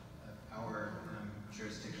our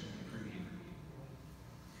jurisdiction and purview.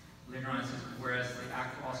 Later on, it says, whereas the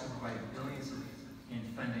Act will also provide billions in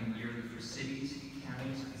funding yearly for cities,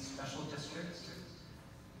 counties, and special districts,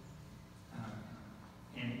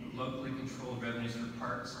 and locally controlled revenues for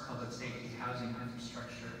parks, public safety, housing,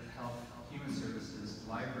 infrastructure, health, human services,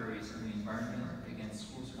 libraries, and the environment. Again,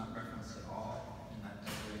 schools are not referenced at all in that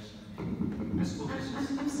declaration. The school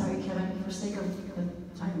districts. I'm sorry, Kevin, for sake of the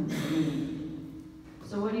time of the meeting.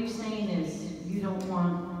 So what are you saying is you don't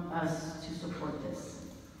want us to support this?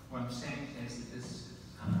 What I'm saying is that this...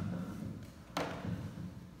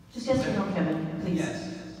 Just yes or no, Kevin, please. Yes.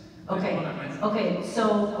 Okay,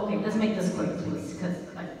 so let's make this quick, please, because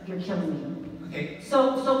you're killing me. Okay.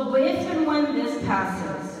 So if and when this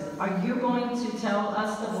passes, are you going to tell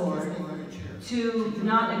us, the board, to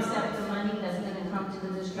not accept the money that's going to come to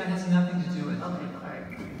the district? That has nothing to do with it. Okay, all right.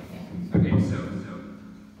 Okay, so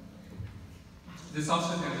this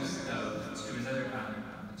also goes to another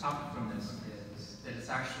topic from this, is that it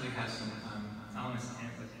actually has some elements in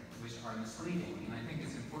it which are misleading, and I think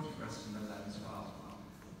it's important for us to know that as well.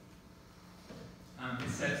 It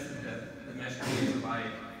says that the measure will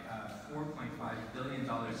provide $4.5 billion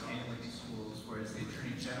annually to schools, whereas the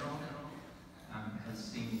Attorney General has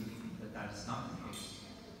seen that that is not the case.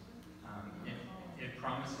 It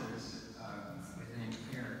promises within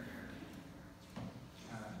here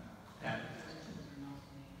that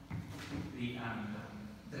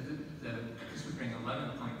this would bring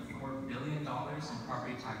 $11.4 billion in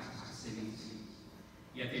property taxes to cities.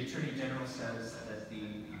 Yet the Attorney General says that the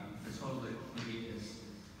total liquidity is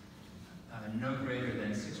no greater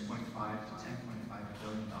than $6.5 to $10.5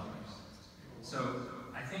 billion. So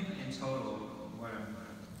I think in total, what I'm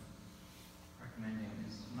recommending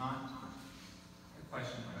is not a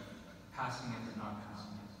question of passing it or not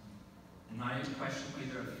passing it, and not a question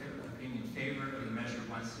either of being in favor of the measure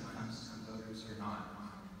once it comes to voters or not.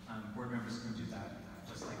 Board members can do that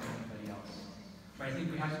just like anybody else. But I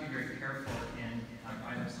think we have to be very careful in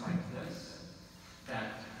items like this,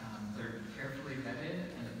 that they're carefully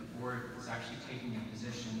vetted and that the board is actually taking a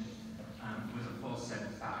position with a full set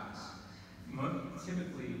of facts.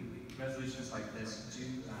 Typically, resolutions like this do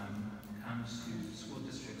come to school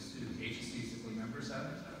districts through the agencies that we're members of,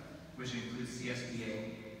 which includes the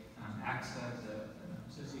SBA, AXA, the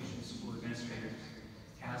Association of School Administrators,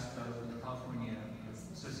 CASPO, the California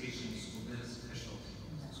Association of School Business Officials,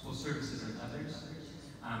 School Services, and others.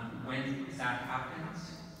 When that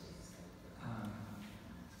happens,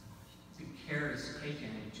 the care is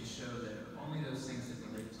taken to show that only those things that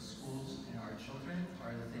relate to schools and our children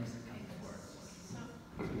are the things that come before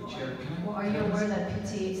us. Chair, well, are you aware that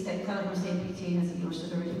PTA, State California State PTA has endorsed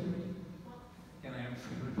it already? Can I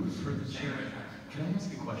for the chair, can I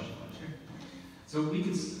ask a question? Sure. So we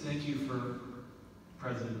can thank you for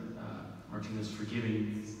President Martinez for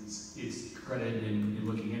giving its credit in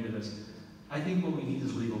looking into this. I think what we need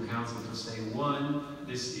is legal counsel to say, one,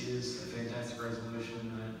 this is a fantastic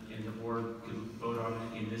resolution and the board could vote on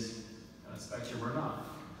it in this spectrum or not.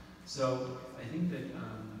 So I think that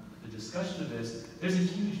the discussion of this, there's a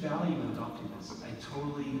huge value in adopting this. I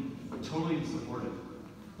totally support it.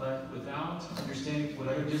 But without understanding what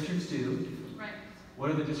other districts do, right. What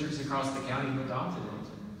are the districts across the county who adopted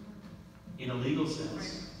it in a legal sense,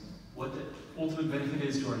 right. What the ultimate benefit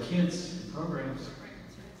is to our kids and programs.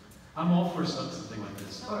 I'm all for something like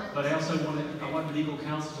this, but I also want legal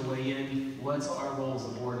counsel to weigh in. What's our role as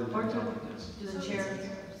the board in adopting this? To the chair,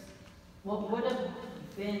 what would have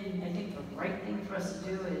been, I think, the right thing for us to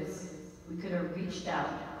do is we could have reached out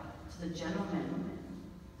to the gentleman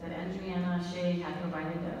that Andriana Shea had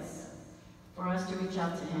provided us for us to reach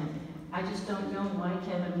out to him. I just don't know why,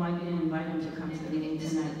 Kevin, why you didn't invite him to come to the meeting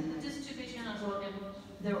tonight. Just to be sure as well,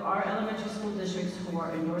 There are elementary school districts who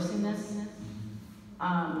are endorsing this.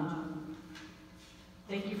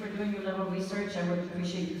 Thank you for doing your level of research. I would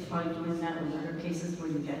appreciate you probably doing that with other cases where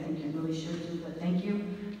I think you really should do, but thank you.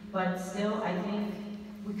 But still, I think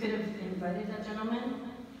we could have invited that gentleman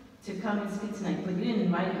to come and speak tonight, but you didn't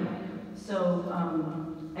invite him. So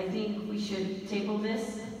I think we should table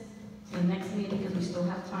this to the next meeting because we still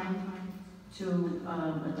have time to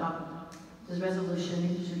adopt this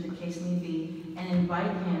resolution, should the case may be, and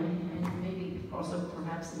invite him, and maybe also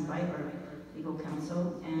perhaps invite our legal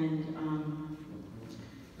counsel. And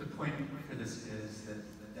the point for this is that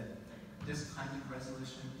this kind of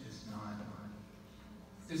resolution is not,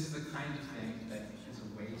 this is the kind of thing that is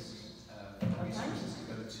a waste of resources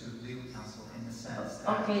to go to legal counsel in the sense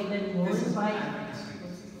that okay, then we'll this is invite. advocacy.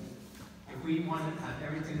 If we want to have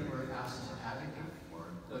everything that we're asked to advocate for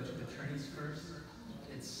go to the attorneys first,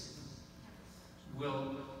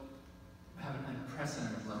 we'll have an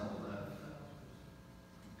unprecedented level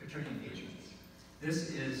of attorney engagements. This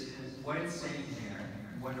is what it's saying here,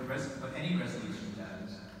 what any resolution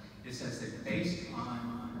does, it says that based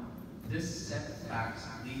on this set of facts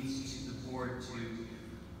leads to the board to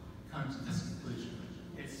come to this conclusion.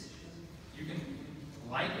 You can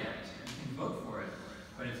like it, you can vote for it,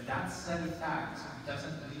 but if that set of facts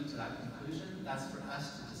doesn't lead to that conclusion, that's for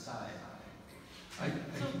us to decide.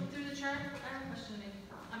 So through the chair, I have a question to make.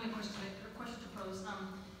 I mean, a question to pose.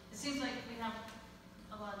 It seems like we have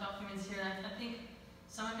a lot of documents here. I think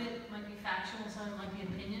some of it might be factual, some of it might be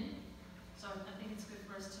opinion. So I think it's good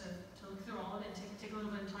for us to look through all of it, take a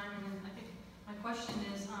little bit of time. And then I think my question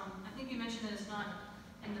is, I think you mentioned that it's not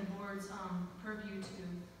in the board's purview to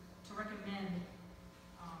recommend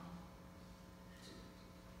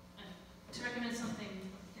something.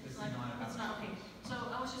 It's not okay. So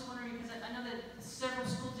I was just wondering, because I know that several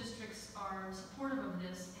school districts are supportive of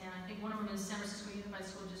this, and I think one of them is San Francisco Unified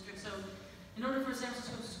School District. So in order for San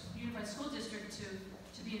Francisco Unified School District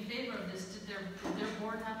to be in favor of this, did their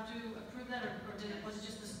board have to approve that, or was it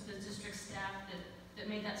just the district staff that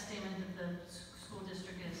made that statement that the school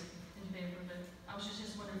district is in favor of it? I was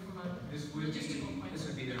just wondering from a logistical point. This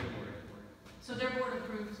would be their board. So their board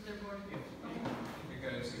approves, their board. If it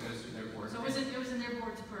goes through their board. So it was in their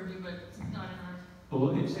board's purview, but it's not in ours.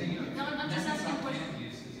 Well, I'm saying, no, I'm just asking a question.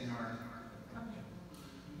 Use is in our.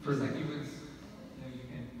 For like you would, you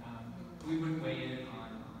can, we wouldn't weigh in on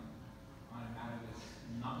a matter that's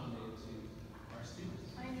not related to our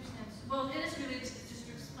students. I understand. Well, it is related to the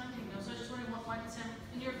district's funding, though. So I was just wondering,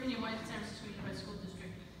 in your opinion, why did San Francisco Unified School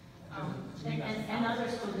District? And other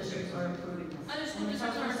school districts are approving this. Other school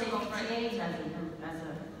districts are approving, right?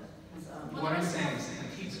 What I'm saying is that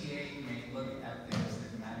the PTA may look at things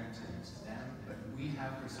that matter to them, but we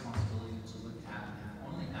have responsibility to look at and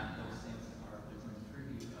only at those things that are within the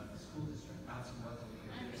purview of the school district. That's what we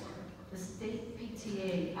are for. The state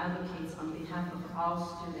PTA advocates on behalf of all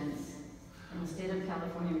students in the state of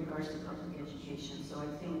California in regards to public education. So I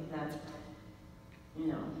think that,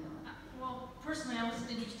 Well, personally, I was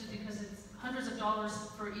interested because it's hundreds of dollars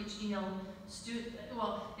for each student.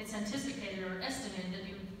 Well, it's anticipated or estimated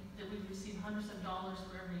that we'd receive hundreds of dollars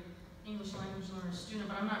for every English language learner student,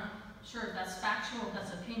 but I'm not sure if that's factual, if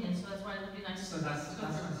that's opinion, so that's why it would be nice So that's what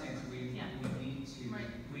I'm saying. So we need to,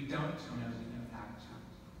 we don't know the impact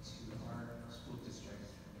to our school district.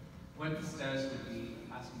 What this does would be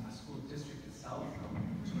asking the school district itself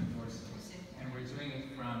to endorse it. And we're doing it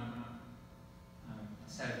from a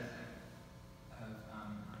set of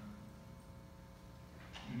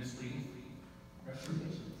misleading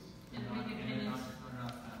recommendations. And maybe opinions.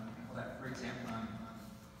 For example,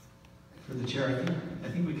 For the chair, I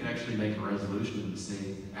think we could actually make a resolution to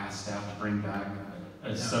say, ask staff to bring back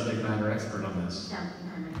a subject matter expert on this. Yeah, we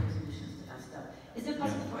can make resolutions to ask that. Is it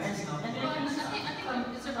possible for us? Is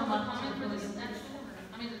there public comment for this action?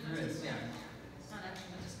 I mean, there is, yeah. It's not action,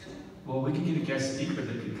 it's just good. Well, we could get a guest speaker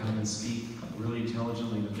that could come and speak really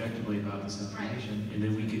intelligently and objectively about this information, and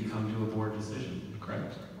then we could come to a board decision,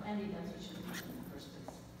 correct? Andy, that's what should happen in the first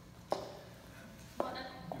place.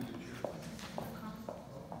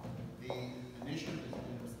 The initiative has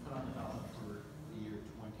been put on the ballot for the year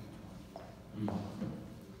 2020.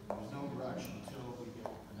 There's no rush until we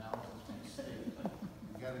get analysis from the state.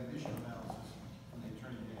 We got initial analysis from the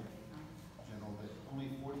Attorney General that only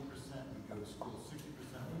 40% would go to school, 60%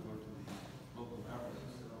 would go to the local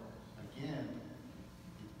governments. Again,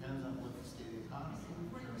 it depends on what the state economy is.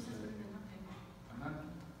 I'm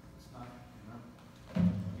not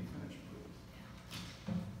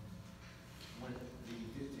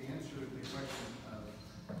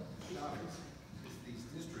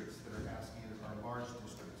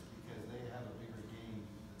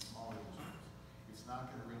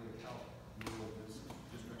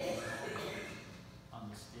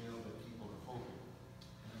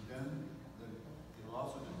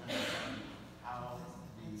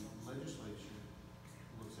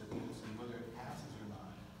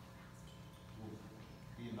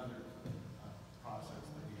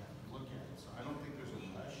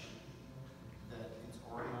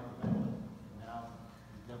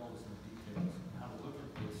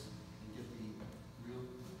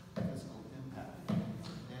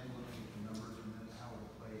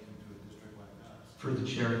through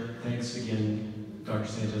the chair, thanks again, Dr.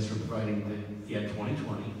 Sanchez, for providing the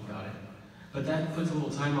 2020, got it. But that puts a little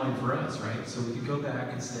timeline for us, right? So we could go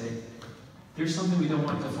back and say, there's something we don't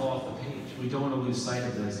want to fall off the page. We don't want to lose sight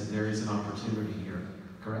of this, that there is an opportunity here,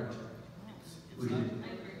 correct?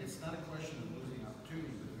 It's not a question of losing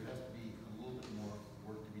opportunity, but there has to be a little bit more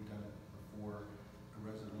work to be done before a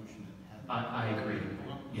resolution happens. I agree.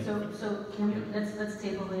 Yeah. So can we, let's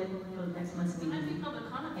table it for next month's It might be meeting. public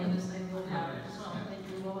comment. And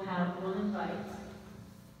we'll invite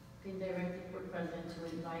the director board president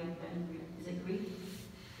to invite, and is it Greek?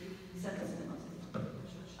 He said this in the motion.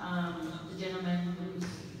 The gentleman who's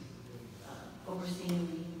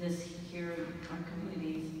overseeing this here in our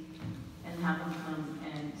communities, and have him come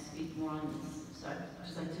and speak more on this. So I'd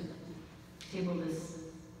just like to table this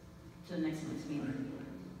to the next month's meeting,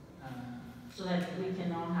 so that we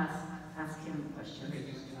can all ask him questions. Okay,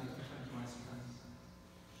 just can I question to my surprise?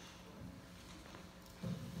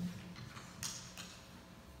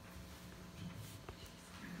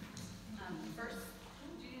 First,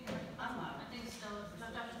 Do you need to? I'm up. I think Stella,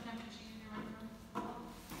 Dr. Kemp, she need your microphone?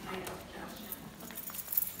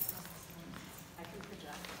 I can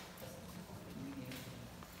project.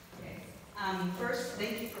 Okay. First,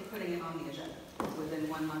 thank you for putting it on the agenda within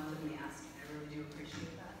 1 month of me asking. I really do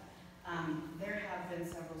appreciate that. There have been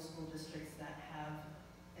several school districts that have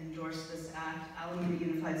endorsed this act. Alameda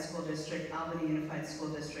Unified School District, Albany Unified School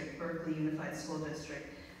District, Berkeley Unified School District,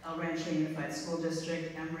 El Rancho Unified School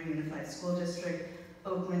District, Emory Unified School District,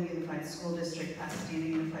 Oakland Unified School District, Pasadena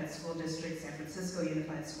Unified School District, San Francisco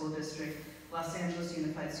Unified School District, Los Angeles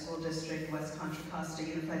Unified School District, West Contra Costa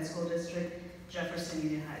Unified School District, Jefferson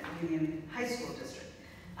Union High School District.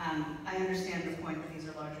 I understand the point that these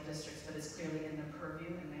are larger districts, but it's clearly in their purview,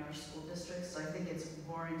 and they are school districts, so I think it's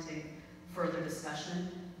warranting further discussion.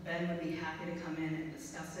 Ben would be happy to come in and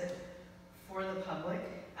discuss it. For the public,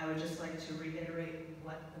 I would just like to reiterate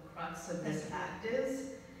what the crux of this act is.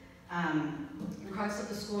 The crux of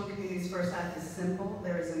the School and Communities First Act is simple.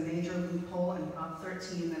 There is a major loophole in Prop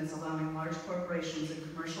 13 that is allowing large corporations and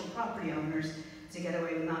commercial property owners to get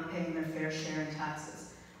away with not paying their fair share in taxes.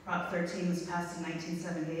 Prop 13 was passed in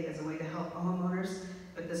 1978 as a way to help homeowners,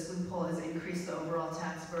 but this loophole has increased the overall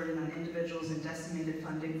tax burden on individuals and decimated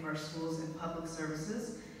funding for our schools and public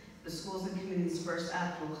services. The Schools and Communities First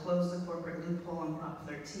Act will close the corporate loophole on Prop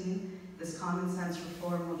 13. This common sense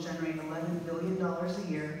reform will generate $11 billion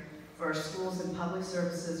a year for our schools and public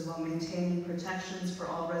services while maintaining protections for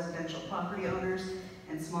all residential property owners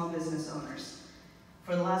and small business owners.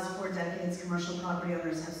 For the last 4 decades, commercial property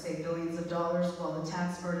owners have saved billions of dollars while the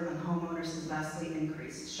tax burden on homeowners has vastly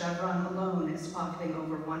increased. Chevron alone is pocketing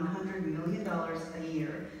over $100 million a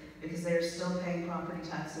year because they are still paying property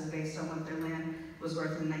taxes based on what their land was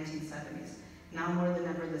worth in the 1970s. Now more than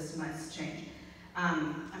ever, this must change.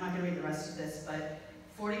 I'm not going to read the rest of this, but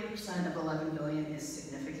 40% of $11 billion is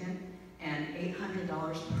significant, and $800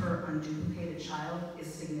 per unduplicated child is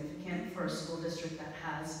significant for a school district that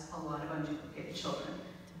has a lot of unduplicated children.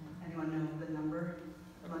 Anyone know the number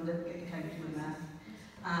of unduplicated? Can I do the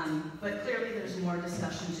math? But clearly there's more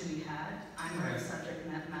discussion to be had. I'm not a subject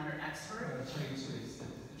matter expert. The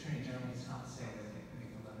Attorney General is not saying that they can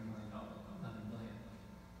make $11 million.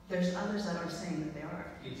 There's others that are saying that they are.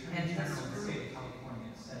 The Attorney General of the state of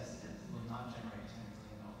California says that it will not generate $10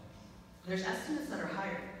 million. There's estimates that are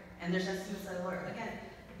higher, and there's estimates that are lower. Again,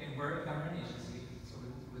 and we're a government agency, so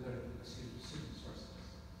we go to student sources.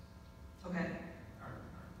 Okay.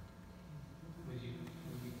 Would you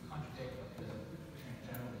contradict what the Attorney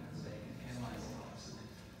General is saying and analyze the opposite?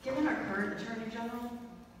 Given our current Attorney General,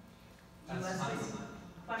 US is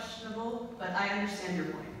questionable, but I understand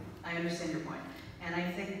your point. I understand your point. And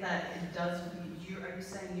I think that it does, are you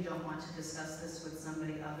saying you don't want to discuss this with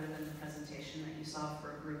somebody other than the presentation that you saw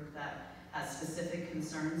for a group that has specific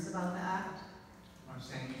concerns about the act? What I'm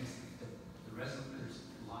saying is that there's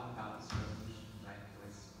a lot about this resolution, right?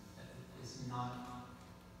 It's not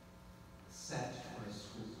set for a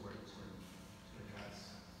school board to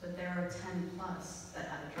address. But there are 10 plus that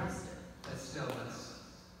have addressed it. But still, that's...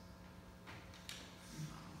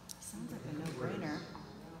 Sounds like a no-brainer.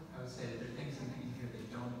 I would say there are things in here that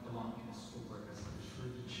don't belong in a school board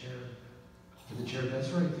resolution. For the chair, that's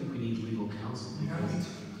where I think we need legal counsel.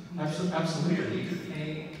 Because absolutely.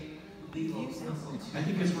 Pay legal counsel. I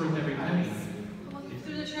think it's worth every penny.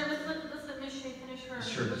 Through the chair, let's let Ms. Shea finish her?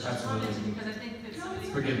 Sure, what she's absolutely. commenting? Because I think that somebody.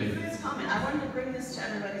 Forgive me. First comment, I wanted to bring this to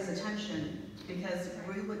everybody's attention because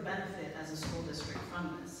we would benefit as a school district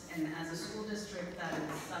from this. And as a school district that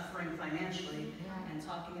is suffering financially and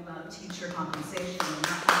talking about teacher compensation and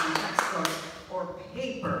not having textbooks or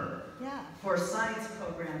paper for science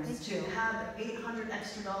programs, to have $800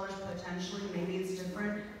 extra potentially, maybe it's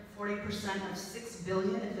different, 40% of $6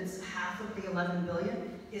 billion, if it's half of the $11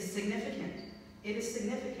 billion, is significant. It is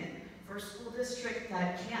significant for a school district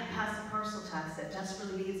that can't pass a parcel tax, that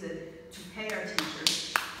desperately needs it to pay our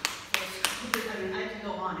teachers. I mean, I could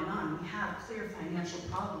go on and on. We have clear financial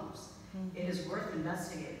problems. It is worth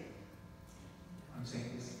investigating. I'm saying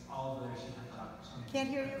is all of those should have the opportunity. Can't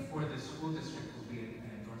hear you. For the school district will be an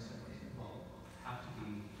endorsement, it will have to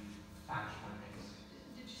be factual based.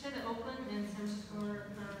 Did you say that Oakland and San Francisco are,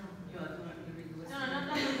 no,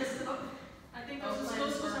 I think those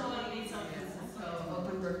schools have a lot of needs on it. So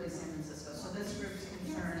Oakland, Berkeley, San Francisco. So this group's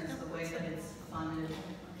concern is the way that it's funded,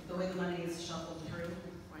 the way the money is shuffled through,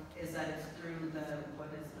 is that it's through the, what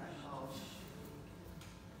is that called?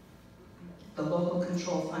 The local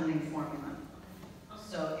control funding formula.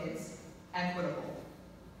 So it's equitable,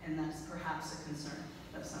 and that's perhaps a concern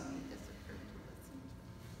of some people.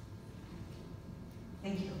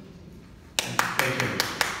 Thank you. Thank you.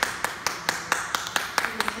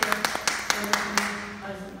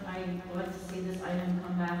 I would like to see this item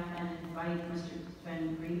come back and invite Mr.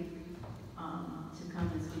 Van Grief to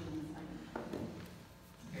come and speak on this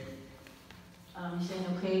item. You saying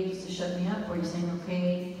okay just to shut me up, or you saying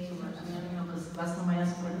okay to, I don't know, because last time I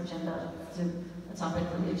asked for an agenda, a topic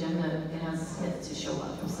on the agenda, it has yet to show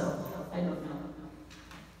up, so I don't know.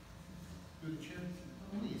 Through the chair,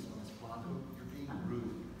 please, Ms. Blanco, you're being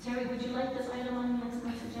rude. Terry, would you like this item on next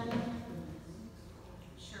month's agenda?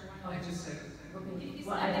 Sure, I just said. Okay,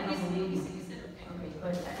 well, I don't believe you. Okay,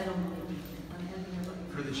 but I don't believe you.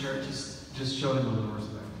 For the chair, just show him a little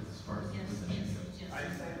respect as far as the position goes.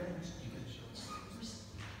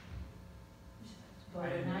 But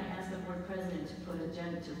when I asked the board president to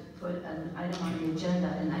put an item on the agenda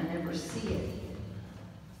and I never see it,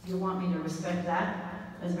 you want me to respect that?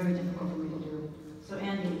 That's very difficult for me to do. So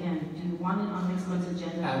Andy, again, do you want it on next month's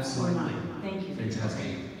agenda Absolutely. or not? Thank you. Fantastic.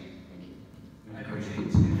 Thank you. Item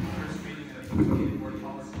J2, first reading of communicated board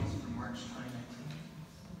policies for March 2019.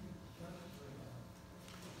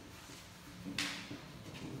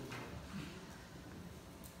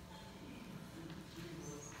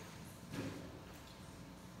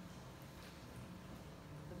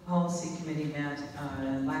 Policy committee met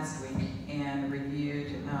last week and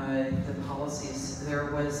reviewed the policies.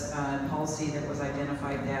 There was a policy that was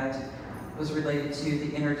identified that was related to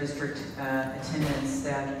the inter-district attendance,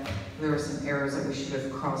 that there were some errors that we should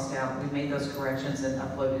have crossed out. We made those corrections and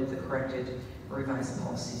uploaded the corrected revised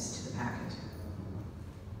policies to the packet.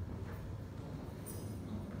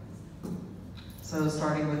 So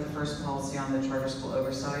starting with the first policy on the charter school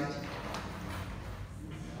oversight.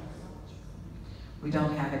 We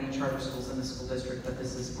don't have any charter schools in the school district, but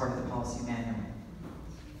this is part of the policy manual.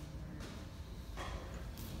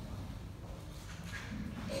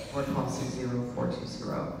 Board policy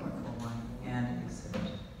 0420.41 and exhibit.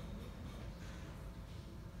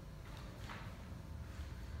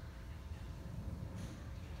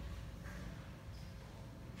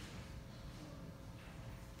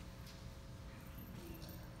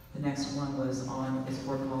 The next one was is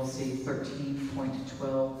board policy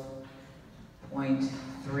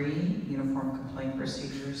 13.12.3, uniform complaint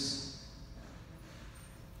procedures.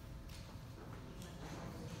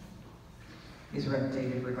 These were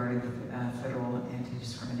updated regarding the federal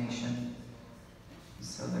anti-discrimination.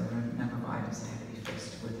 So there were a number of items that had to be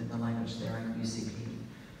fixed within the language there in UCP.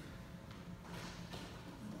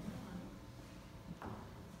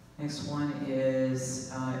 Next one is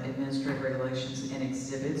administrative regulations and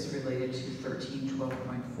exhibits related to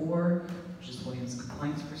 13.12.4, which is Williams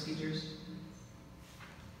complaints procedures.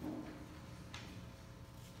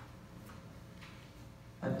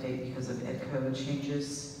 Update because of ed code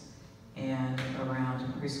changes and around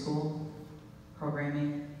preschool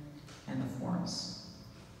programming and the forms.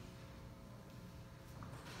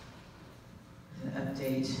 An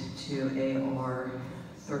update to AR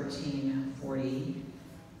 1340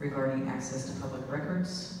 regarding access to public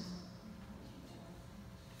records.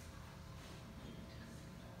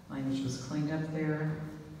 Language was cleaned up there.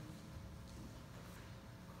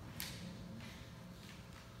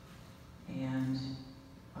 And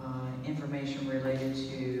information related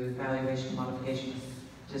to evaluation modification of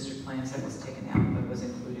district plans that was taken out but was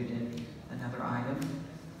included in another item.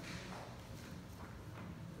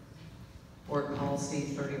 Board policy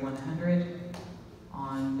 3100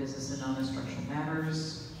 on business and non-instructional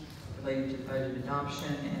matters related to budget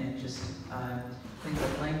adoption, and it just cleans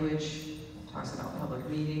up language, talks about public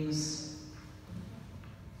meetings.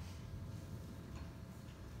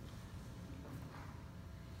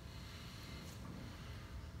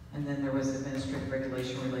 And then there was administrative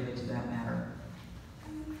regulation related to that matter.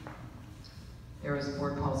 There was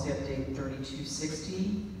board policy update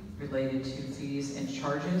 3260 related to fees and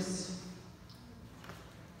charges.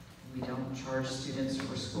 We don't charge students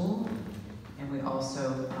for school. And we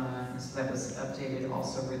also, so that was updated,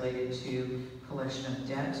 also related to collection of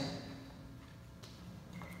debt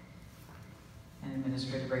and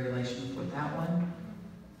administrative regulations with that one,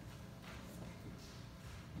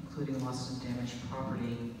 including loss and damaged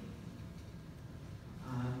property.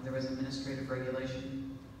 There was administrative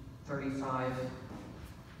regulation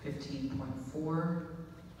 3515.4.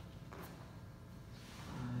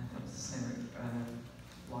 That was the same,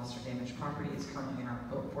 loss or damaged property. It's currently in our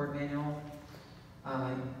board manual.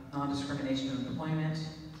 Non-discrimination in employment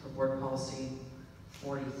for board policy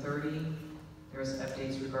 4030. There was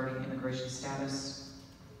updates regarding immigration status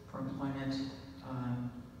for employment.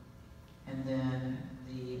 And then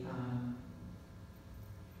the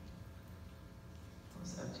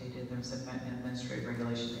was updated. There's an administrative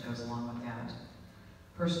regulation that goes along with that.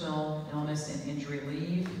 Personal illness and injury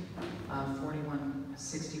leave,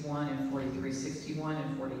 4161 and 4361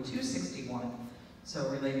 and 4261. So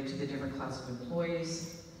related to the different classes of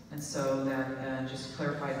employees. And so that just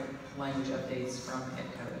clarified language updates from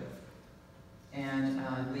Ed Code. And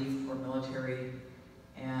leave for military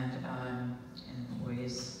and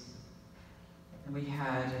employees. And we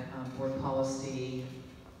had board policy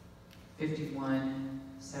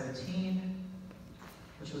 5117,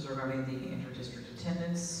 which was regarding the inter-district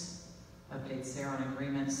attendance, updates there on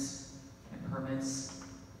agreements and permits.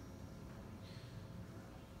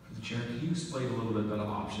 For the chair, can you explain a little bit about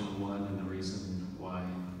option 1 and the reason why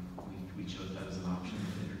we chose that as an option,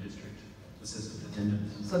 inter-district assistant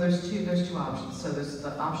attendance? So there's two options. So there's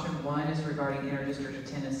the option 1 is regarding inter-district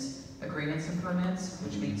attendance agreements and permits,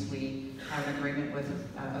 which means we have an agreement with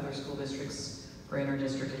other school districts for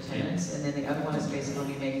inter-district attendance, and then the other one is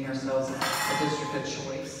basically making ourselves a district of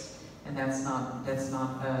choice, and that's not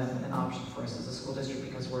an option for us as a school district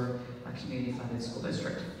because we're a community-funded school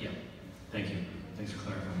district. Yeah, thank you. Thanks for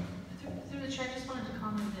clarifying. Through the chair, I just wanted to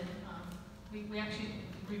comment that we actually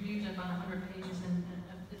reviewed about 100 pages and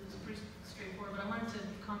it was pretty straightforward, but I wanted to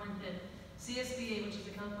comment that CSBA, which is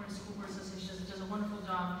the California School Board Association, does a wonderful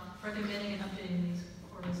job recommending and updating these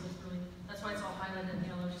ordinances. Really, that's why it's all highlighted in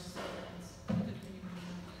yellow, just so that it's a good community.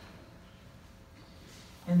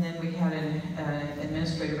 And then we had an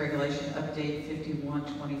administrative regulation update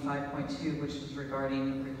 5125.2, which was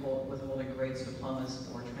regarding withholding grades, diplomas,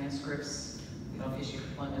 or transcripts. We don't issue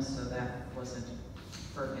diplomas, so that wasn't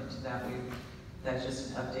pertinent to that. That's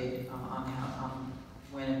just an update on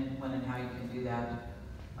when and how you can do that.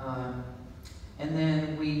 And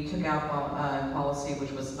then we took out policy,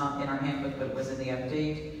 which was not in our handbook, but was in the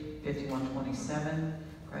update, 5127,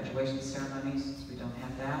 graduation ceremonies, since we don't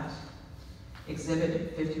have that.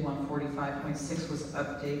 Exhibit 5145.6 was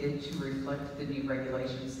updated to reflect the new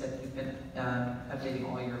regulations that we've been updating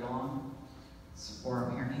all year long. It's for our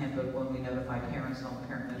parent handbook when we notify parents on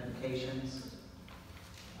parent notifications.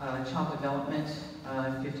 Child development,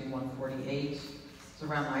 5148. It's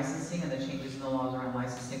around licensing and the changes in the laws around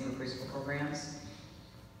licensing for preschool programs.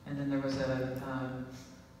 And then there was a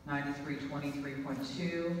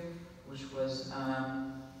 9323.2, which was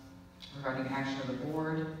regarding action of the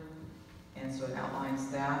board. And so it outlines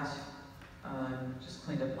that, just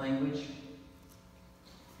cleaned up language.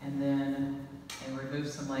 And then, removed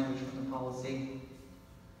some language from the policy.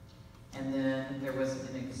 And then there was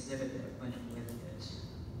an exhibit that went with it.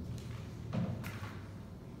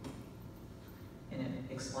 And it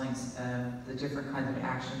explains the different kinds of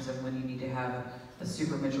actions and when you need to have a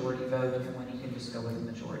supermajority vote and when you can just go with a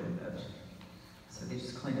majority vote. So they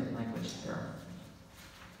just cleaned up language there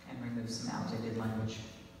and removed some outdated language.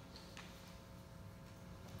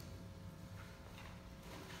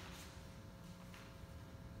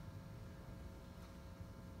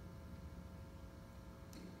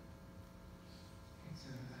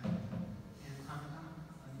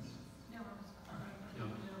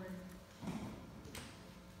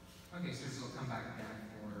 Okay, so this will come back again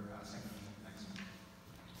for second next month.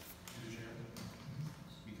 Mr. Chair,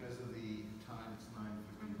 because of the time, it's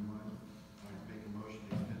 9:51, I'd like to make a motion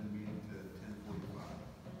to extend the meeting to 10:45.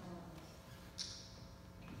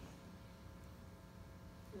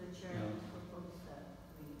 The chair proposed that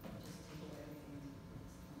we just table everything to the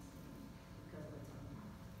next meeting because of the time.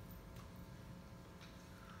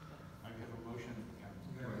 I have a motion,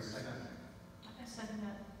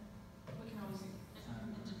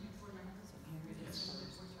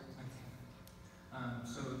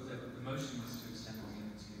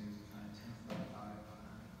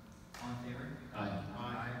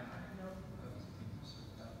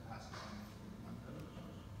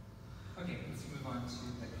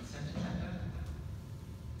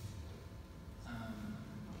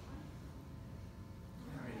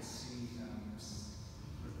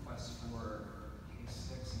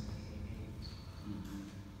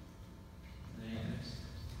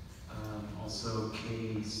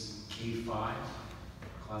 case K5,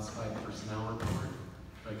 classified personnel report.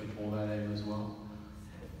 If I could pull that in as well.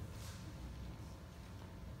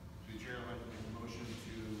 The chair would like to make a motion to,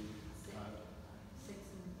 6 and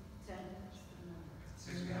 10.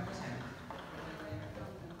 6, we have 10.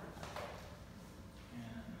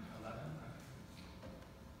 And 11.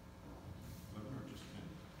 11 or just 10?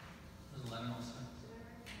 Was 11 also?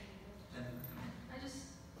 10. I just,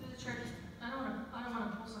 through the chair, I don't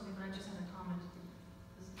wanna pull something, but I just had a comment.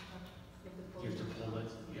 You have to pull it,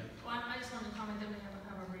 yeah. Well, I just wanted to comment that we have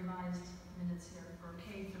a revised minutes here for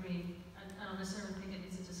K3. I don't necessarily think it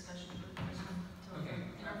needs a discussion, but I just want to,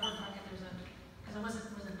 in our board packet, there's a, because it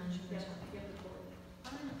wasn't mentioned. You have to pull it.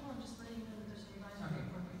 I'm going to pull, I'm just letting you know that there's a revised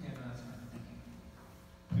report. Yeah, no, that's fine, thank you.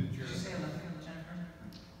 Through the chair. Did you say 11, Jennifer?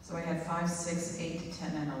 So I had 5, 6, 8,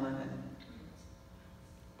 10, and 11.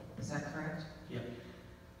 Is that correct? Yep.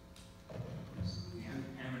 Yeah,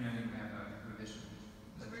 and we're noting we have a revision.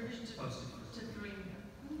 The revision to 3.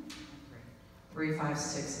 3, 5,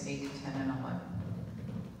 6, 8, 10, and 11.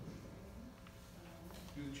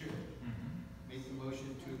 Through the chair. Make the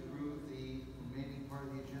motion to approve the remaining part of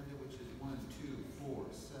the agenda, which is 1, 2, 4,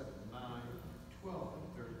 7, 9, 12, and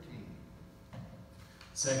 13.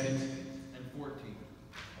 Second. And 14.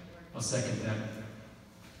 I'll second that.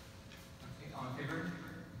 Okay, all in favor?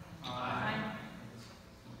 Aye.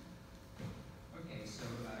 Okay, so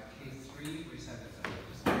K3, we said that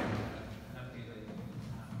just an updated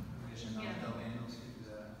revision. Yeah. I'll go into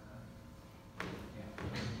the,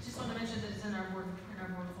 Just want to mention that it's in our board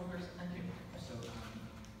folders. Thank you.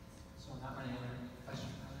 so on that one, any other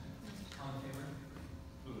questions? All in favor?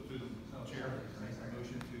 Through the chair. Make the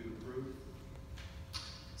motion to approve.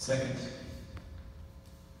 Second. Okay,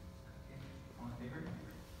 all in favor?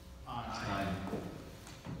 Aye.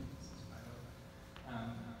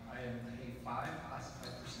 Item K5,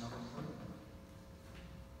 classified personnel report.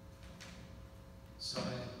 So I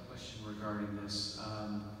have a question regarding this.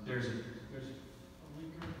 There's a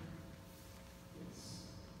linker.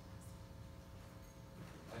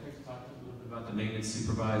 I'd like to talk a little bit about the maintenance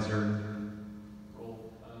supervisor role.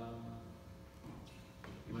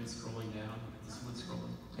 You mind scrolling down? Is someone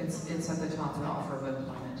scrolling? It's at the top of the offer of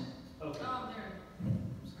employment. Okay. Oh, there.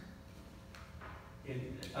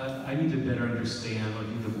 I need to better understand, I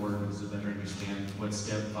think the board needs to better understand what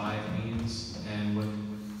step 5 means and what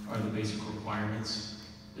are the basic requirements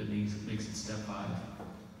that makes it step 5.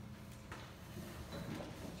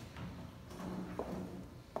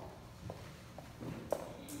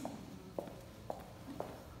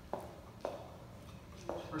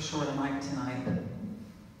 We're short a mic tonight.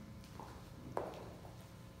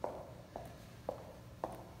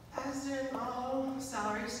 As in all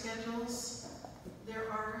salary schedules, there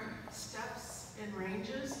are steps and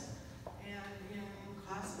ranges, and in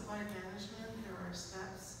classified management, there are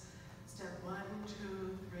steps. Step 1,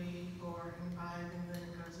 2, 3, 4, and 5, and then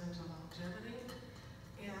it goes into longevity.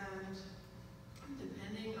 And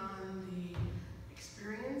depending on the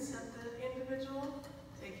experience of the individual,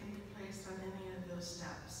 they can be placed on any of those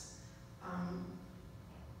steps.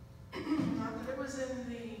 Not that it was in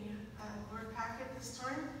the board packet this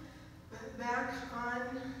time, but back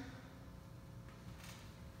on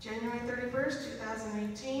January 31st,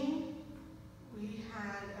 2018, we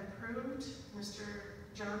had approved Mr.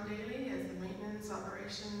 John Daly as the Maintenance,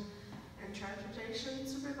 Operation, and Transportation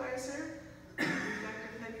Supervisor,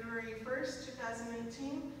 effective February 1st,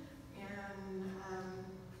 2018, and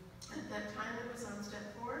at that time it was on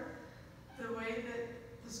step 4. The way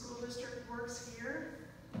that the school district works here,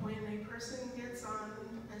 when a person gets on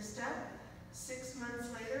a step, 6 months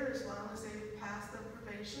later, as long as they pass the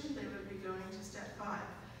probation, they would be going to step 5.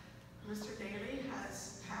 Mr. Daly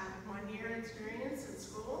has had 1 year experience in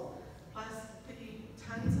school, plus the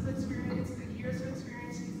tons of experience, the years of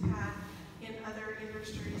experience he's had in other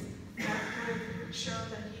industries that would show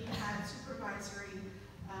that he had supervisory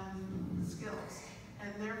skills.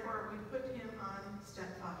 And therefore, we put him on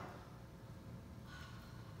step 5.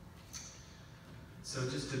 So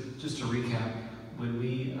just to recap, when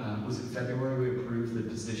we, was it February, we approved the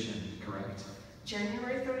position, correct?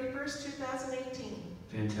 January 31st, 2018.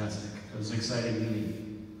 Fantastic. It was an exciting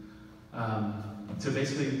meeting. So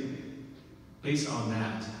basically, based on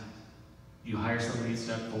that, you hire somebody at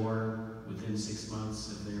step 4 within 6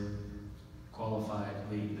 months. If they're qualified,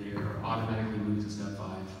 they are automatically moved to step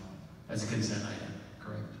 5 as a consent item,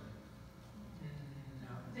 correct?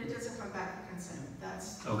 No. It doesn't come back to consent.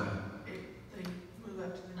 That's, okay. They move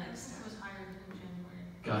up to the next step. He was hired in January.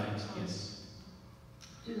 Got it, yes.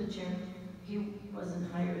 Through the chair, he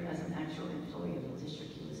wasn't hired as an actual employee of the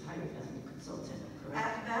district, he was hired as a consultant, correct?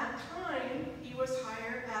 At that time, he was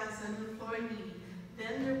hired as an employee.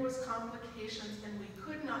 Then there was complications, and we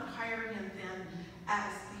could not hire him then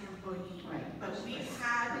as the employee. Right. But we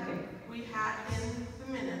had in the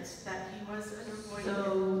minutes that he was an employee.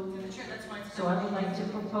 So I would like to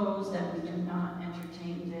propose that we do not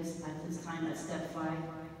entertain this at this time at step 5.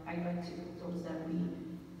 I'd like to propose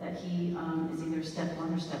that he is either step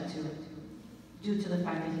 1 or step 2, due to the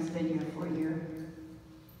fact that he's been here for a year.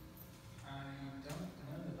 I don't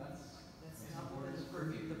know that that's the board's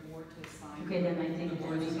purview. The board to assign. Okay, then I think that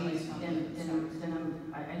maybe,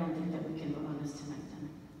 I don't think that we can vote on this tonight then.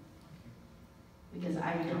 Because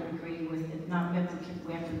I don't agree with it, we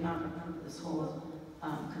have to not approve this whole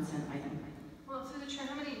consent item. Well, through the chair,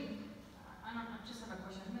 I just have a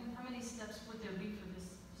question. How many steps would there be for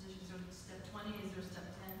this position? So step 20, is there step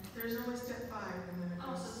 10? There's only step 5, and then it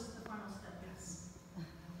Oh, so goes. this is the final step, yes.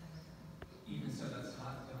 Even so, that's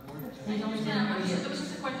not the board. He's only been here a year. It was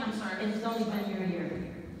just a question, I'm sorry. It's only been here a year.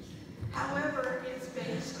 However, it's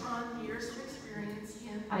based on years of experience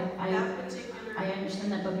in I that particular. I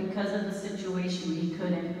understand that, but because of the situation, he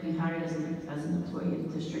couldn't be hired as an employee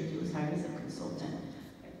in the district. He was hired as a consultant.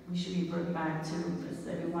 We should revert back to, because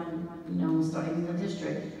everyone, starting in the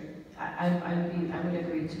district, I would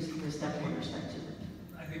agree to either step 1 or step 2.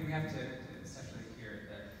 I think we have to essentially hear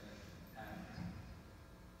that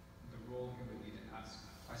the role here would be to ask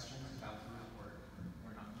questions about the report.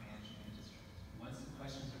 We're not managing a district. Once the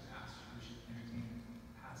questions are asked, we should entertain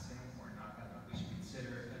passing or not. We should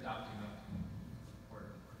consider adopting the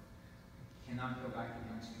report. We cannot go back into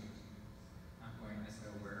going as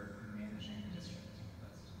though we're managing the district.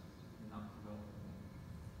 That's not the role.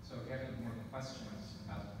 So if you have any more questions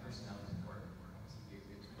about the personnel report, we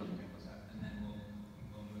can bring those up, and then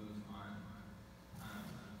we'll move on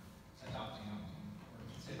adopting or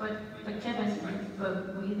considering. But Kevin,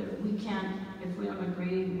 we can't, if we don't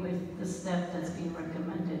agree with the step that's being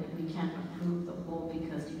recommended, we can't approve the whole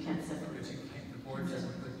because you can't separate. But you can't, the board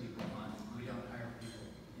doesn't put people on, we don't hire people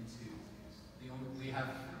into, we have.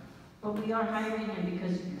 But we are hiring him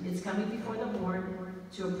because it's coming before the board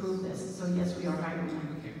to approve this. So yes, we are hiring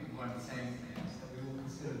him. Okay, what I'm saying is that we will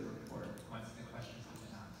consider the report once the questions have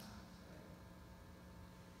been asked.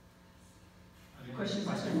 Questions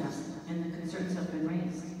have been asked and the concerns have been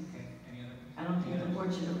raised. Okay, any other? I don't think the board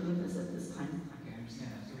should approve this at this time. Okay, I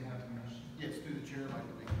understand that. Do we have a motion? Yes, through the chair, I'd like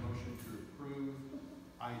to make a motion to approve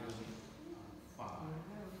item 5,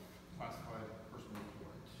 classified personal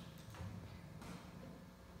reports.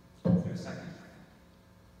 Is there a second?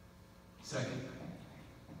 Second.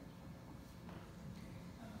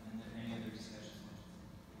 And then any other discussion?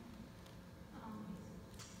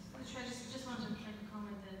 I just wanted to make a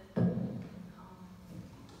comment that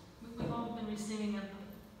we've all been receiving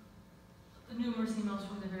numerous emails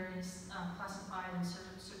from the various classified and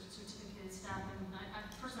certificated staff, and I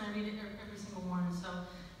personally read it every single one. So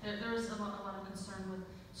there is a lot of concern with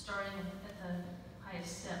starting at the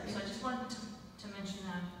highest step. So I just wanted to mention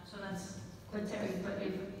that. So that's. But Teri,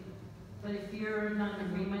 but if you're not in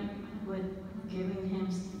agreement with giving him,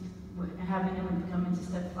 having him come into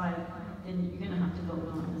step 5, then you're gonna have to vote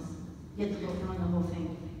on this. You have to vote on the whole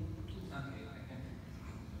thing. Okay, I can.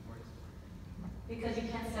 Because you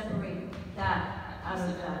can't separate that out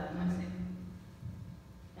of that.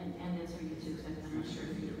 And it's for you too, because I'm not sure if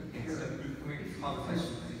Okay, so can we call the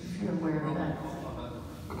question, please? if you're aware of that.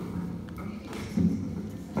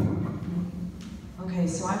 Okay,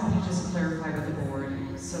 so I want to just clarify with the board,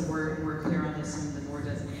 so we're clear on this and the board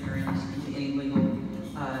doesn't enter into any legal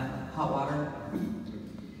hot water.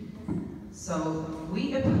 So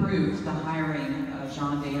we approved the hiring of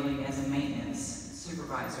John Daly as a maintenance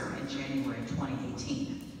supervisor in January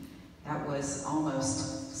 2018. That was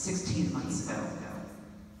almost 16 months ago.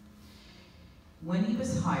 When he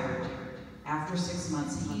was hired, after 6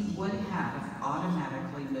 months, he would have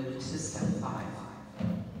automatically moved to step 5.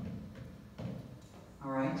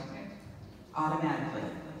 All right? Automatically.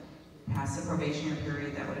 Past the probationary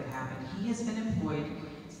period, that would have happened. He has been employed,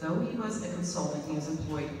 though he was a consultant, he was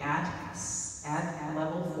employed at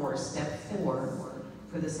level 4, step 4,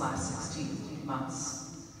 for this last 16 months.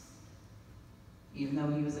 Even though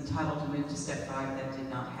he was entitled to move to step 5, that did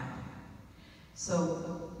not happen.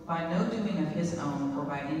 So, by no doing of his own, or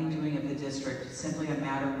by any doing of the district, simply a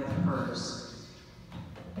matter with hers,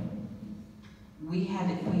 we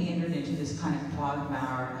entered into this kind of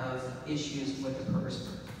quagmire of issues with the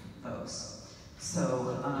PERS folks.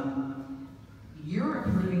 So, you're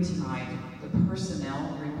approving tonight the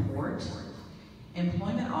personnel report.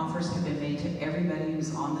 Employment offers have been made to everybody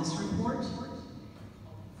who's on this report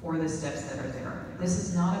for the steps that are there. This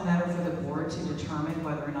is not a matter for the board to determine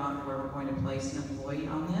whether or not we're going to place an employee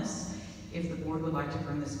on this. If the board would like to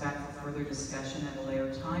bring this back for further discussion at a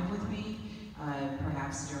later time with me,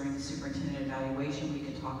 perhaps during the superintendent evaluation, we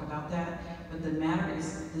could talk about that. But the matter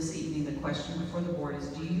is, this evening, the question before the board is,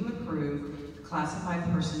 do you approve the classified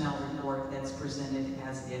personnel report that's presented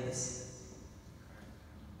as is?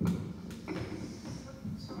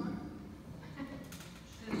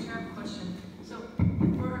 Chair, I have a question. So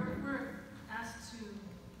we're asked to,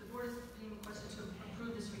 the board is being requested to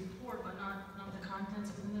approve this report, but not the contents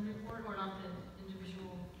within the report, or not the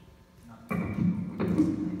individual. I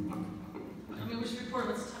mean, which report?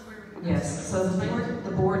 Yes. So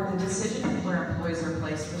the decision of where employees are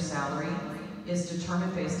placed for salary is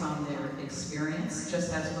determined based on their experience.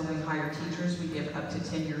 Just as when we hire teachers, we give up to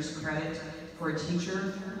 10 years credit for a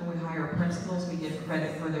teacher. When we hire principals, we give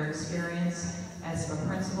credit for their experience. As a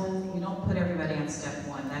principal, you don't put everybody on step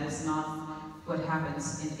one. That is not what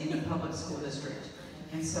happens in any public school district.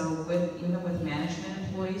 And so even with management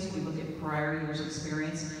employees, we look at prior years'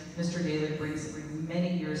 experience. Mr. Daly brings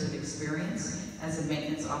many years of experience as a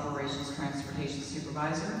maintenance operations transportation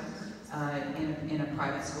supervisor in a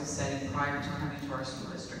private school setting prior to coming to our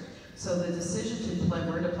school district. So the decision to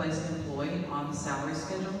where to place an employee on the salary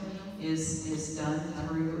schedule is done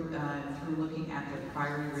through looking at their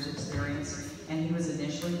prior year's experience. And he was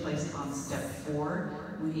initially placed on step 4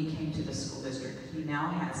 when he came to the school district. He now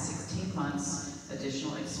has 16 months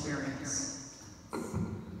additional experience. We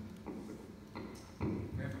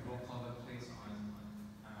have a roll call vote, please, on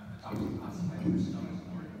adopting classified personnel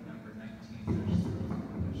report number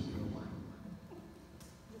 19-01. Ms.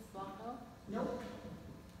 Blanco? Nope.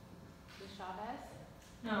 Ms. Chavez?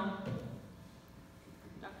 No.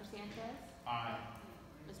 Dr. Sanchez? Aye.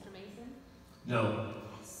 Mr. Mason? No.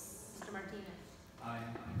 Mr. Martinez? Aye.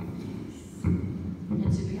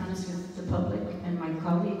 And to be honest with the public and my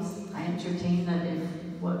colleagues, I entertain that if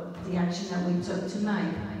the action that we took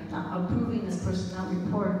tonight, not approving this personnel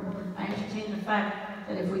report, I entertain the fact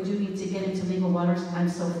that if we do need to get into legal waters, I'm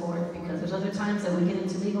so for it, because there's other times that we get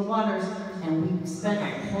into legal waters and we spend a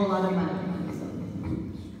whole lot of money. Are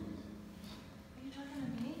you talking to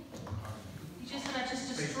me? You just said I just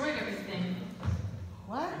destroyed everything.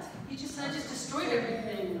 What? You just said I just destroyed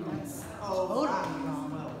everything. Totally wrong.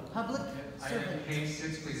 Public servant. Page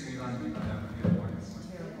 6, please read on the other one.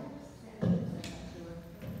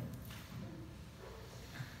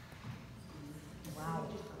 Wow.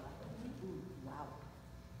 Wow.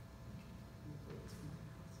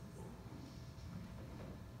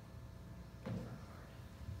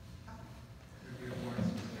 Review of warrants.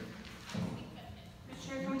 Mr.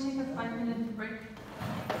 Chair, can we take a 5-minute break?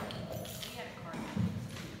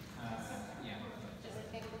 Yeah. Just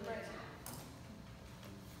take a break.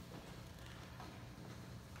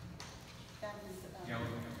 Yeah,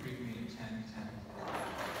 we'll reconvene at 10:10.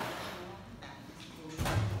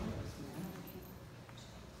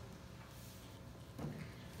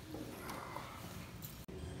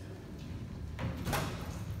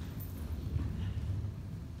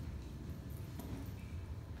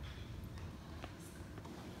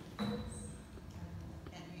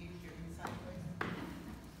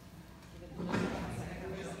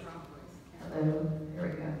 Hello, here we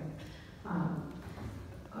go.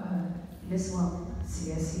 Ms. Wong,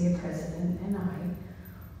 CSEA President, and I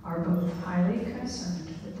are both highly concerned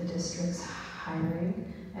with the district's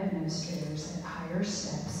hiring administrators at higher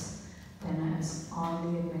steps than as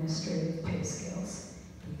on the administrative pay scales,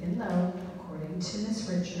 even though, according to Ms.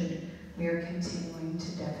 Richard, we are continuing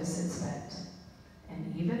to deficit spend.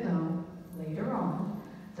 And even though, later on,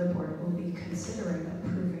 the board will be considering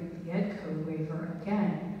approving the Ed Code waiver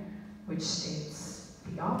again, which states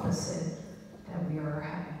the opposite, that we are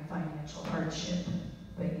having financial hardship,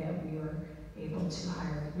 but yet we are able to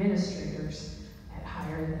hire administrators at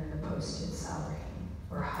higher than the posted salary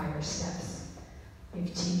or higher steps.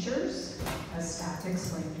 If teachers, as staff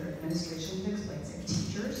explained or administration explains, if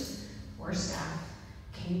teachers or staff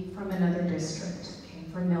came from another district, came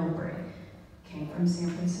from Millbrae, came from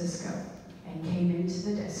San Francisco, and came into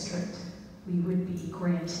the district, we would be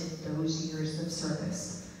granted those years of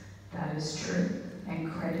service. That is true, and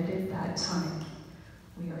credited that time.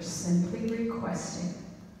 We are simply requesting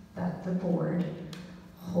that the board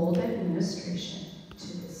hold administration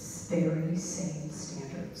to the very same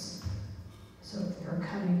standards. So if they're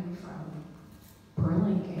coming from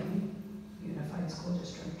Burlingame Unified School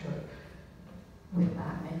District or with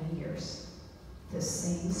that many years, the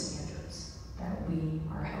same standards that we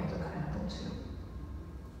are held accountable to.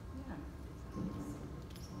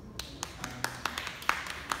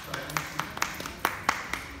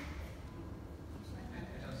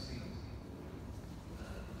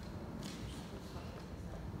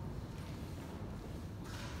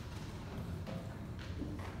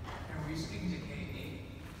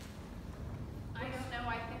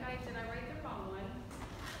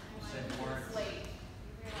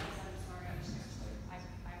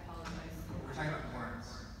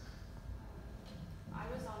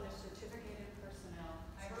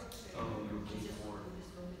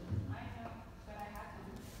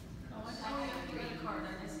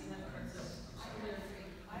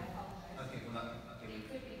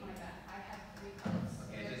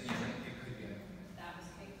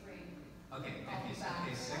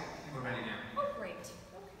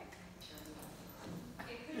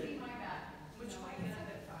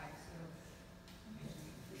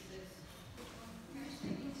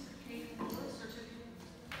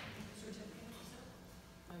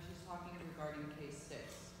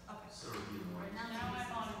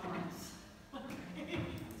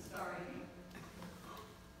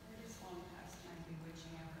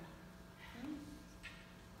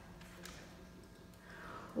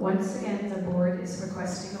 Once again, the board is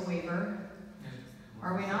requesting a waiver.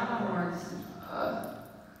 Are we not on warrants?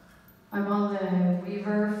 I'm on the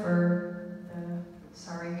waiver for the,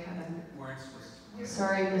 sorry, Kevin. Warrants was.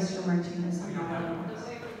 Sorry, Mr. Martinez, I'm not on The warrants.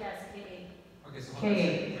 waiver, yes, K8. Okay, so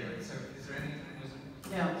K8. so is there any,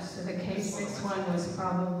 No, so the K6 one was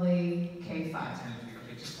probably K5.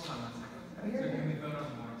 okay, just hold on 1 second. Oh, you're So can good. we vote on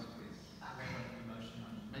the warrants, please?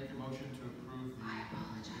 Make a motion to approve the. I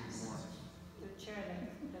apologize. warrants. The chair,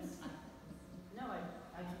 that's, no, I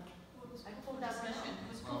pulled that question.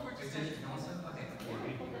 Well,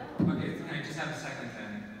 okay, can I just have a second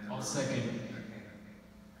then? I'll second. Okay.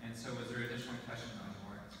 And so was there additional questions on the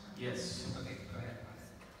warrants? Yes. Okay, go ahead.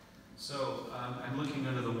 So I'm looking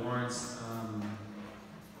under the warrants.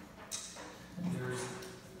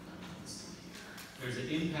 There's an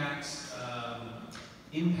impact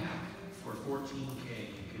for 14K.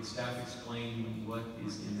 Could staff explain what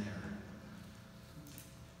is in there?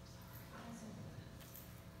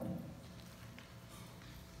 I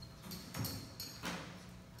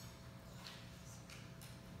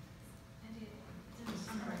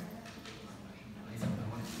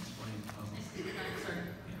want to explain.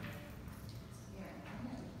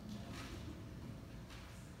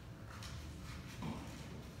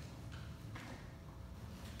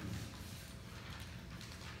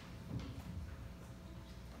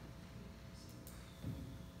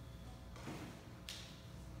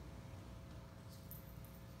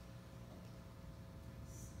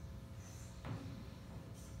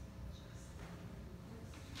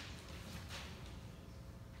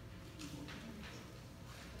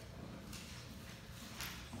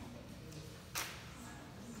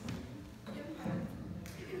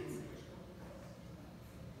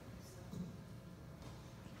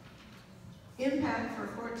 Impact for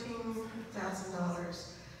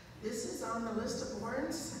 $14,000. This is on the list of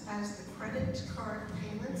warrants as the credit card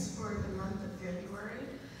payments for the month of February.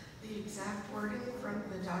 The exact wording from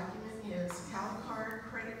the document is CalCard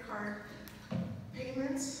credit card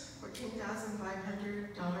payments,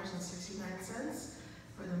 $14,500.69.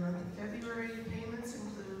 For the month of February, payments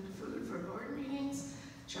include food for board meetings,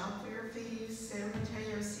 job fair fees, San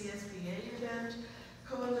Mateo CSBA event,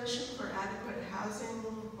 Coalition for Adequate Housing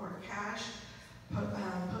or cash,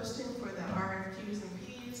 posting for the RFQs and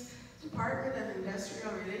Ps, Department of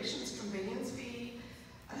Industrial Relations conveyance fee,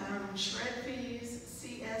 shred fees,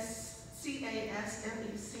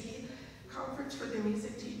 CASMEC, conference for the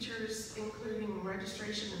music teachers, including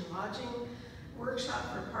registration and lodging, workshop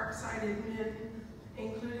for Parkside admin,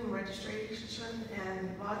 including registration and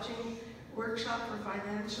lodging, workshop for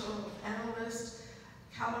financial analyst,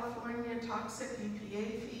 California toxic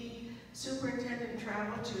EPA fee, superintendent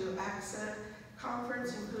travel to AXA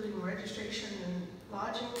conference, including registration and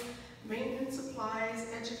lodging, maintenance supplies,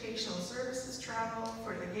 educational services travel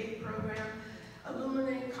for the GATE program,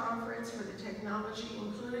 Illuminate conference for the technology,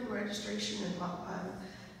 including registration and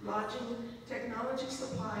lodging, technology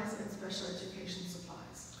supplies, and special education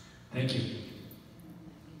supplies. Thank you.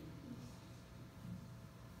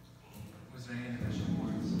 Was there any additional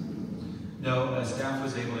warrants? No, staff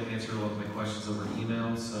was able to answer all of my questions over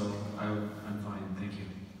email, so I'm fine. Thank you.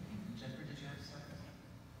 Jennifer, did you have a second?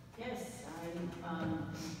 Yes, I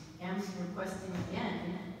am requesting again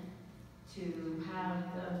to have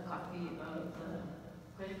the copy of the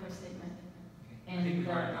credit card statement and in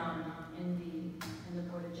the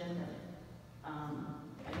board agenda.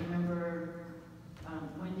 I remember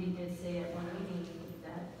Wendy did say at one meeting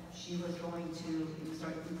that she was going to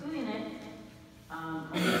start including it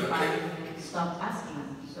if I stopped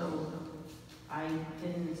asking. So I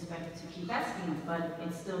didn't expect to keep asking, but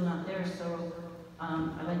it's still not there. So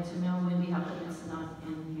I'd like to know, Wendy, how come it's not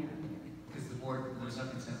in here? Because the board, there's no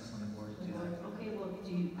consensus on the board to do that. Okay, well,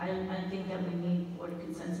 I think that we need board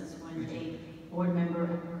consensus when a board member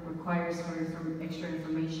requires for extra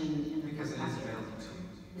information in the Because it is packet. available to you.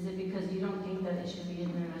 Is it because you don't think that it should be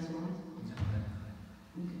in there as well?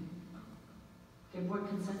 Okay, board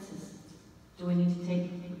consensus. Do we need to take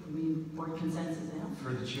board consensus out?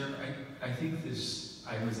 For the chair, I think this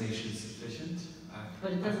itemization is sufficient.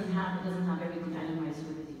 But it doesn't have everything itemized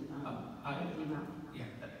with the amount. Yeah,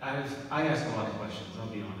 I asked a lot of questions, I'll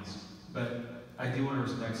be honest. But I do want to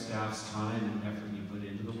respect staff's time and effort you put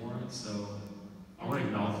into the warrant, so I want to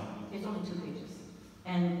acknowledge. It's only 2 pages.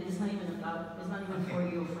 And it's not even for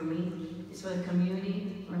you or for me. It's for the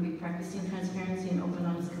community. We're going to be practicing transparency and open,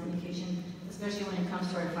 honest communication, especially when it comes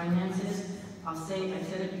to our finances. I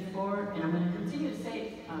said it before, and I'm going to continue to say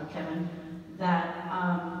it, Kevin, that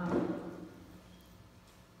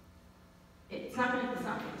it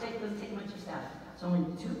doesn't take much of staff. It's only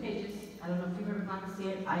 2 pages. I don't know if you've ever gone to see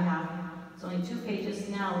it. I have. It's only 2 pages.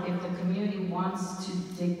 Now, if the community wants to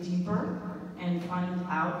dig deeper and find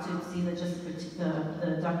out to see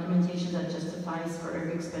the documentation that justifies for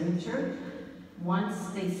every expenditure, once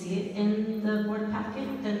they see it in the board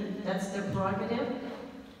packet, then that's their prerogative.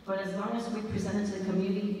 But as long as we present it to the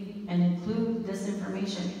community and include this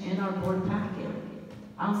information in our board packet,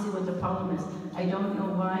 I don't see what the problem is. I don't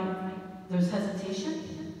know why there's hesitation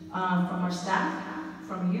from our staff,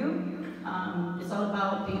 from you. It's all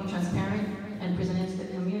about being transparent and presenting to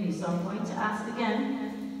the community. So I'm going to ask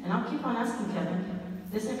again, and I'll keep on asking, Kevin.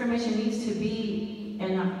 This information needs to be,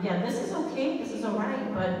 and yeah, this is okay, this is all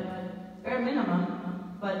right, but bare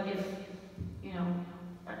minimum. But if, you know,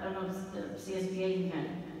 I don't know, the CSBA event,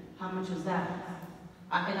 how much was that?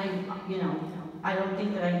 You know, I don't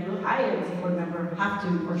think that I as a board member have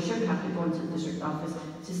to or should have to go into the district office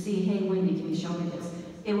to see, hey, Wendy, can you show me this?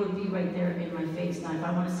 It would be right there in my face. Now, if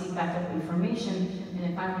I want to see backup information,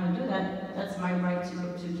 and if I want to do that, that's my right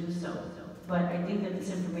to do so. But I think that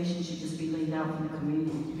this information should just be laid out in the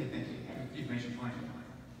community. Okay, thank you. You've made your point.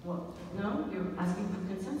 Well, no, you're asking for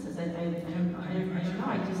consensus. I don't know.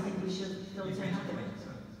 I just think we should still have it.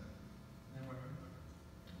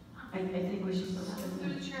 I think we should still have it.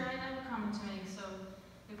 Through the chair, I have a comment to make. So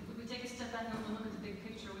if we take a step back and look at the big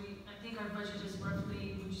picture, I think our budget is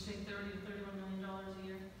roughly, would you say, $30 to $31 million a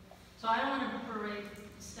year. So I don't want to berate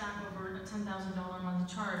staff over a $10,000 a month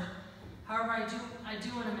charge. However, I do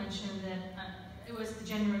want to mention that it was the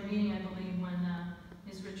January meeting, I believe, when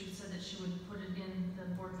Ms. Richard said that she would put it in the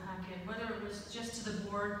board packet, whether it was just to the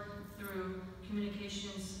board through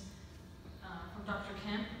communications from Dr.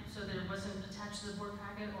 Kemp, so that it wasn't attached to the board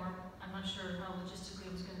packet, or I'm not sure how logistically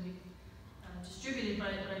it was going to be distributed,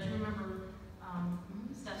 but I do remember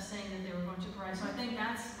staff saying that they were going to provide. So I think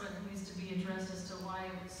that's what needs to be addressed as to why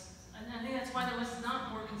it was, and I think that's why there was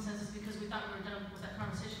not more consensus, because we thought we were done with that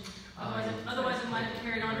conversation. Otherwise it might have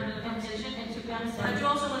carried on into the conversation. And to be honest, I do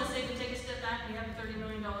also want to say, to take a step back, we have a $30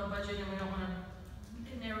 million budget, and we don't want to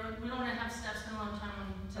narrow. We don't want to have staff spend a lot of time on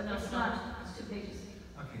 $10,000. It's 2 pages.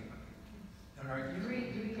 Okay. All right.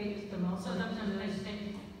 3 pages the most. So that's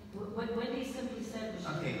what Wendy simply said was.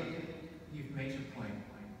 Okay. You've made your point.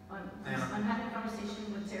 I'm having a conversation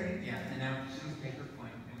with Teri. Yeah, and now she's made her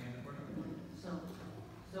point. And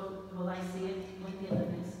So will I see it with the other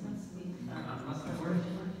next meeting?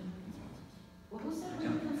 Well, who said we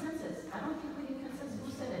need consensus? I don't think we need consensus.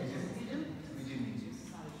 Who said it? You do? We do need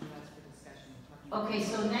to. Okay,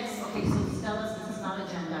 so Stella, since it's not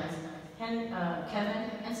agendized, Kevin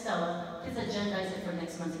and Stella, please agendize it for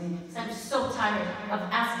next month's meeting. Because I'm so tired of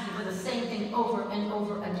asking for the same thing over and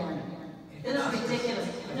over again. This is ridiculous.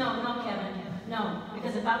 No, Kevin. No,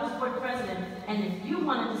 because if I was board president and if you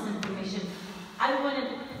wanted this information, I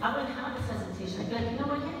wouldn't have this hesitation. I'd be like, you know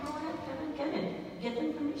what? Yeah, go ahead, Kevin, get the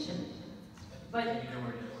information. But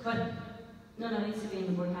no, it needs to be in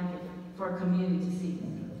the board packet for a community to see.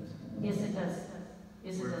 Yes, it does.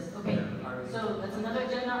 Okay, so that's another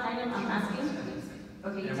agenda item I'm asking.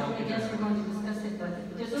 Okay, you told me yes, we're going to discuss it,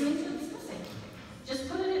 but there's no need to discuss it. Just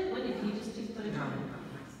put it in. Wendy, can you just please put it in? No.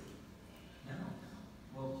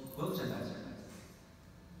 We'll agendize it.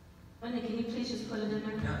 Wendy, can you please just put it in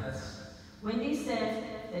there? No, that's. Wendy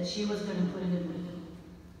said that she was going to put it in there.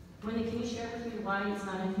 Wendy, can you share with me why it's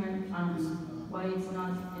not in here? Why it's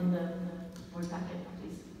not in the board packet,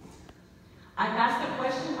 please? I've asked a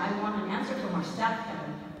question. I want an answer from our staff,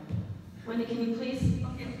 Kevin. Wendy, can you please?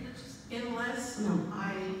 Okay, unless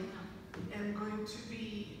I am going to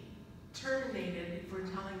be terminated for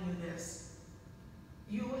telling you this,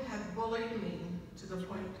 you have bullied me to the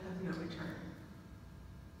point of no return.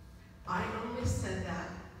 I only said that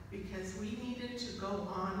because we needed to go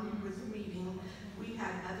on with the meeting. We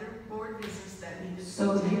had other board business that needed to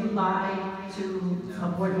So you lied to a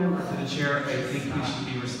board member? To the chair, I think we should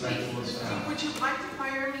be respectful of staff. Would you like to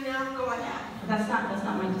fire me now? Go ahead. That's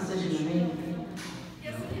not my decision to make.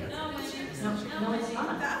 Yes, it is. No, it's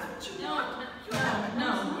not. That's what you want. You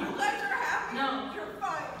guys are happy. No. You're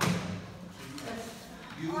fine.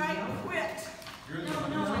 I quit.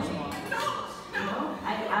 No. I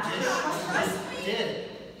absolutely did.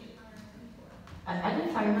 I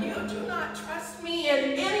didn't fire her. You do not trust me in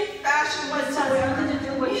any fashion whatsoever. It has nothing to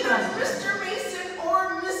do with Neither trust. Mr. Mason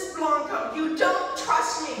or Miss Blanco. You don't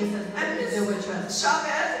trust me. This has nothing to do with trust.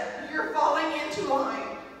 Chavez, you're falling into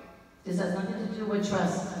line. This has nothing to do with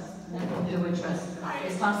trust. Nothing to do with trust.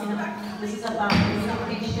 It's talking about, this is about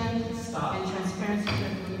communication and transparency to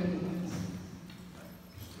the community.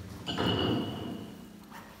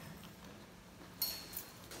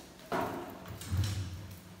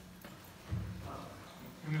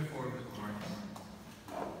 Move forward with Martinez.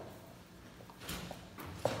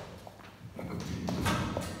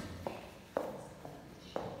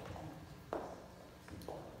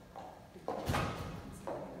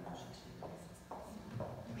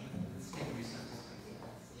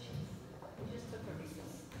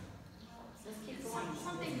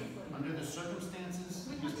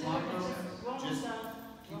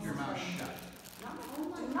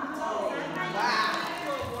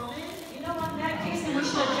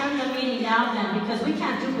 now then, because we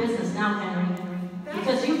can't do business now, Henry.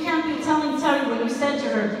 Because you can't be telling Teri what you said to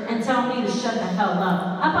her and tell me to shut the hell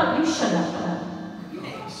up. How about you shut up?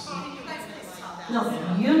 No,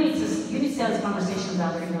 you need to have this conversation,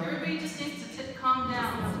 Valerie. Everybody just needs to calm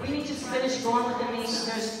down. We need to finish going with the meeting.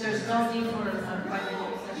 There's no need for a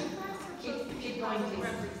financial session. Keep going, please.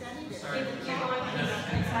 Keep going.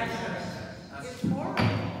 Next item. It's horrible.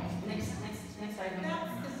 Next item.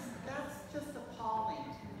 That's just appalling.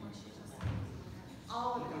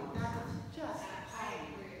 All of you, that is just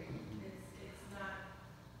appalling. It's not.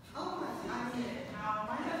 Oh my, I mean,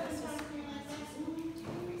 my husband's trying to be like this.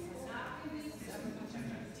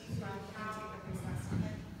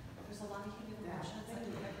 There's a lot of heated emotions.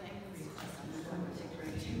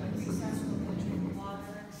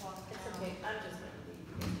 It's okay, I'm just going to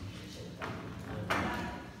leave.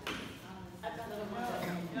 I've got a little more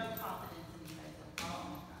no confidence in you guys at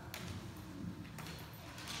all.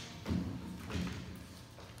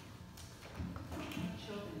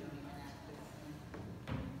 Children don't even act this way.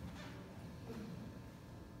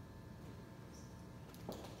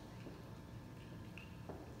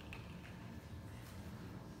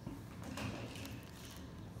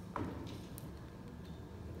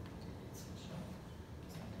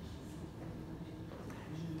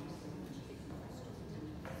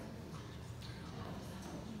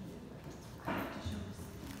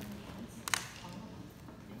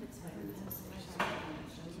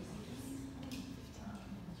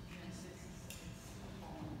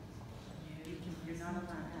 You're not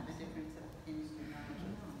allowed to have a difference of opinion, you're not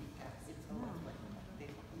allowed because it's always like,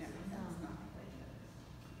 no, that's not the way it is.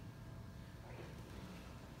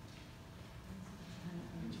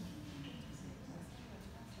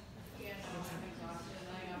 Yes, I'm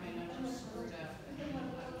exhausted. I mean, I'm just screwed up.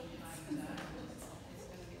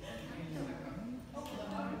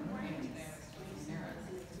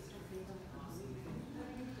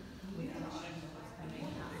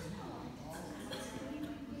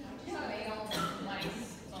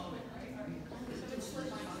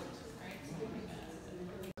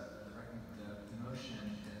 The motion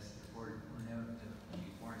is the board will note the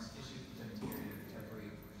warrants issued for the period of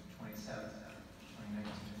February 27th,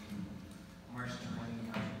 2019 through March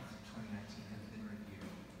 29th, 2019 have been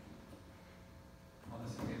reviewed. All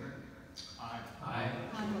those in favor? Aye.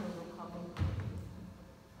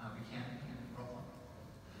 We can't roll call.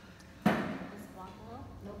 Ms. Blanco?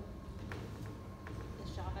 Nope. Ms.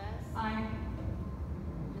 Chavez? Aye.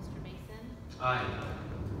 Mr. Mason? Aye.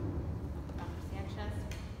 Dr. Sanchez?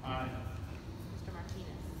 Aye. Mr.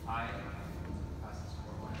 Martinez? Aye. Passes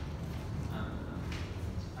 4-1.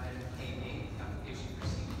 Item A8, application for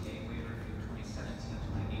CPA waiver for the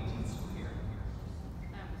 2017-2018 school year.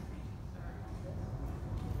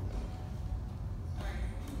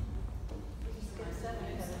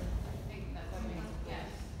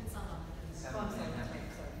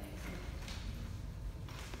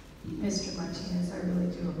 Mr. Martinez, I really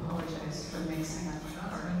do apologize for mixing up the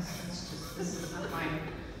cards. It's just, this is not my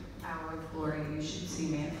hour of glory. You should see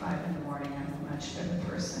me at 5 in the morning. I'm a much better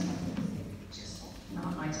person. Just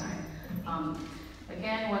not my time.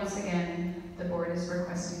 Once again, the board is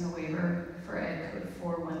requesting a waiver for Ed Code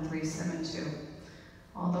 41372.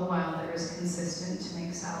 All the while, that is consistent to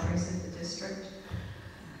make salaries of the district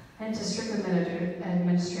and district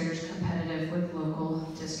administrators competitive with local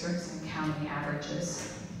districts and county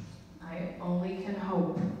averages. I only can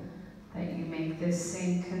hope that you make this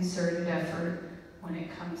same concerted effort when it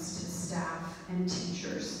comes to staff and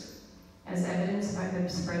teachers, as evidenced by the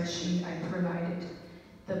spreadsheet I provided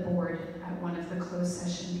the board at one of the closed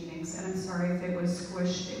session meetings. And I'm sorry if it was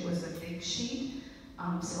squished, it was a big sheet,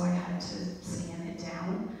 so I had to scan it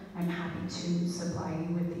down. I'm happy to supply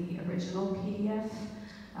you with the original PDF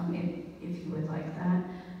if you would like that.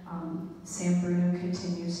 San Bruno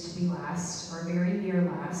continues to be last, or very near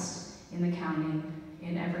last, in the county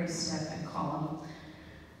in every step and column.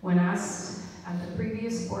 When asked at the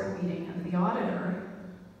previous board meeting of the auditor,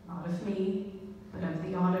 not of me, but of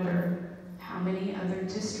the auditor, how many other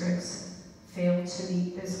districts failed to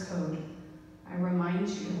meet this code, I remind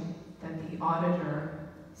you that the auditor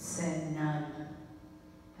said none,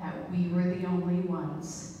 that we were the only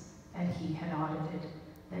ones that he had audited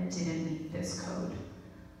that didn't meet this code.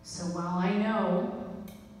 So while I know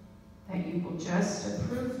that you will just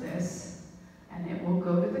approve this, and it will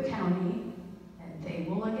go to the county, and they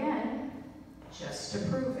will again just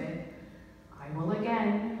approve it, I will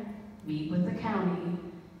again meet with the county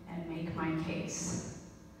and make my case.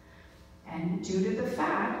 And due to the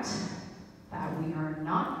fact that we are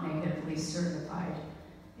not negatively certified,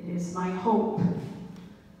 it is my hope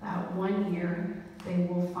that one year they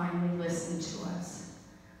will finally listen to us.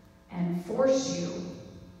 And force you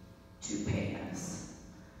to pay us.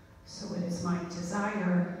 So it is my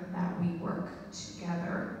desire that we work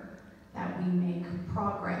together, that we make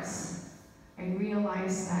progress. I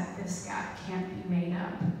realize that this gap can't be made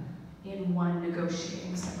up in one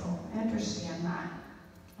negotiating cycle. I understand that.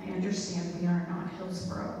 I understand we are not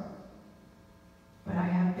Hillsborough. But I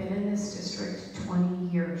have been in this district 20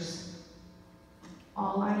 years.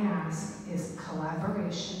 All I ask is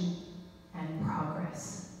collaboration and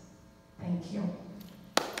progress. Thank you.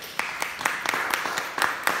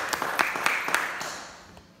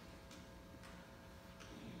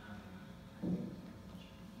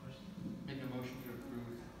 Make a motion to approve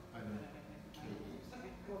item K.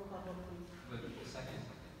 Roll call vote, please. With the second?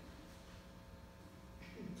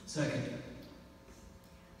 Second.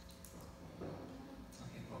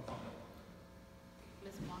 Okay, roll call.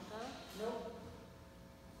 Ms. Blanco? Nope.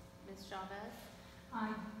 Ms. Chavez?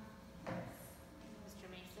 Aye. Mr.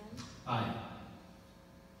 Mason? Aye.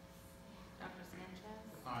 Dr. Sanchez?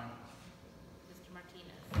 Aye. Mr.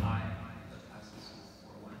 Martinez? Aye. That passes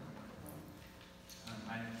 4-1.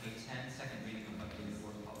 Item K10, second reading of updated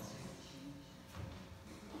board policy.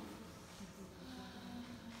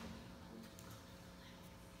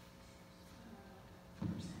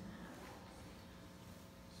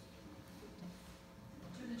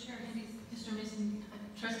 Through the chair, maybe Mr. Mason,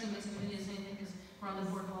 Trustee Mason, maybe is anything because we're on the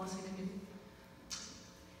board policy committee.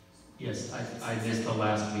 Yes, I missed the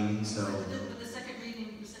last meeting, so The second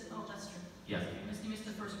reading, you said, oh, that's true. yeah. You missed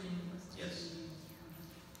the first reading. Yes.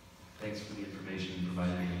 Thanks for the information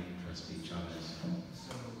provided, Trustee Chavez.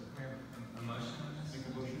 So, Mayor, a motion on this? Make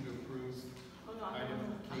a motion to approve Oh, no, I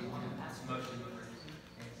item want to pass It's it. a motion first.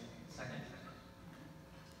 Okay, second?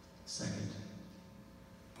 Second.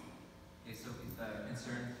 Okay, so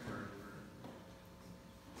concern for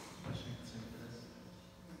question concern for this?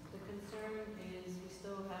 The concern is we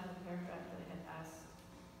still have a paragraph that I had asked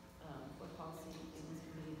for policy in this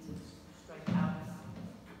committee to strike out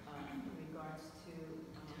in regards to,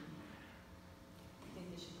 I think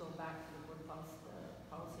they should go back to the board policy, the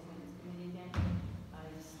policy amendments committee again. I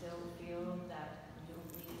still feel that we don't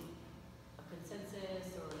need a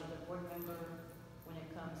consensus or another board member when it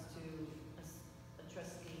comes to a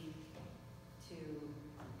trustee to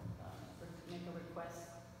make a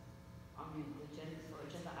request on the agenda for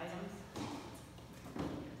agenda items.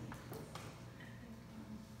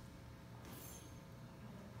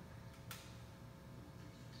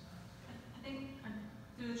 I think,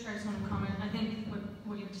 through the chair, I just want to comment. I think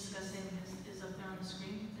what you're discussing is up there on the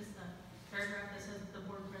screen. Is the paragraph that says the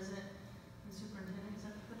board president and superintendent. Is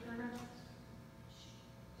that the paragraph?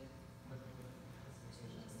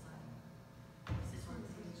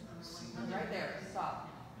 Right there, stop.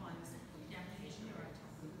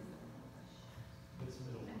 It's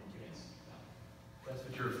middle one, yes. That's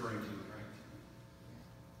what you're referring to, correct?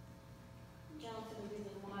 Council, the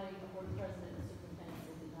reason why the board president and superintendent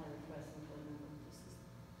will deny request from board members.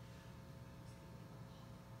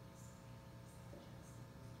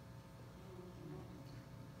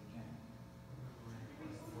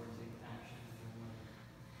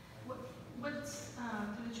 What's,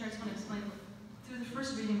 through the chair, I just want to explain, through the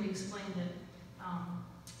first reading, we explained that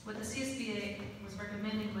what the CSBA was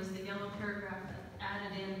recommending was the yellow paragraph that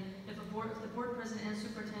added in, if the board president and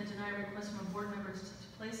superintendent deny a request from a board member to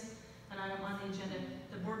place an item on the agenda,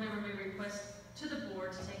 the board member may request to the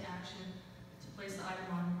board to take action to place the item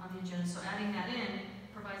on the agenda. So adding that in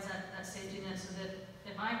provides that safety net so that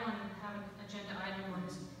if I want to have an agenda item or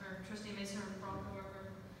Trustee Mason or Bronco or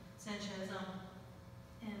Sanchez,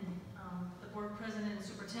 and the board president and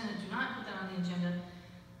superintendent do not put that on the agenda,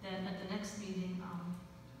 then at the next meeting,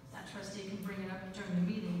 that trustee can bring it up during the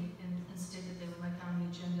meeting and state that they would like that on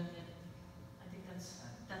the agenda. And I think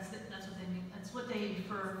that's what they mean. That's what they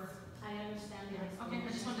refer. I understand the Okay,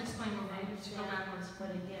 I just wanted to explain what I we to go understand, backwards.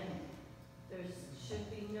 but again, there should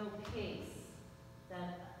be no case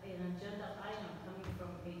that an agenda item coming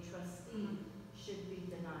from a trustee should be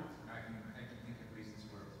denied. I can think of reasons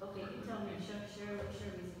where. Okay, you tell me, share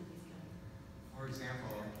reason, please, Ken. For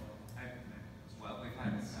example, we've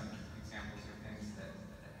had some examples of things that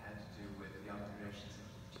had to do with the observations of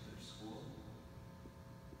a particular school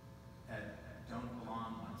that don't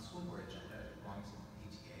belong on the school board agenda. It belongs to the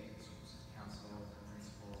PTA, the school council, the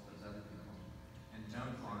principals, those other people, and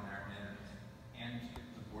don't belong there. And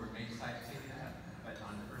the board may decide to take that, but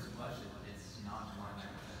on the first blush, it's not one that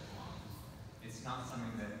belongs. It's not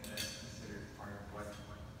something that's considered part of what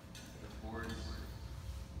the board's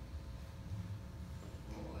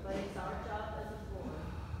role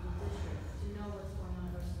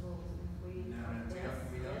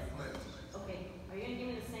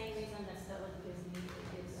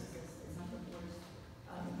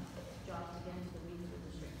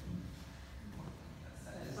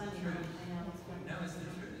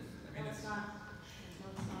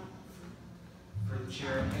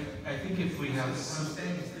think if we have What I'm some,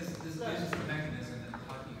 saying is this is the mechanism that we're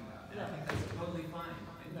talking about, and I think that's totally fine.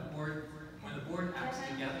 And the board, when the board acts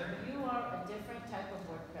Kevin, together, You are a different type of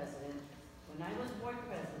board president. When I was board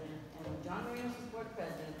president, and when John Marino was board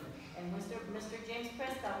president, and Mr. James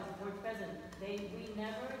Prescott was board president, we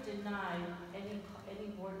never denied any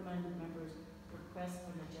board members' request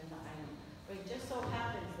for an agenda item. But it just so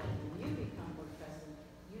happens that when you become board president,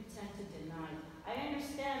 you tend to deny. I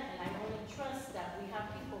understand, and I only trust that we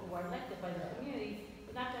have people who are elected by the community.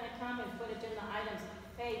 We're not gonna come and put agenda items,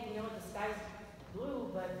 hey, you know what, the sky's blue,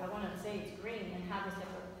 but I wanna say it's green, and have this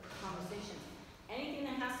type of conversation. Anything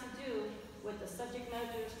that has to do with the subject matter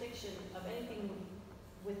jurisdiction of anything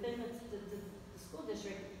within the school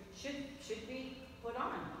district should be put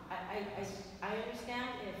on. I understand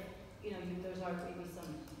if, there's maybe some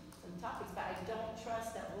topics, but I don't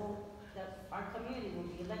trust that our community will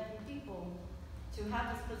be electing people to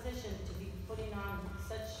have this position to be putting on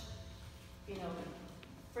such,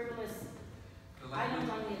 frivolous items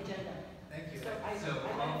on the agenda. thank you. So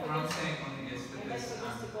What I'm saying only is that I'd like this, for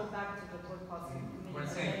this to go back to the board policy committee. what I'm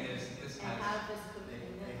saying is this And has, have this,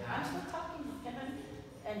 I'm still talking, Kevin,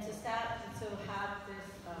 and to staff, to have this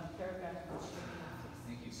paragraph.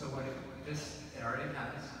 thank you. So what it already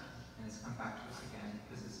has, and it's come back to us again,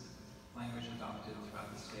 this is language adopted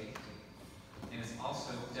throughout the state. And it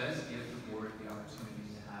also does give the board the opportunity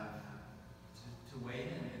to have, to weigh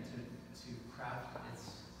in and to craft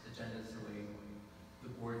its agendas the way the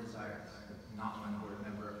board desires, not one board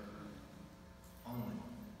member only.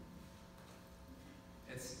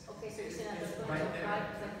 It's, Okay, so you're saying that's it's going right to there. apply,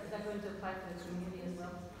 is that going to apply to the community as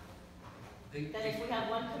well? They- That if we have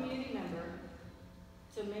one community member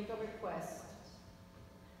to make a request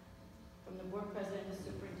from the board president and the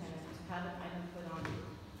superintendent to have an item put on,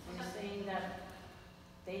 and you're saying that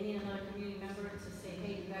they need another community member to say,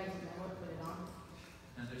 hey, you guys, you know what, put it on?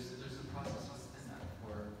 Now, there's a process within that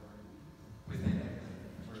within it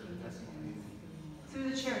for addressing community.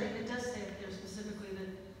 Through the chair, it does say there specifically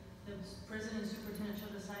that the president and superintendent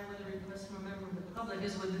shall decide whether a request from a member of the public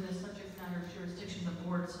is within the subject matter jurisdiction of the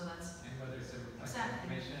board, so that's. And whether it's a request for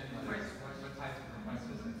Exactly. information, whether it's what type of request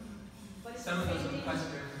is it? But it's Some of the those same thing. requests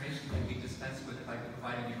for information can be dispensed with by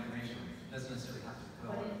providing information. It doesn't necessarily have to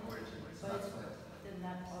go But on it- the board to it. So but that's it- what, Then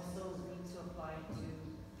that also needs to apply to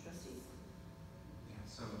trustees. yeah,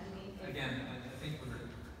 so, I mean, if- again, I think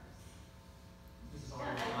this is all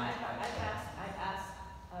Yeah, defined by. I've asked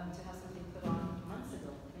to have something put on months ago,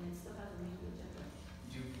 and it still hasn't made the agenda.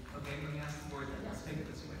 Okay, let me ask the board then. Let's take it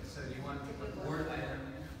this way. So do you want a board item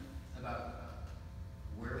about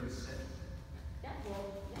where we sit? Yeah,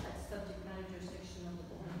 well, yeah, it's subject matter jurisdiction of the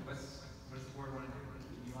board. What does the board want to do?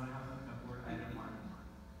 Do you want to have a board item on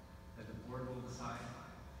that the board will decide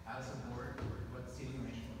as a board what seating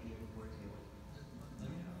arrangement will be at the board table? Just let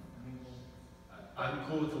me know. I mean, I'm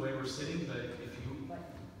cool with the way we're sitting, but if you,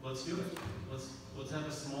 let's do it. Let's have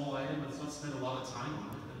a small item, let's not spend a lot of time on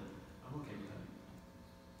it, but I'm okay with that.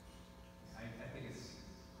 I think it's.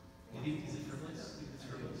 Is it frivolous? It's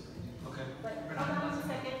frivolous. Okay. But hold on a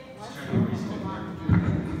second. Just trying to be reasonable.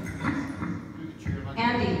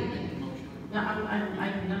 Andy, no,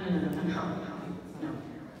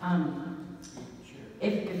 no.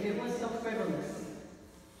 If it was so frivolous,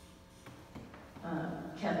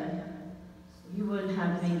 Kevin, you would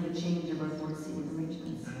have made the change of our board seating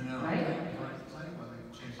arrangements, No. right? You want to tell me whether you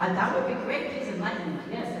change. That would be great, please enlighten me,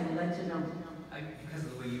 yes, I would like to know. Because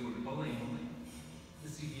of the way you were bullying the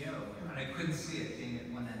CEO, and I couldn't see it being at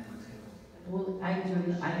one end of the table. Well, I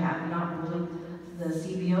have not bullied the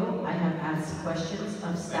CBO, I have asked questions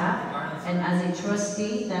of staff, and as a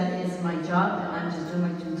trustee, that is my job, and I'm just doing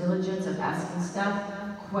my due diligence of asking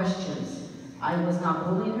staff questions. I was not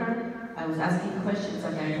bullying her, I was asking questions,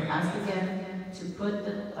 like I can ask again, to put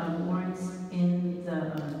the warrants in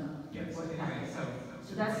the, Yes, board anyway, packet.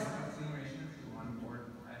 so that's- seating arrangements, you want a board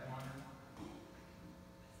item on it?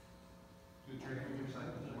 Do it during your side,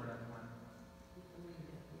 the board item on it?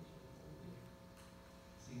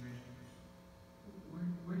 Seating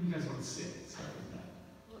arrangement? Where do you guys want to sit? Sorry about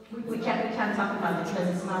that. We can't talk about it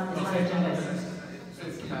because it's not agenda.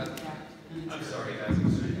 It's about, I'm sorry, guys.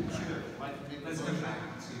 let's go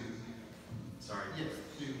back to, Sorry. Yes,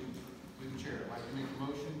 to the chair, I'd like to make a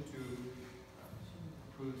motion to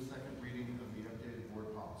approve the second reading of the updated board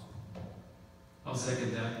policy. I'll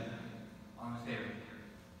second that. on the favor.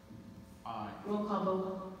 Aye. Roll call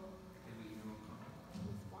vote. Did we do a call?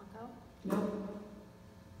 Ms. Blanco? Nope.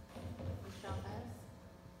 Ms. Chavez?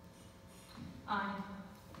 Aye.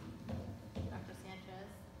 Dr. Sanchez?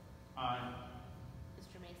 Aye.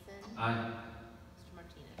 Mr. Mason? Aye. Mr.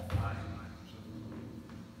 Martinez? Aye.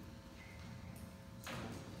 So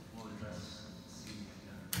we'll address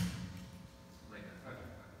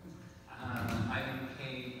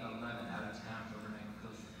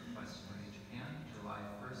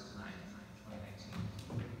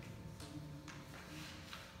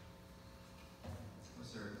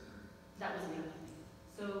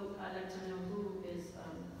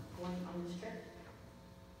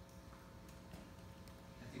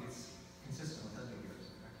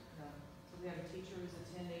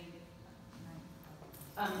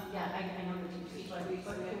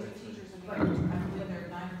I believe there are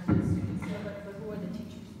 9 or 10 students. Yeah, but who are the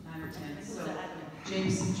teachers? 9 or 10. Who's So the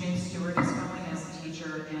admin? James Stewart is going as the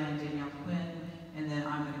teacher, and Danielle Quinn, and then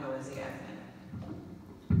I'm going to go as the admin.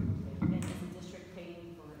 And is the district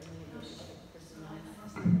paying for any of the district personnel?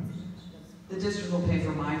 The district will pay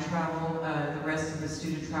for my travel. The rest of the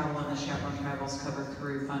student travel and the chaperone travel is covered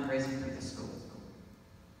through fundraising through the school.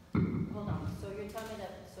 Hold on, so you're telling me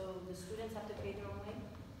that, so the students have to pay their own way?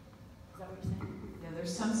 Is that what you're saying? Yeah,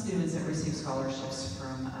 there's some students that receive scholarships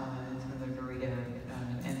from the Narita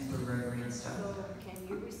and through Rotary and stuff. So can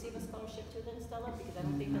you receive a scholarship too then, Stella? Because I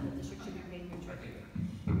don't think that the district should be paying your trip.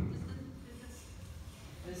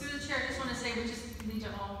 Through the chair, I just want to say we just need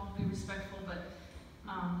to all be respectful, but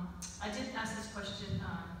I did ask this question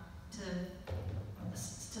to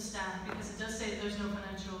staff because it does say there's no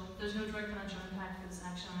direct financial impact for this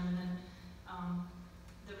action item, and then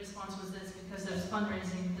the response was this because there's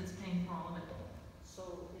fundraising that's paying for all of it. So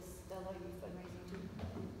is Stella, you fundraising too?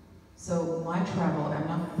 So my travel, I'm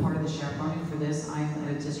not part of the chaperoning for this. I'm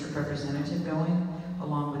a district representative going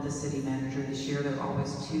along with the city manager this year. There are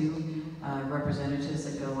always 2 representatives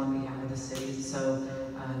that go on behalf of the city. So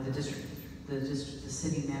the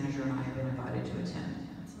city manager and I have been invited to attend.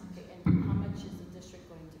 Okay, and how much is the district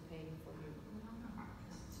going to pay for you?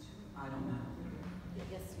 I don't know.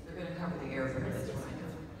 Yes, They're going to cover the airfare, that's what I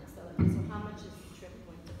know. So how much is the trip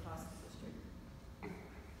going to cost the district?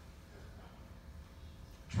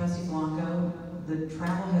 Trustee Blanco, the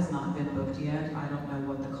travel has not been booked yet. I don't know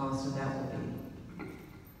what the cost of that will be.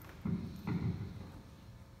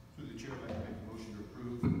 Through the chair, I'd like to make a motion to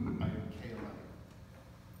approve item K11.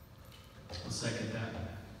 I'll second that.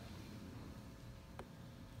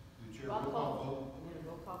 Through the chair, Roll roll call. call vote. You need a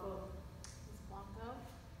roll call vote? Ms. Blanco?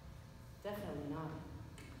 Definitely not.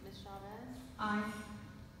 Ms. Chavez? Aye.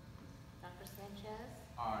 Dr. Sanchez?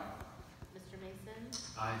 Aye. Mr. Mason?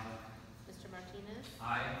 Aye. Mr. Martinez?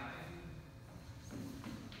 Aye.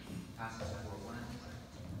 Passes 4-1.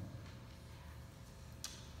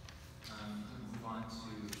 We'll move on to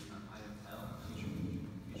item L, future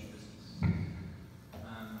business.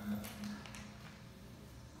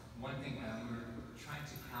 One thing, we were trying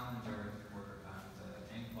to calendar for the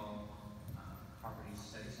Engvall property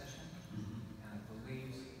study session, and I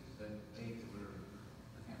believe the date that we were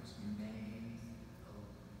looking at was May.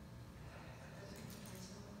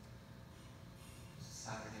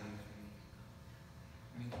 Saturday.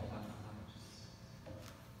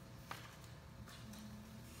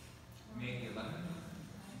 May the 11th.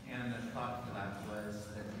 And the thought for that was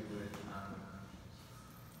that we would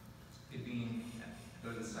go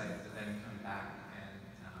to the site, but then come back and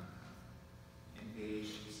engage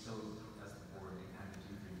still as the board and kind of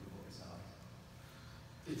do the approval itself.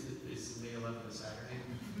 Is May 11th a Saturday?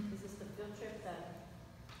 Is this the field trip that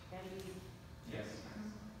Andy? Yes.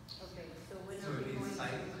 Okay, so when So are it would we be going the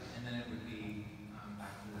site, to? and then it would be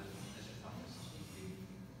back to the district office.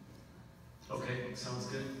 Okay, sounds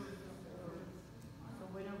good. So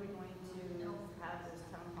when are we going to have those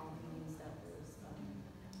town hall meetings that was,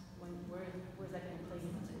 where's that gonna play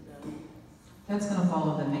into the? That's going to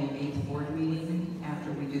follow the May 8th board meeting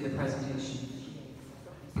after we do the presentation.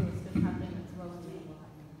 So it's gonna happen as well as May?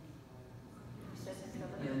 You said it's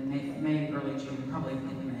gonna- In May, early June, probably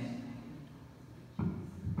in May.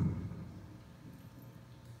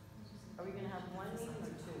 Are we gonna have one meeting or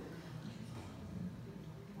 2?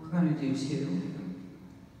 We're going to do 2.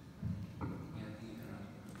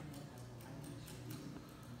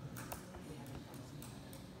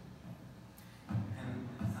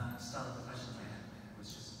 And Stella, the question I had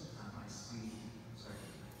was just, I see,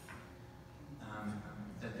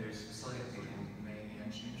 that there's facility update in May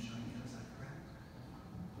and June showing you, is that correct?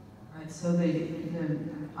 Right, so the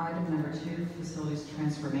item number 2, facilities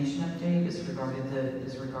transformation update, is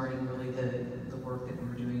regarding really the work that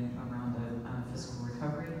we're doing around the fiscal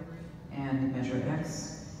recovery and Measure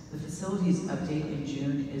X. The facilities update in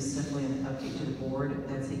June is simply an update to the board.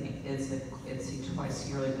 It's a twice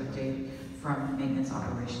yearly update from maintenance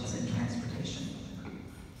operations and transportation.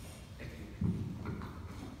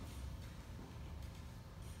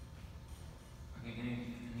 Okay,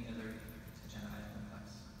 any other agenda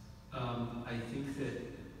items? I think that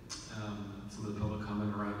some of the public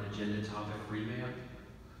comment around agenda topic revamp.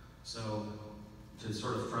 So to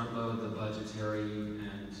sort of front load the budgetary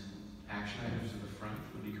and action items in the front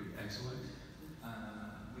would be excellent.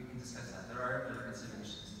 We can discuss that. There are other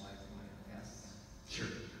considerations like, yes. Sure.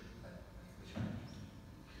 But which one?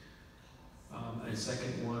 A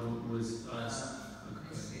second one was us.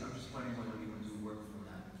 I'm just wondering whether we would do work from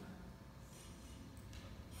that.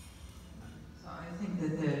 So I think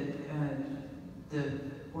that the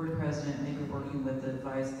board president may be working with the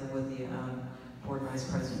advise that with the board vice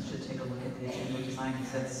president should take a look at the agenda design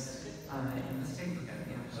because that's in the state.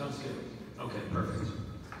 Sounds good. Okay, perfect.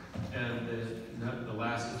 And the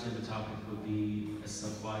last agenda topic would be a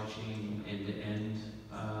supply chain end-to-end.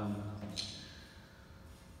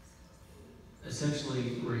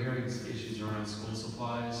 Essentially, we're hearing issues around school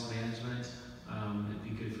supplies management. It'd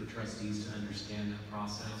be good for trustees to understand that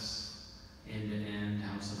process end-to-end,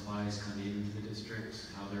 how supplies come into the district,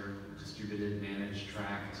 how they're distributed, managed,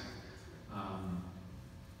 tracked.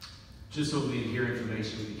 Just so we hear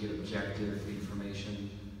information, we can get objective information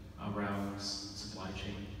around supply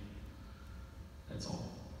chain. That's all.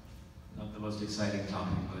 Not the most exciting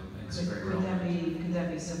topic, but it's very relevant. Could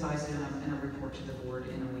that be sufficed in a report to the board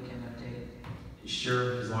in a weekend update?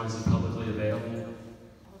 Sure, as long as it's publicly available.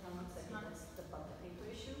 Hold on one second, that's the public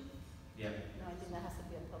paper issue? Yeah. No, I think that has to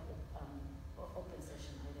be a public, open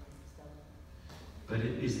session item, so. But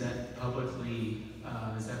is that publicly,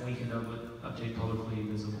 is that weekend update publicly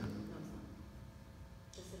visible? No, it's not.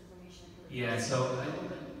 This information. Yeah,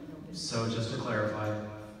 so just to clarify,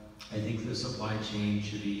 I think the supply chain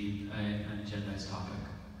should be an agendized topic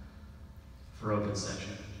for open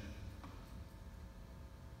session.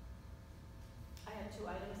 I have two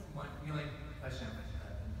items. The only question,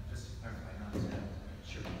 just to clarify, not to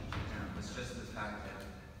sure, it's just the fact that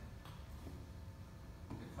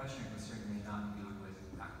the question or concern may not be with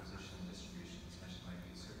acquisition and distribution, especially might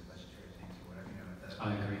be certain budgetary things or whatever,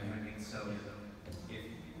 I agree. You know what I mean? So if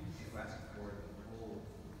we're asking for the whole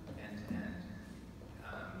end-to-end,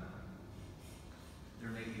 there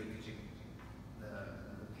may be a particular,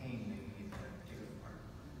 the pain may be in a particular part.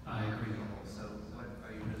 I agree. So what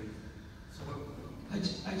are you really, so what?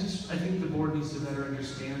 I think the board needs to better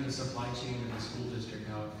understand the supply chain in the school district,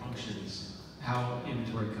 how it functions, how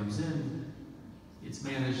inventory comes in, it's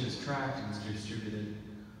managed, it's tracked, and it's distributed.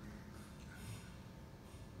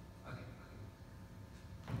 Okay.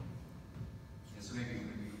 Yeah, so maybe we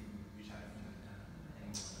reach out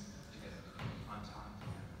and to get on top.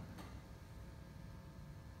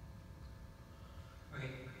 Okay.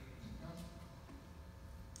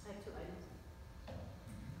 I have two items.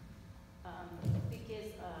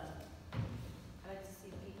 Because, I'd like to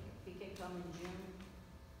see PK come in June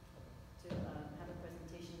to have a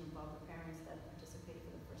presentation involve the parents that participated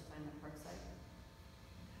for the first time at Parkside.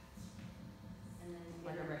 And then.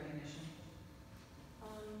 Like a recognition?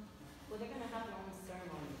 Well, they're gonna have their own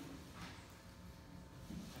ceremony.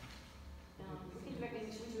 We can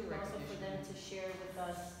recognition too, also for them to share with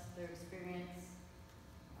us their experience.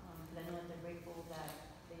 Because I know that they're grateful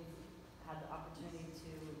that they've had the opportunity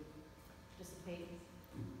to participate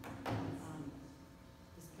in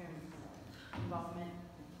this parent involvement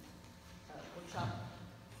workshop.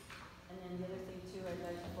 And then the other thing too, I'd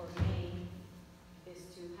like for May is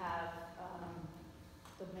to have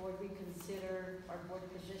the board reconsider our board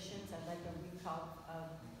positions. I'd like a recall,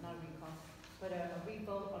 not a recall, but a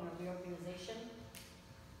revote on a reorganization.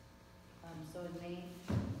 So in May,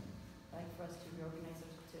 I'd like for us to reorganize,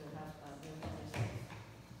 to have reorganization.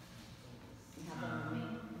 And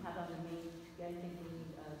have that on May. I think we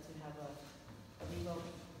need to have a revote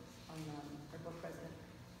on our board president.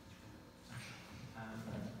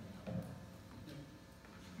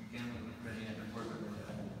 Again, we're ready to report.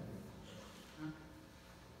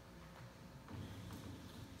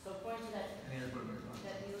 So according to that, Any other board members?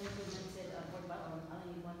 that you implemented board bylaw, I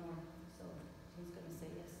only need one more. So who's going to say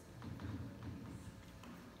yes?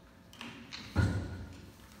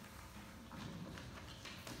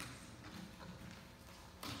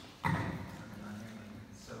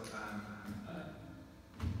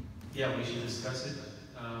 Yeah, we should discuss it.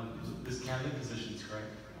 This cabinet position is correct.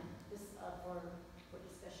 Yeah, this for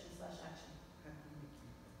discussion / action.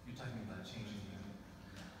 You're talking about changing the.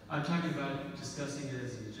 I'm talking about discussing it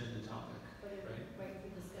as an agenda topic, But right? right for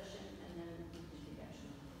discussion and then we can take action.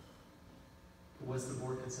 What's the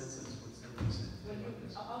board consensus? What's everyone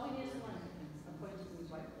saying? All we need is one, according to the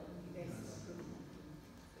white bill. You guys approve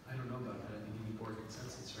it. I don't know about that. I think you need board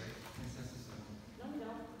consensus, right? Consensus. No, we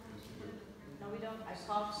don't. No, we don't. I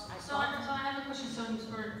called. So I have a question, so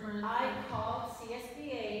I called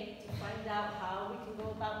CSBA to find out how we can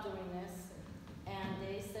go about doing this, and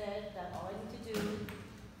they said that all I need to do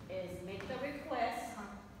is make the request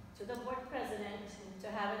to the board president to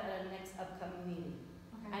have it at our next upcoming meeting.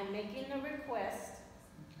 Okay. I'm making the request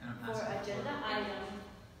And I'm for asking agenda item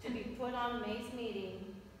to be put on May's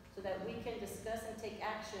meeting so that we can discuss and take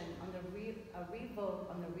action on a revote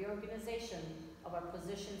on the reorganization of our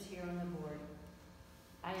positions here on the board.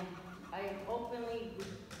 I am openly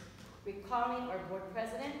recalling our board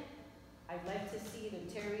president. I'd like to see either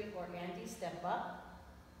Teri or Andy step up.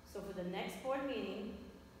 So for the next board meeting,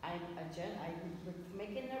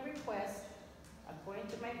 making a request, according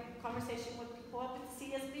to my conversation with people up at the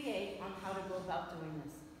CSBA, on how to go about doing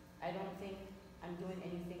this. I don't think I'm doing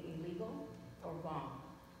anything illegal or wrong.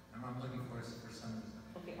 I'm looking for some.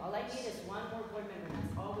 Okay, all I need is one more board member.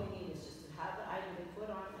 That's all we need, is just to have the item to put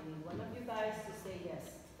on. I need one of you guys to say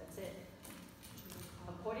yes. That's it.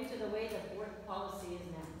 According to the way the board policy is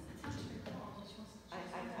now. I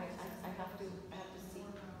have to seek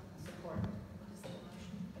support.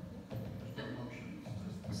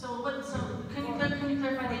 So can you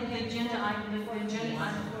clarify the agenda item, the agenda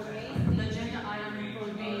item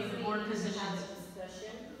would be the board positions,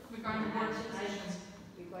 regarding the board positions.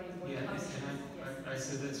 Yeah, I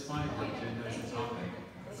said that's fine, the agenda is a topic.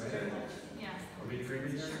 Yeah. Are we in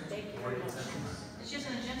agreement here? Thank you Board very much. consensus? It's just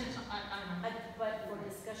an agenda item. But for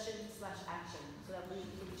discussion/action, so that we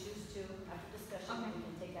can choose to, after discussion, we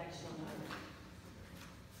can take action on the item.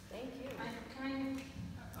 Thank you.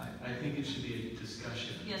 I think it should be a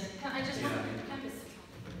discussion. Yes, can I just, Yeah.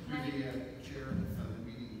 The chair of the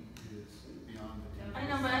meeting is beyond the 10 I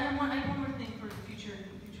know, but I have one more thing for future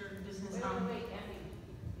business. Wait, Abby.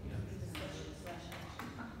 Discussion/action.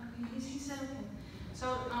 He said okay. So,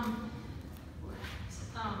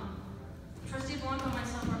 Trustee Blanco and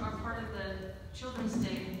myself are part of the Children's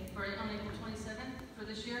Day on April 27th for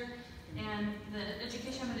this year. And the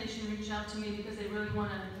Education Foundation reached out to me because they really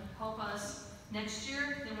want to help us next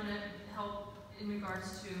year. They want to help in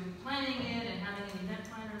regards to planning it and having an event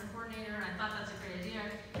planner and a coordinator. And I thought that's a great idea.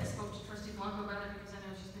 I spoke to Trustee Blanco about it because I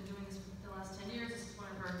know she's been doing this for the last 10 years. This is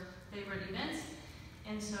one of her favorite events.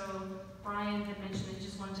 And so Brian had mentioned that he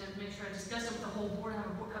just wanted to make sure I discussed it with the whole board,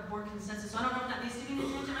 have board consensus. So I don't know if that needs to be an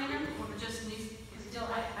agenda item or if it just needs. Still,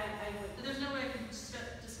 I would. But there's no way I can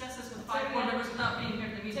discuss this with 5 board members without being here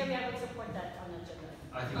at the meeting. Teri, I would support that on the agenda.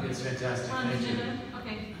 I think it's fantastic. On the Thank you. agenda?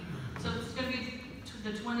 Okay. So it's going to be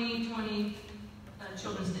the 2020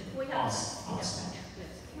 Children's Day. Awesome. Okay.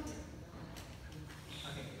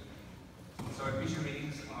 So our future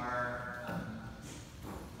meetings are,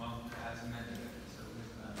 well, as amended, so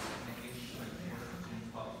with May 8th, 24th, June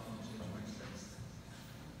 12th, and June 26th.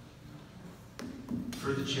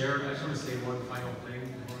 For the chair, I just want to say one final thing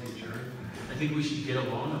before we adjourn. I think we should get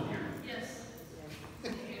along up here. Yes.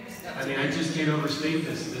 I mean, I just can't overstate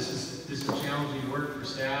this. This is challenging work for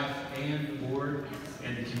staff and the board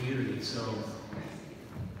and the community. So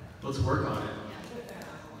let's work on it.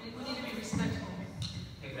 We need to be respectful.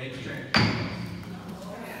 Thank you.